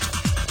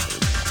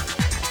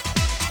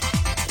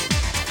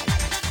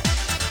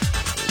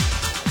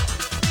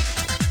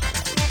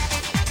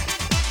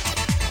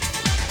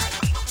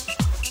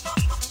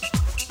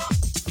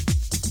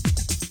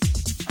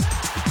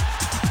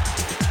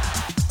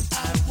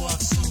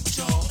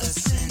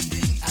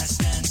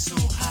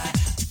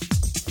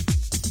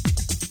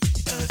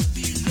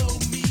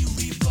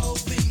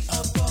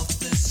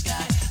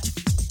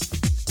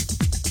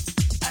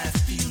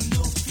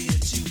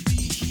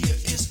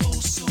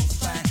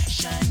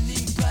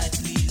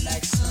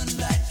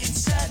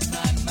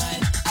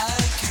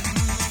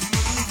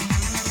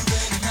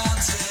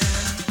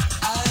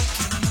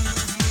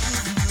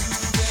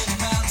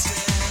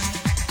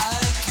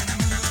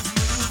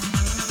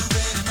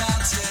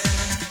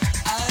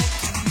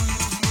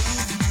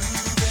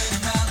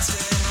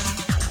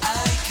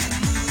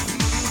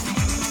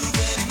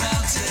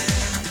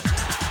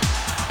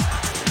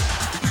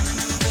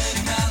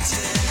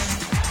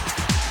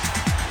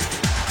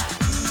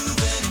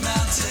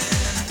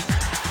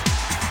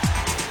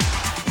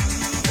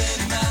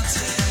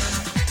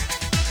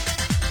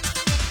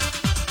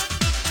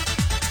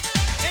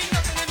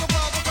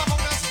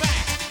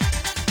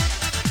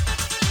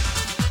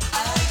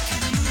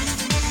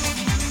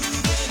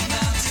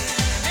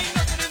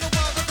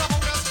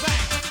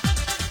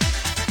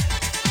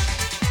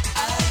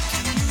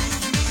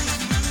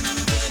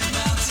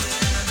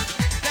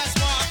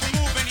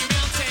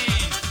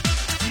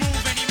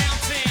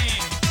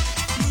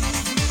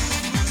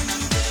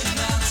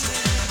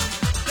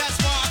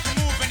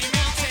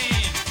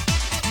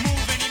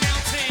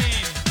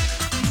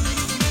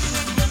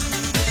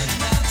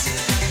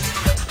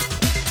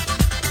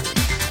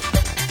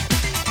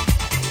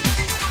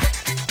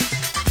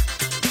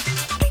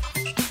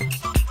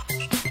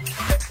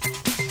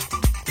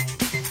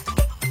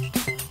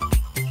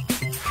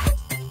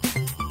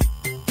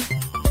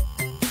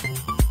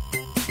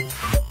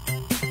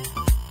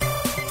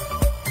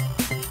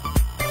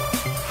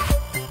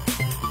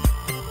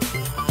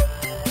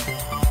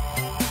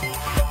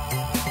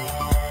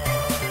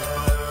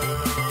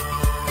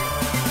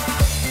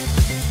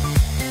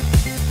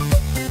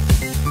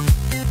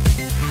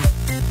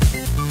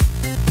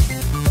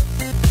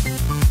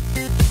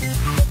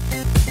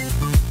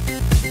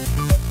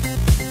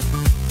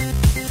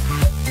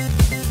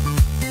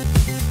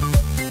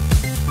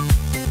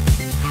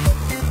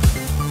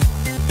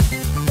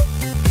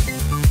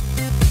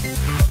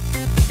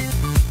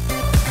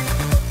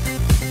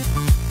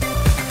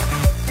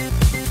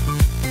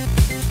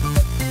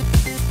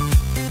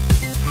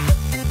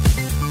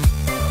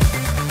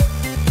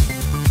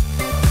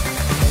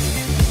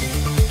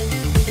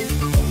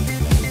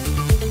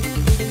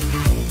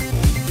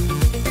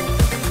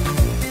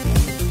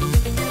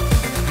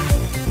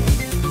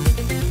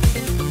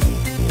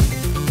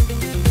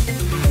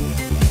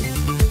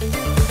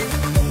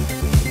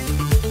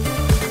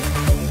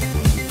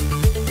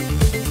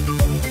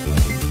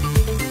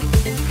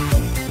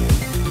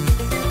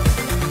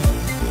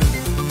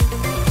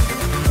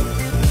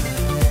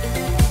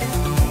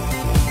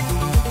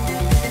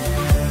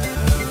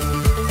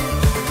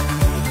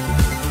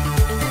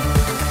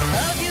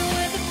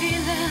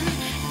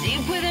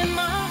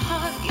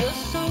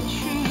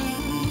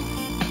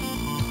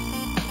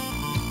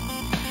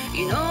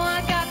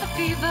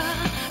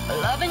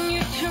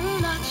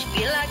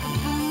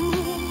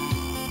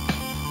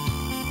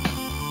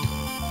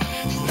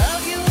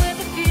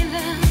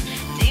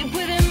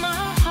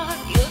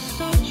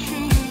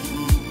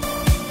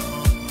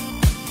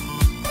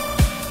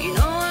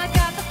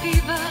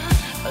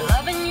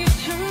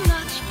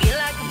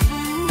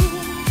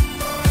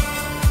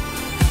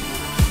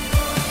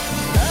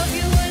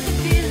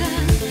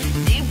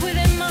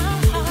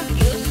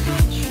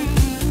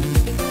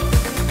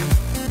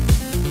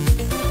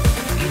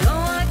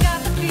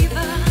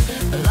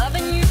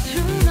 Loving you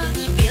too much.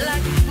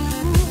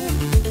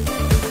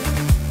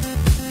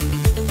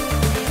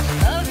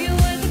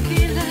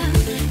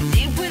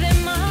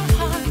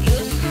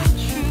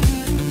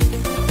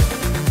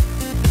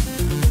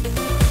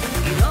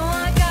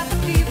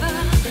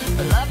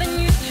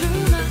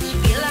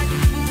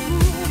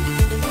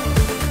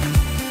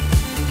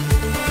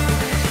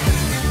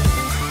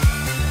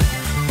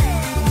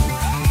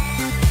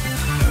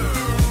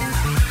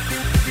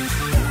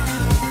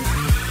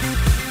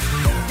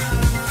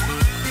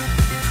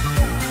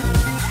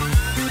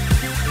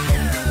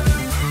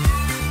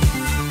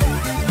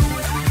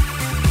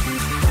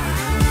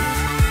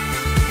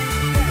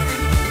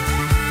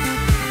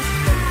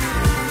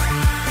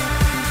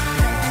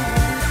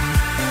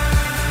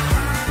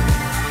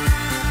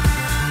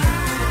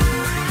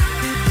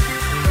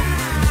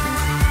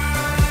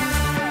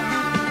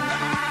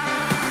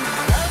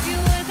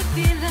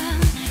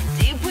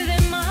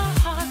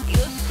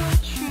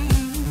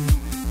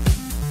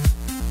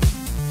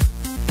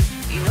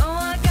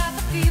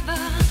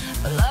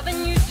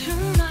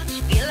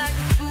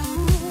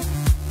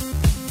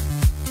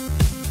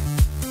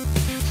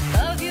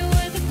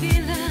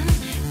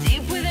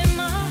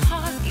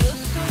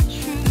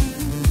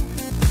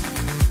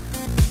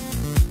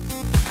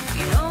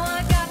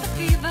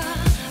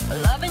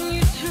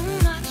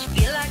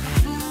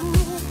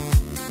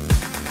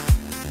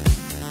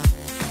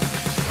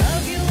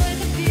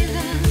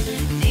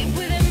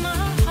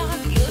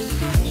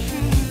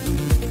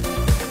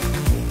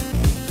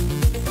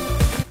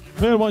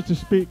 Claire wants to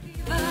speak.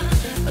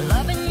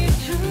 Loving you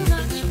too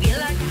much, feel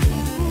like a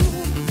fool.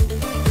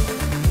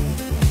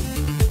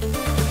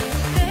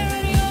 Stare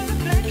at your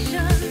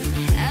reflection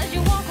as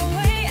you walk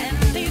away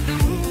and leave the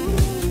room.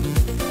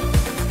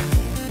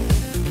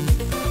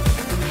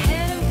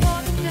 Heading for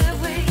the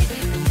stairway,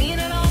 seen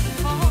it all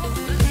before,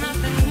 there's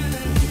nothing new.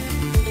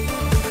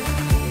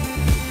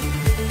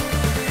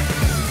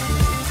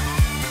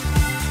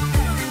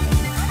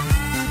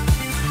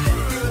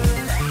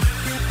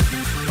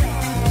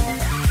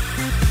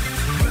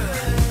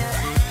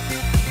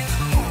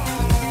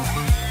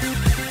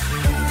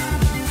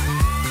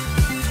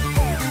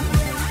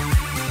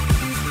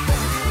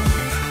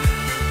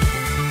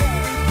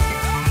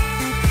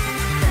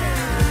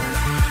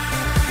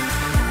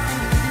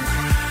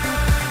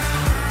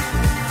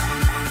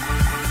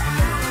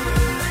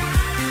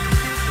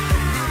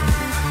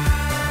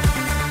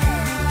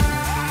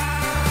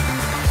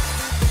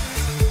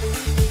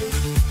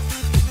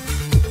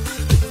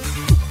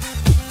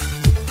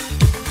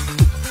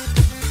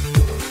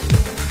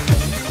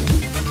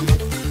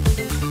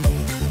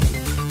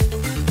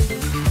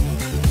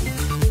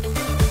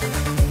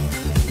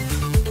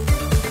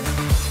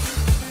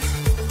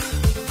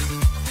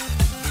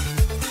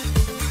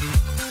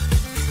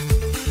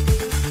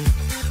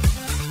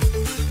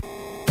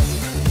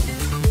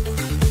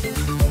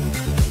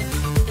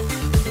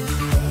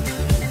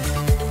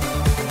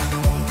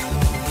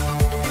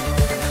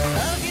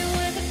 Love you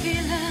with a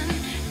feeling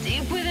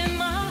deep within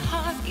my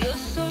heart. You're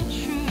so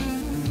true.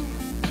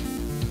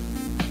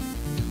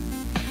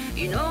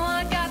 You know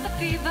I got the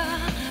fever,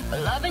 but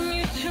loving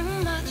you too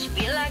much,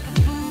 feel like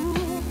a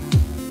fool.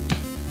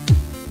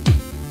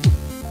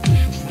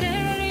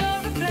 Stare at your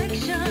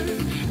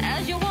reflection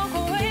as you walk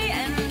away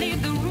and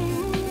leave the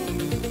room.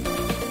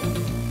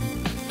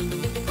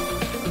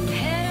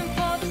 Heading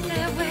for the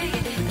stairway.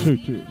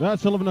 True.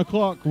 That's 11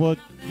 o'clock. What?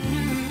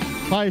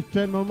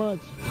 5-10 more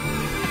minutes.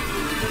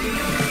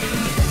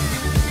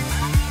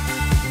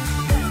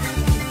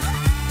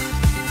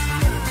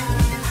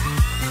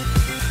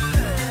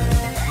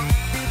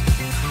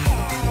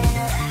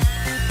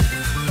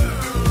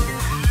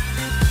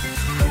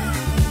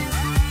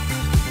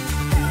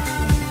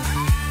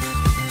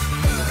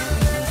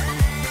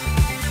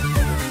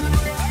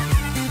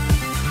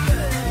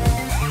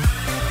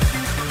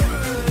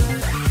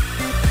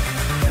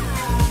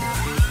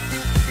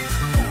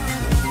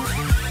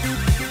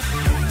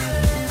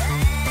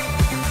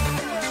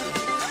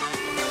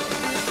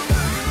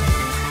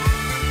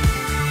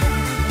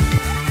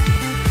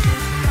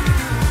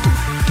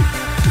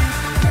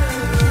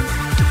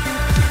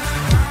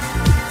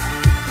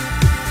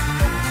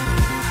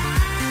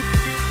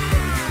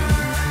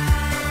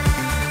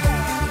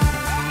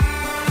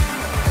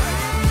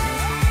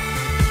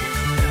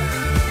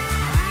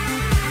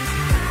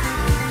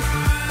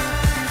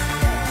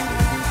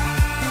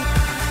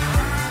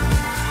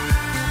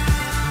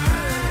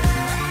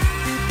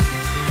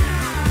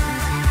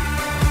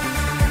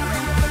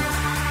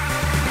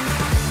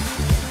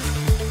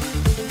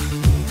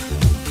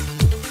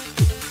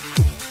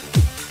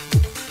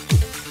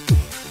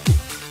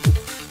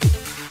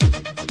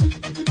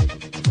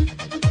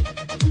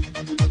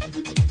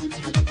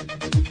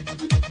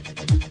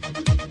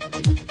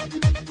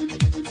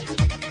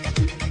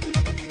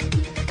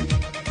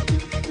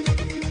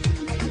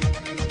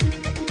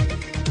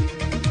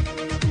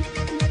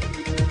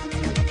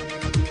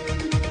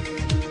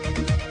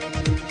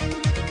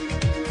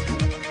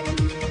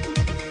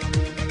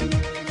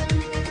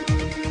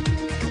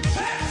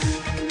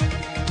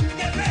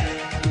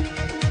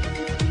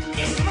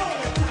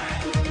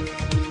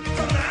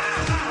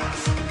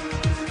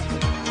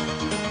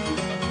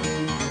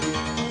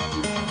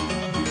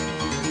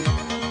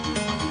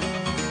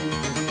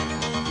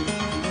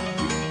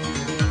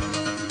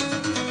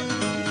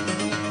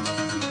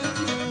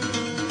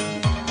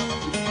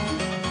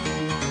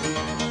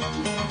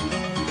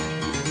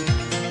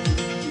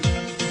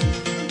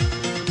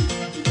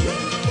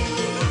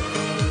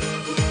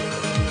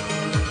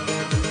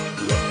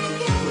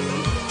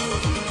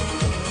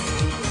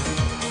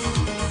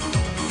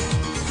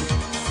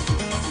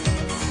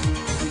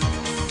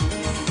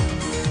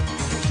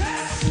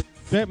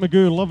 Bet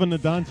Magoo loving the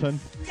dancing.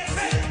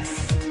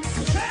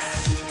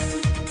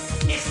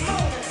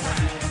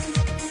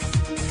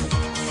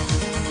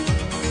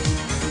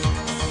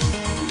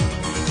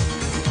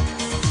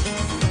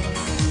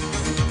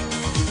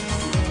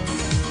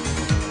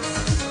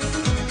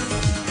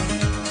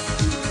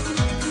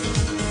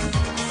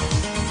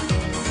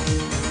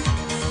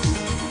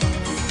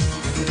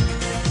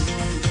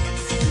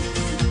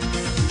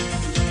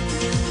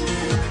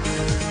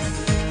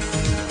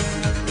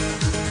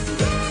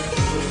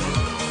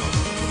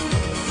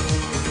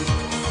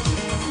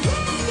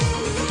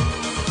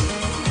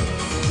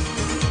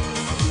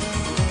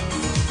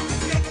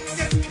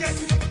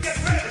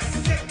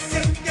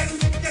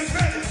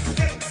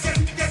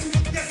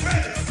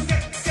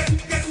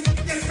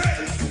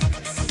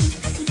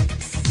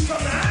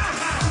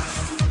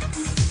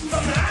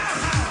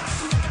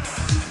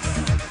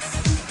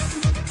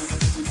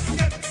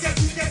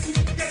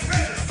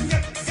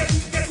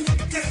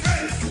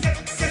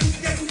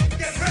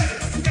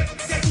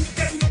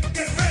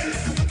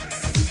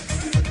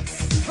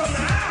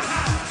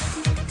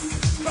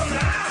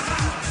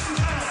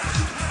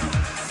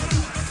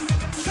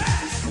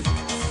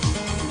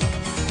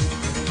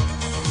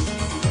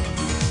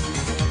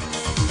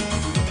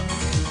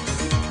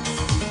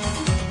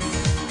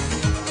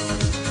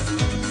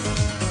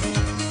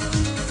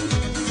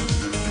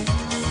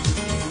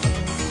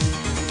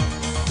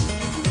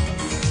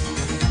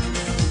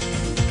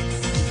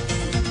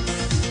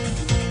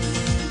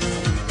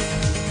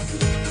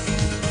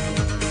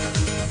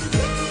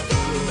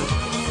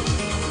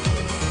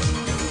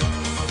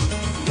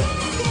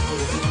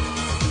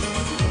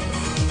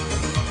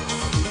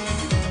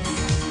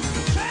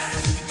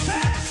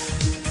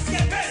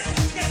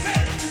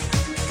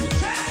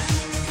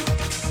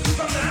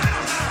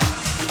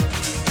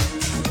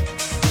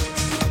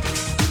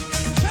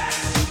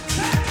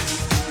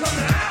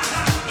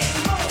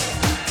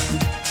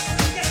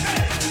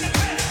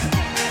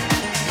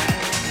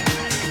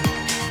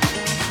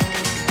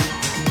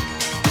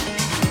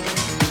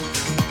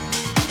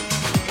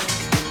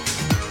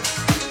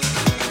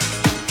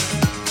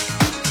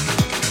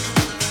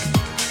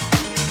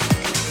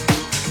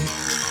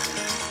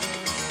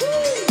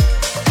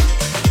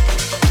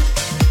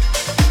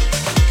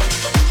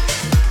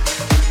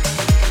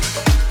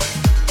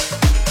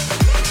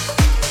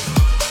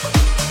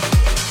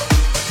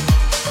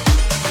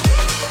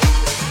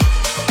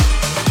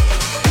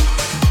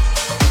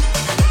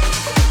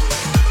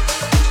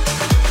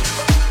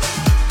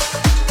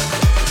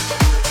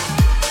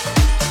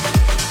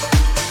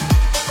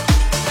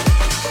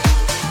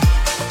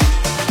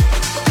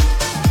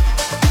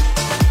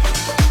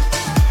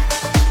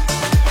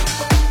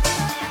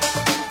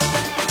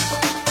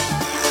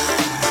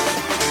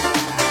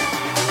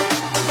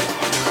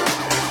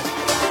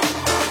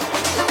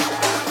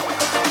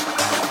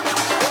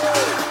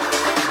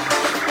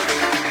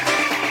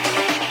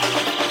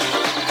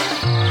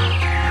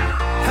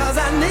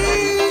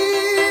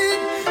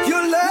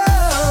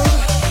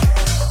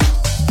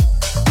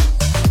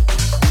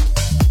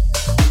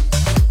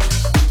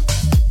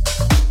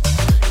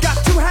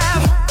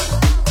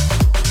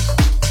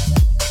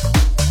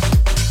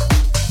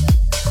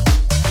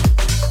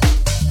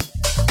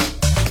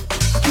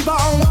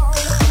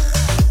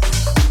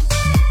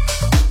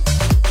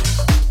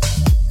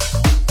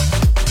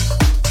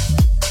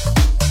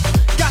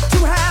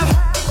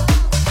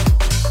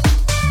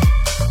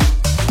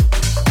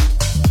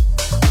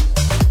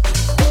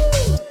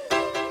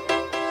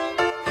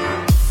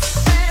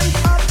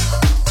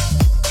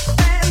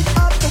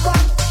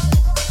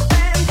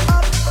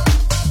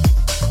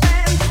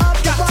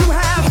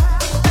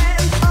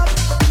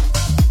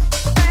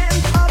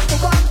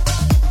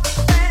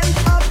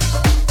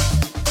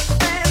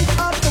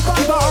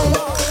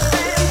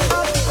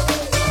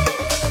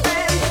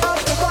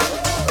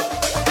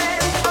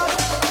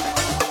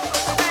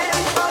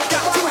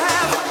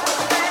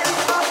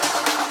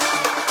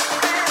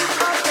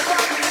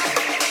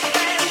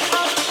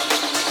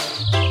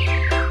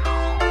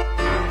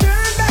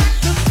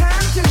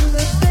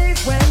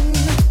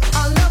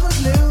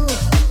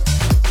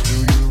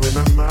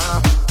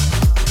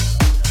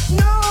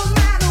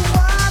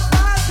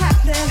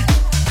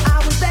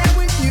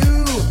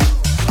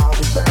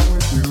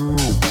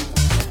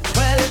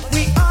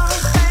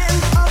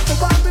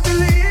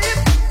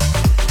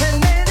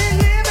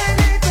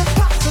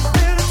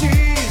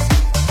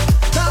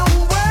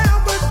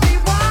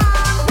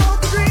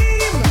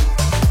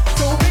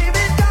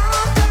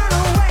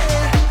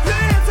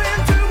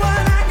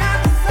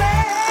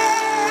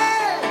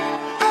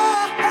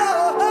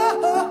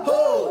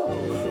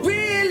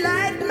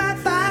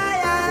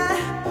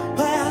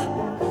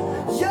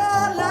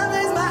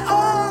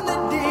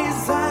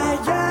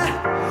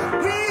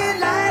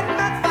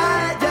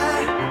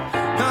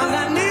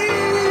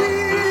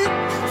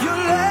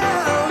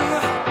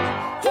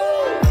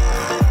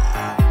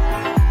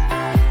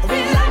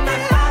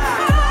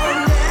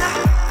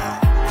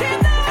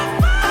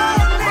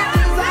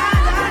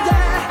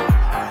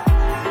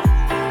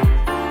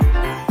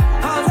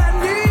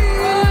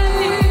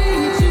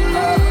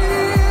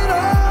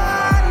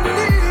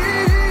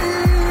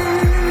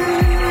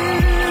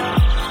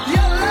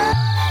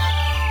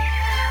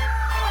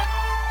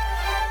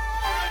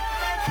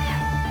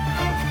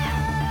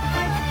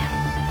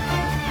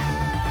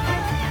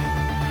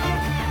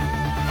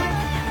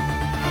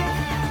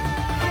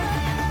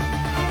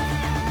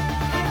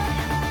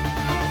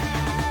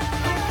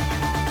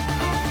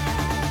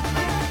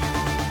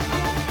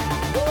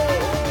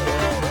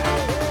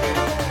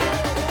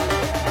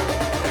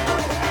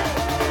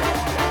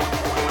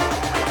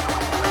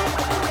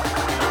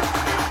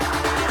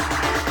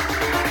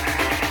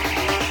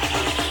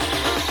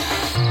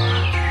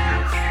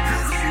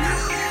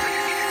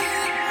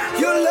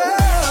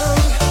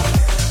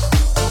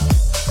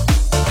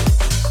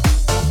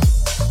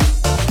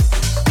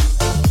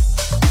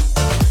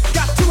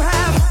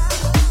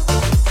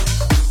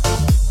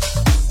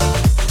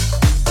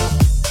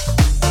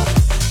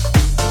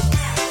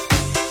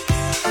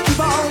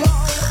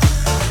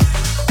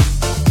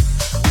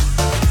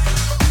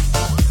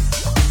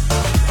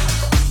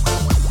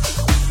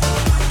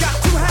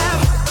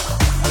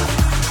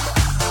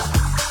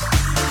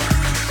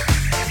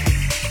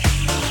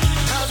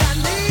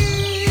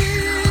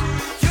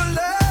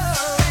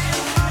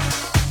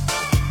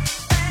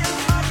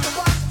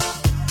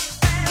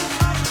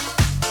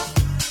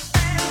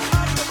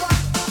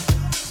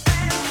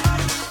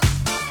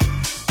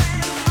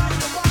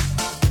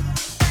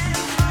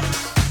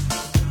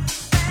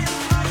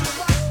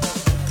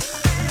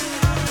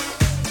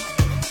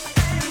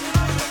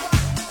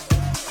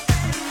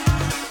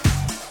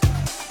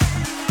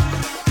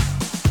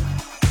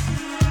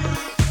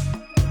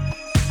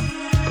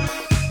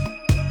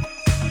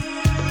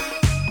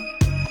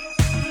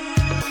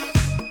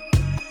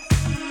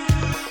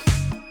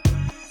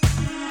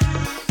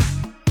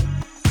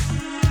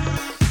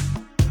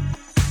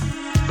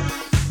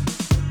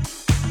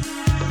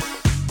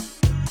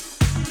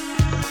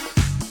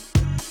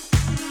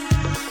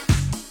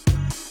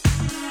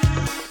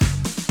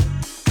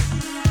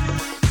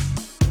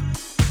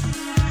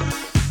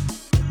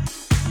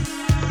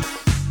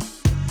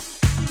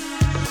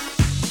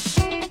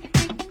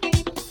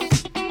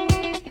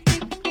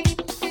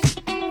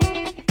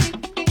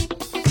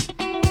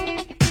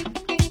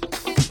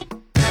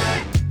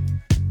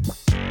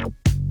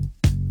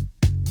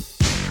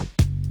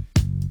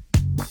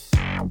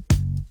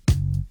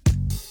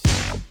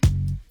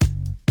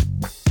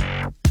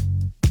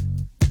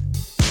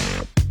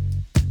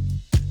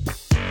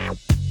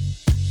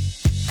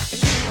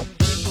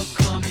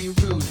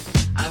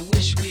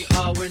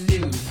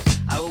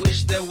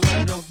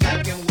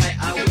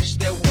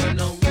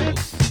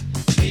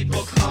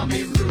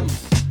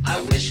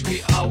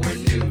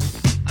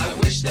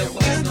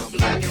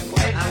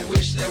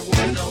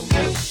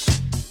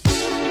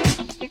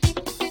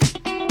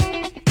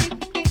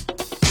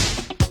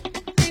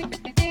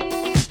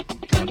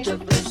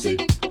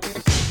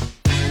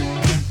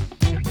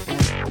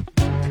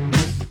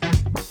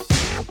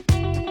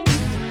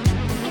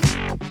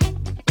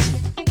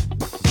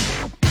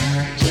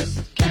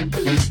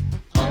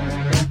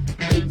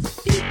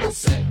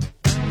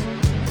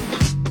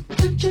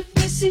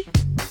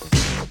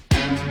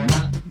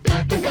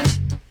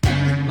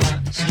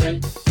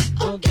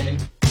 okay.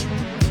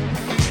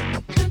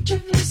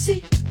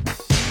 Controversy.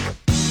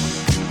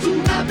 Do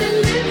I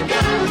believe in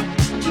God?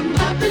 Do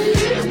I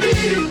believe in me?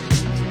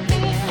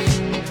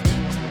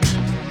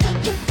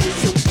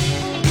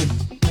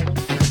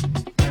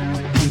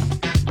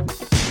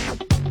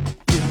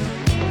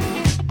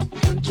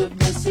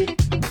 Controversy.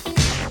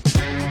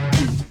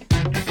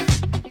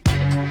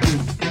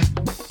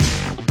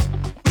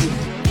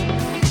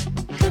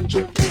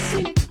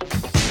 Controversy.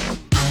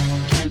 I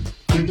can't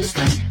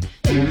understand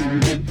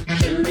human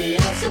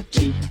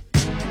curiosity.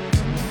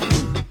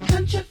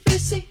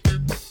 Controversy.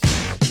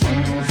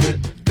 Was it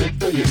good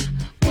for you?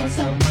 Was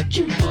I what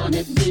you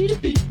wanted me to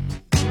be?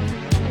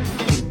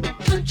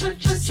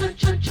 Controversy.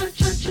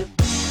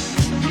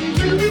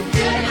 You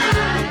get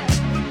high.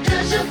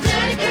 Does your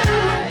daddy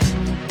guy?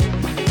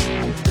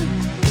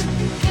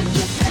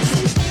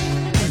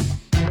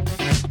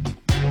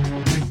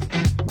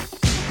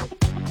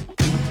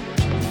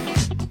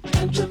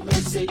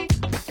 Controversy.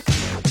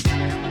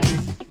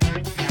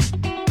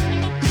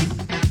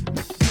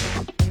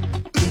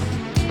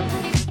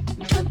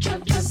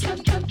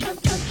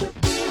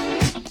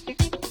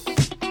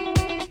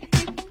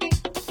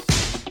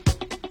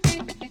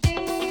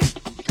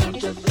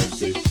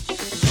 Controversy.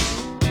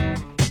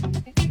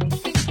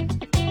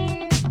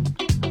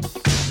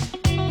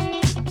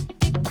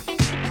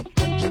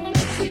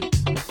 Controversy.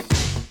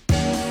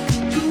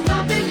 Do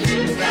I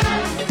believe in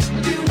God?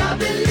 Do I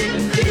believe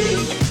in me?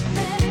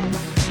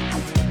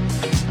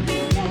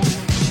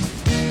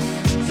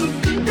 Some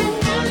people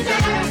wanna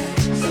die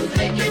so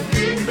they can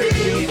be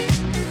free.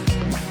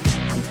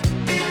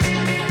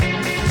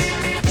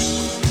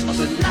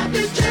 But life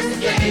is just a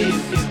game.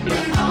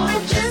 We're all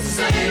just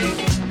the same.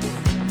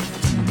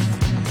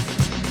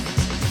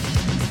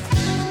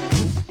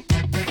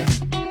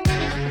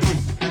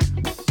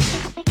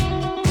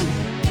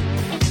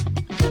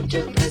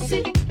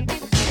 Controversy.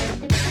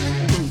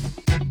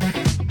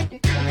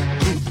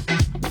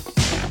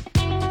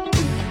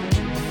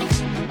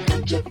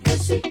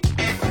 Controversy.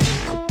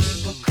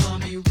 People call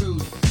me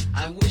rude.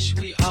 I wish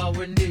we all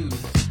were nude.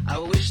 I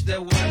wish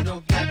there were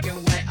no black and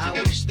white. I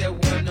wish there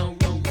were no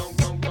wrong.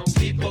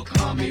 People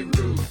call me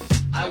rude.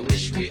 I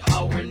wish we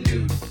all were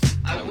nude.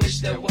 I wish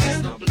there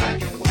was no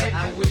black and white.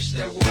 I wish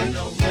there were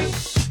no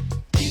rules.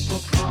 People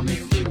call me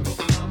rude.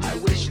 I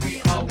wish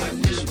we all were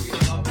nude.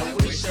 I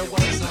wish there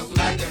was no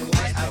black and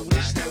white. I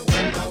wish there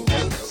were no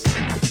rules.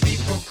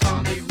 People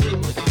call me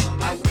rude.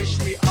 I wish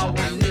we all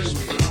were nude.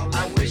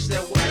 I wish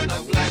there were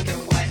no black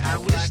and white. I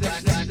wish there.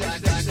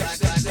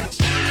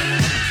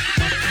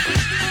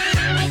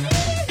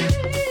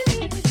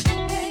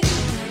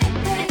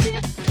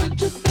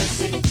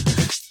 Controversy.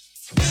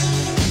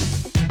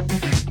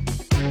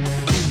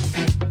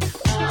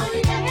 Oh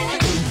yeah.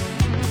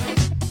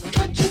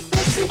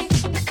 Controversy.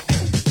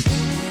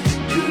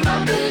 Do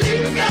I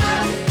believe in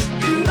God?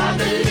 Do I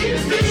believe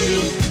in me?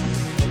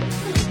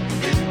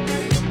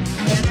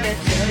 Let me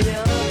tell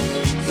you,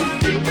 some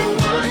people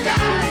wanna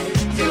die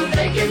so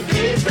they can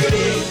be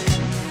free.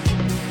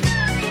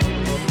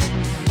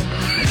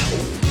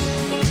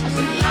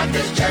 So life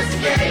is just a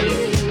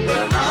game.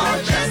 We're all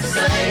just the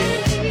same.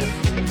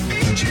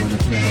 Don't you wanna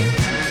play?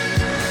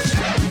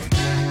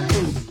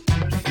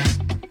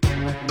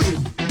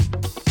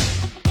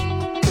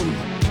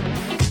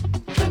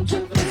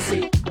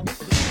 Controversy.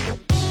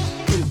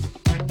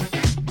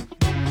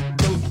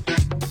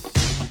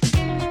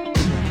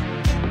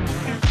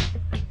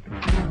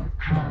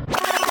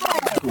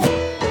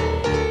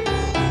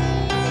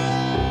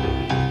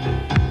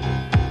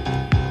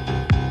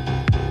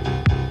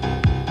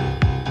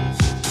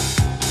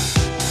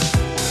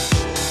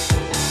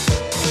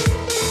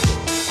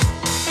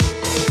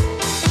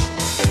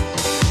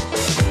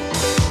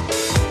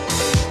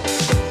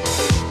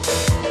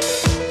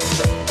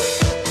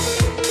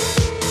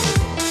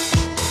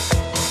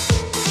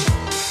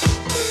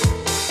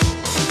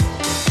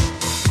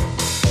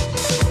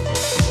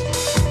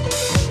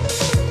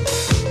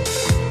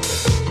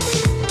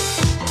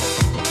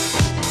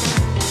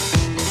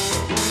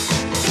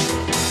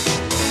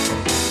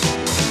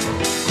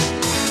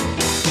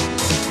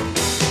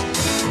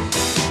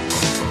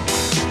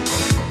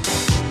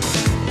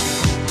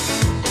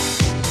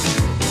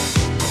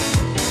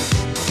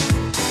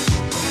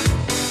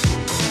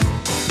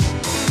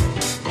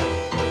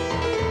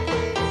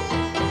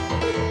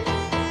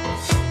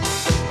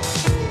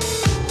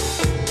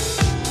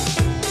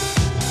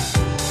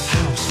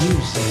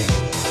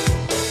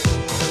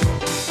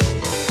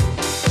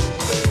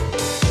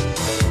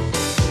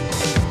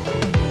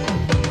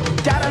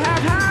 Gotta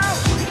have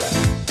house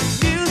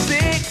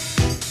music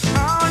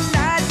all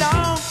night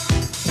long.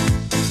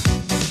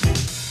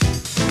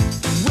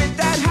 With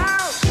that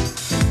house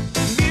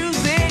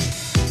music,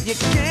 you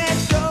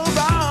can't go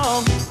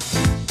wrong.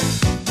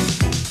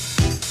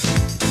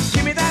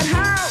 Give me that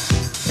house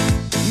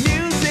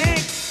music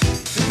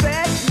to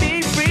set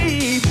me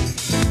free.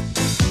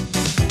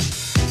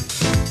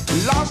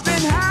 Lost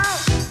in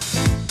house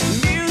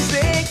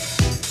music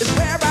is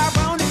where I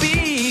wanna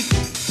be.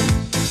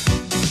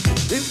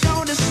 It's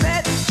gonna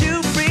set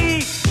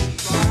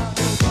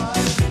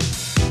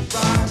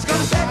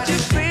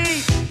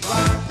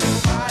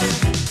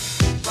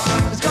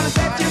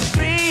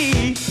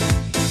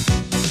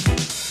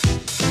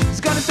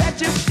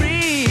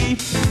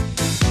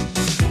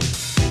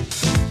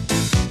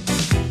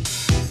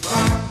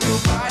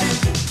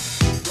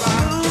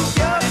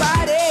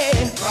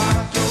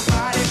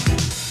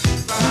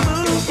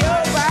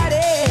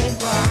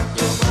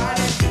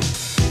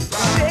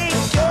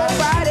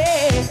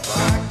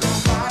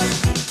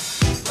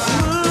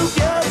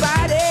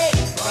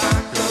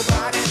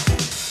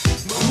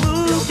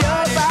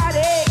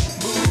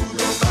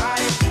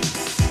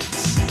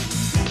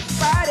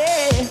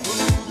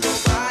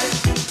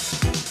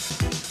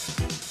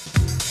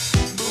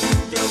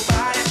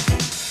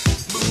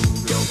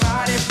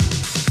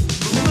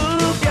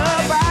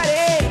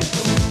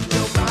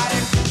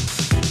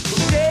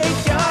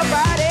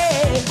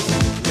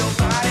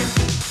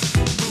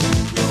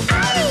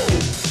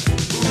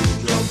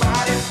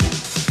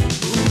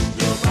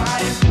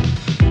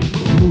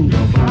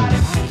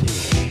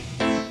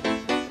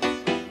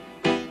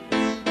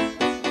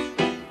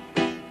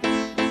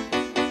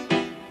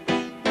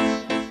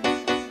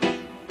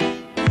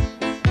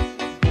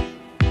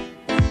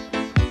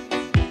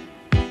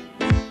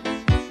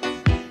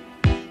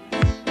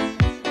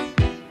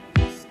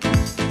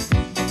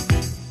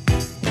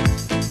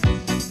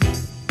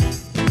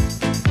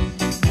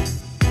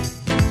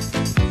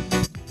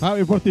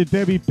Happy birthday,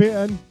 Debbie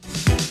Payton.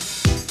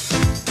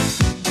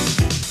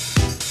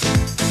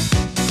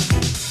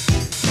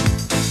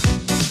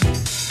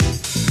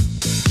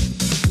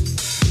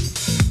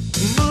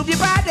 Move your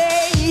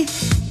body,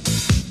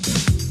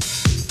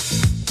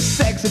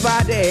 sexy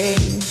body.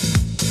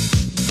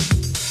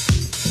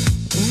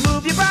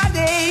 Move your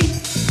body,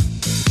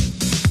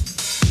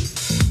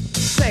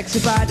 sexy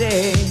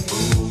body.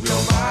 Move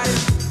your body,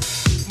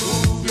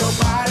 move your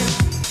body,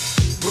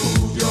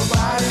 move your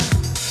body.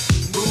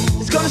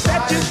 It's gonna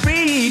set you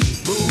free.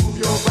 Move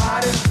your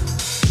body,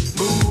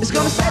 move. It's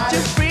gonna set you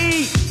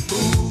free.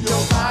 Move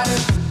your body,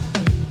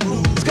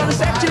 move. It's gonna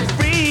set you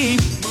free.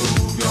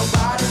 Move your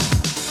body.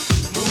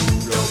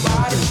 Move your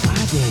body,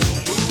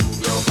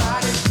 move your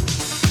body,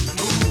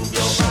 move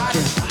your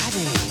body,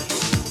 move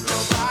your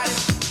body,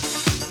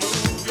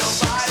 move your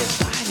body,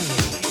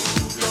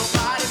 move your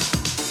body,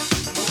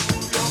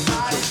 move your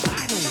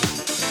body,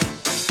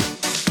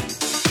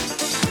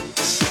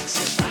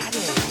 sexy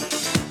body,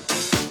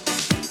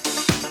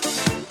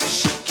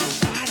 shake your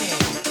body,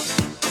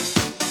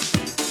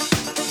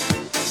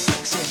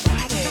 sexy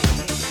body.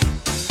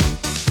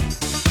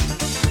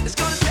 It's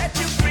gonna set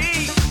you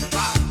free.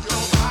 Rock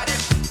your body.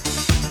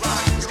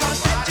 It's gonna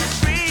set you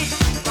free.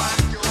 Rock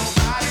your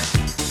body.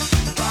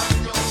 Rock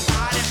your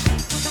body.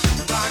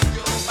 Rock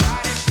your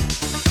body.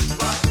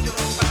 Rock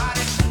your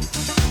body.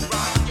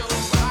 Rock your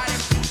body.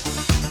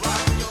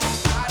 Rock your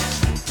body.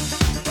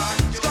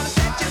 It's gonna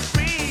set you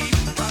free.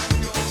 Rock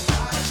your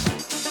body.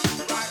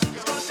 It's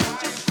gonna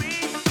set you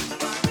free.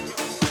 Rock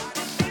your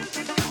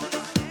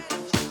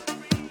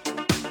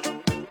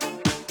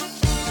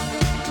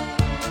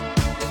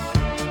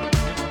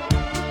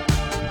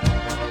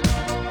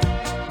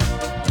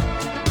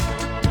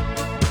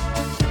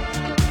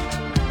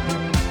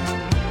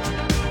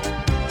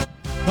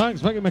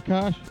Thanks, Vicky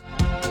McCash.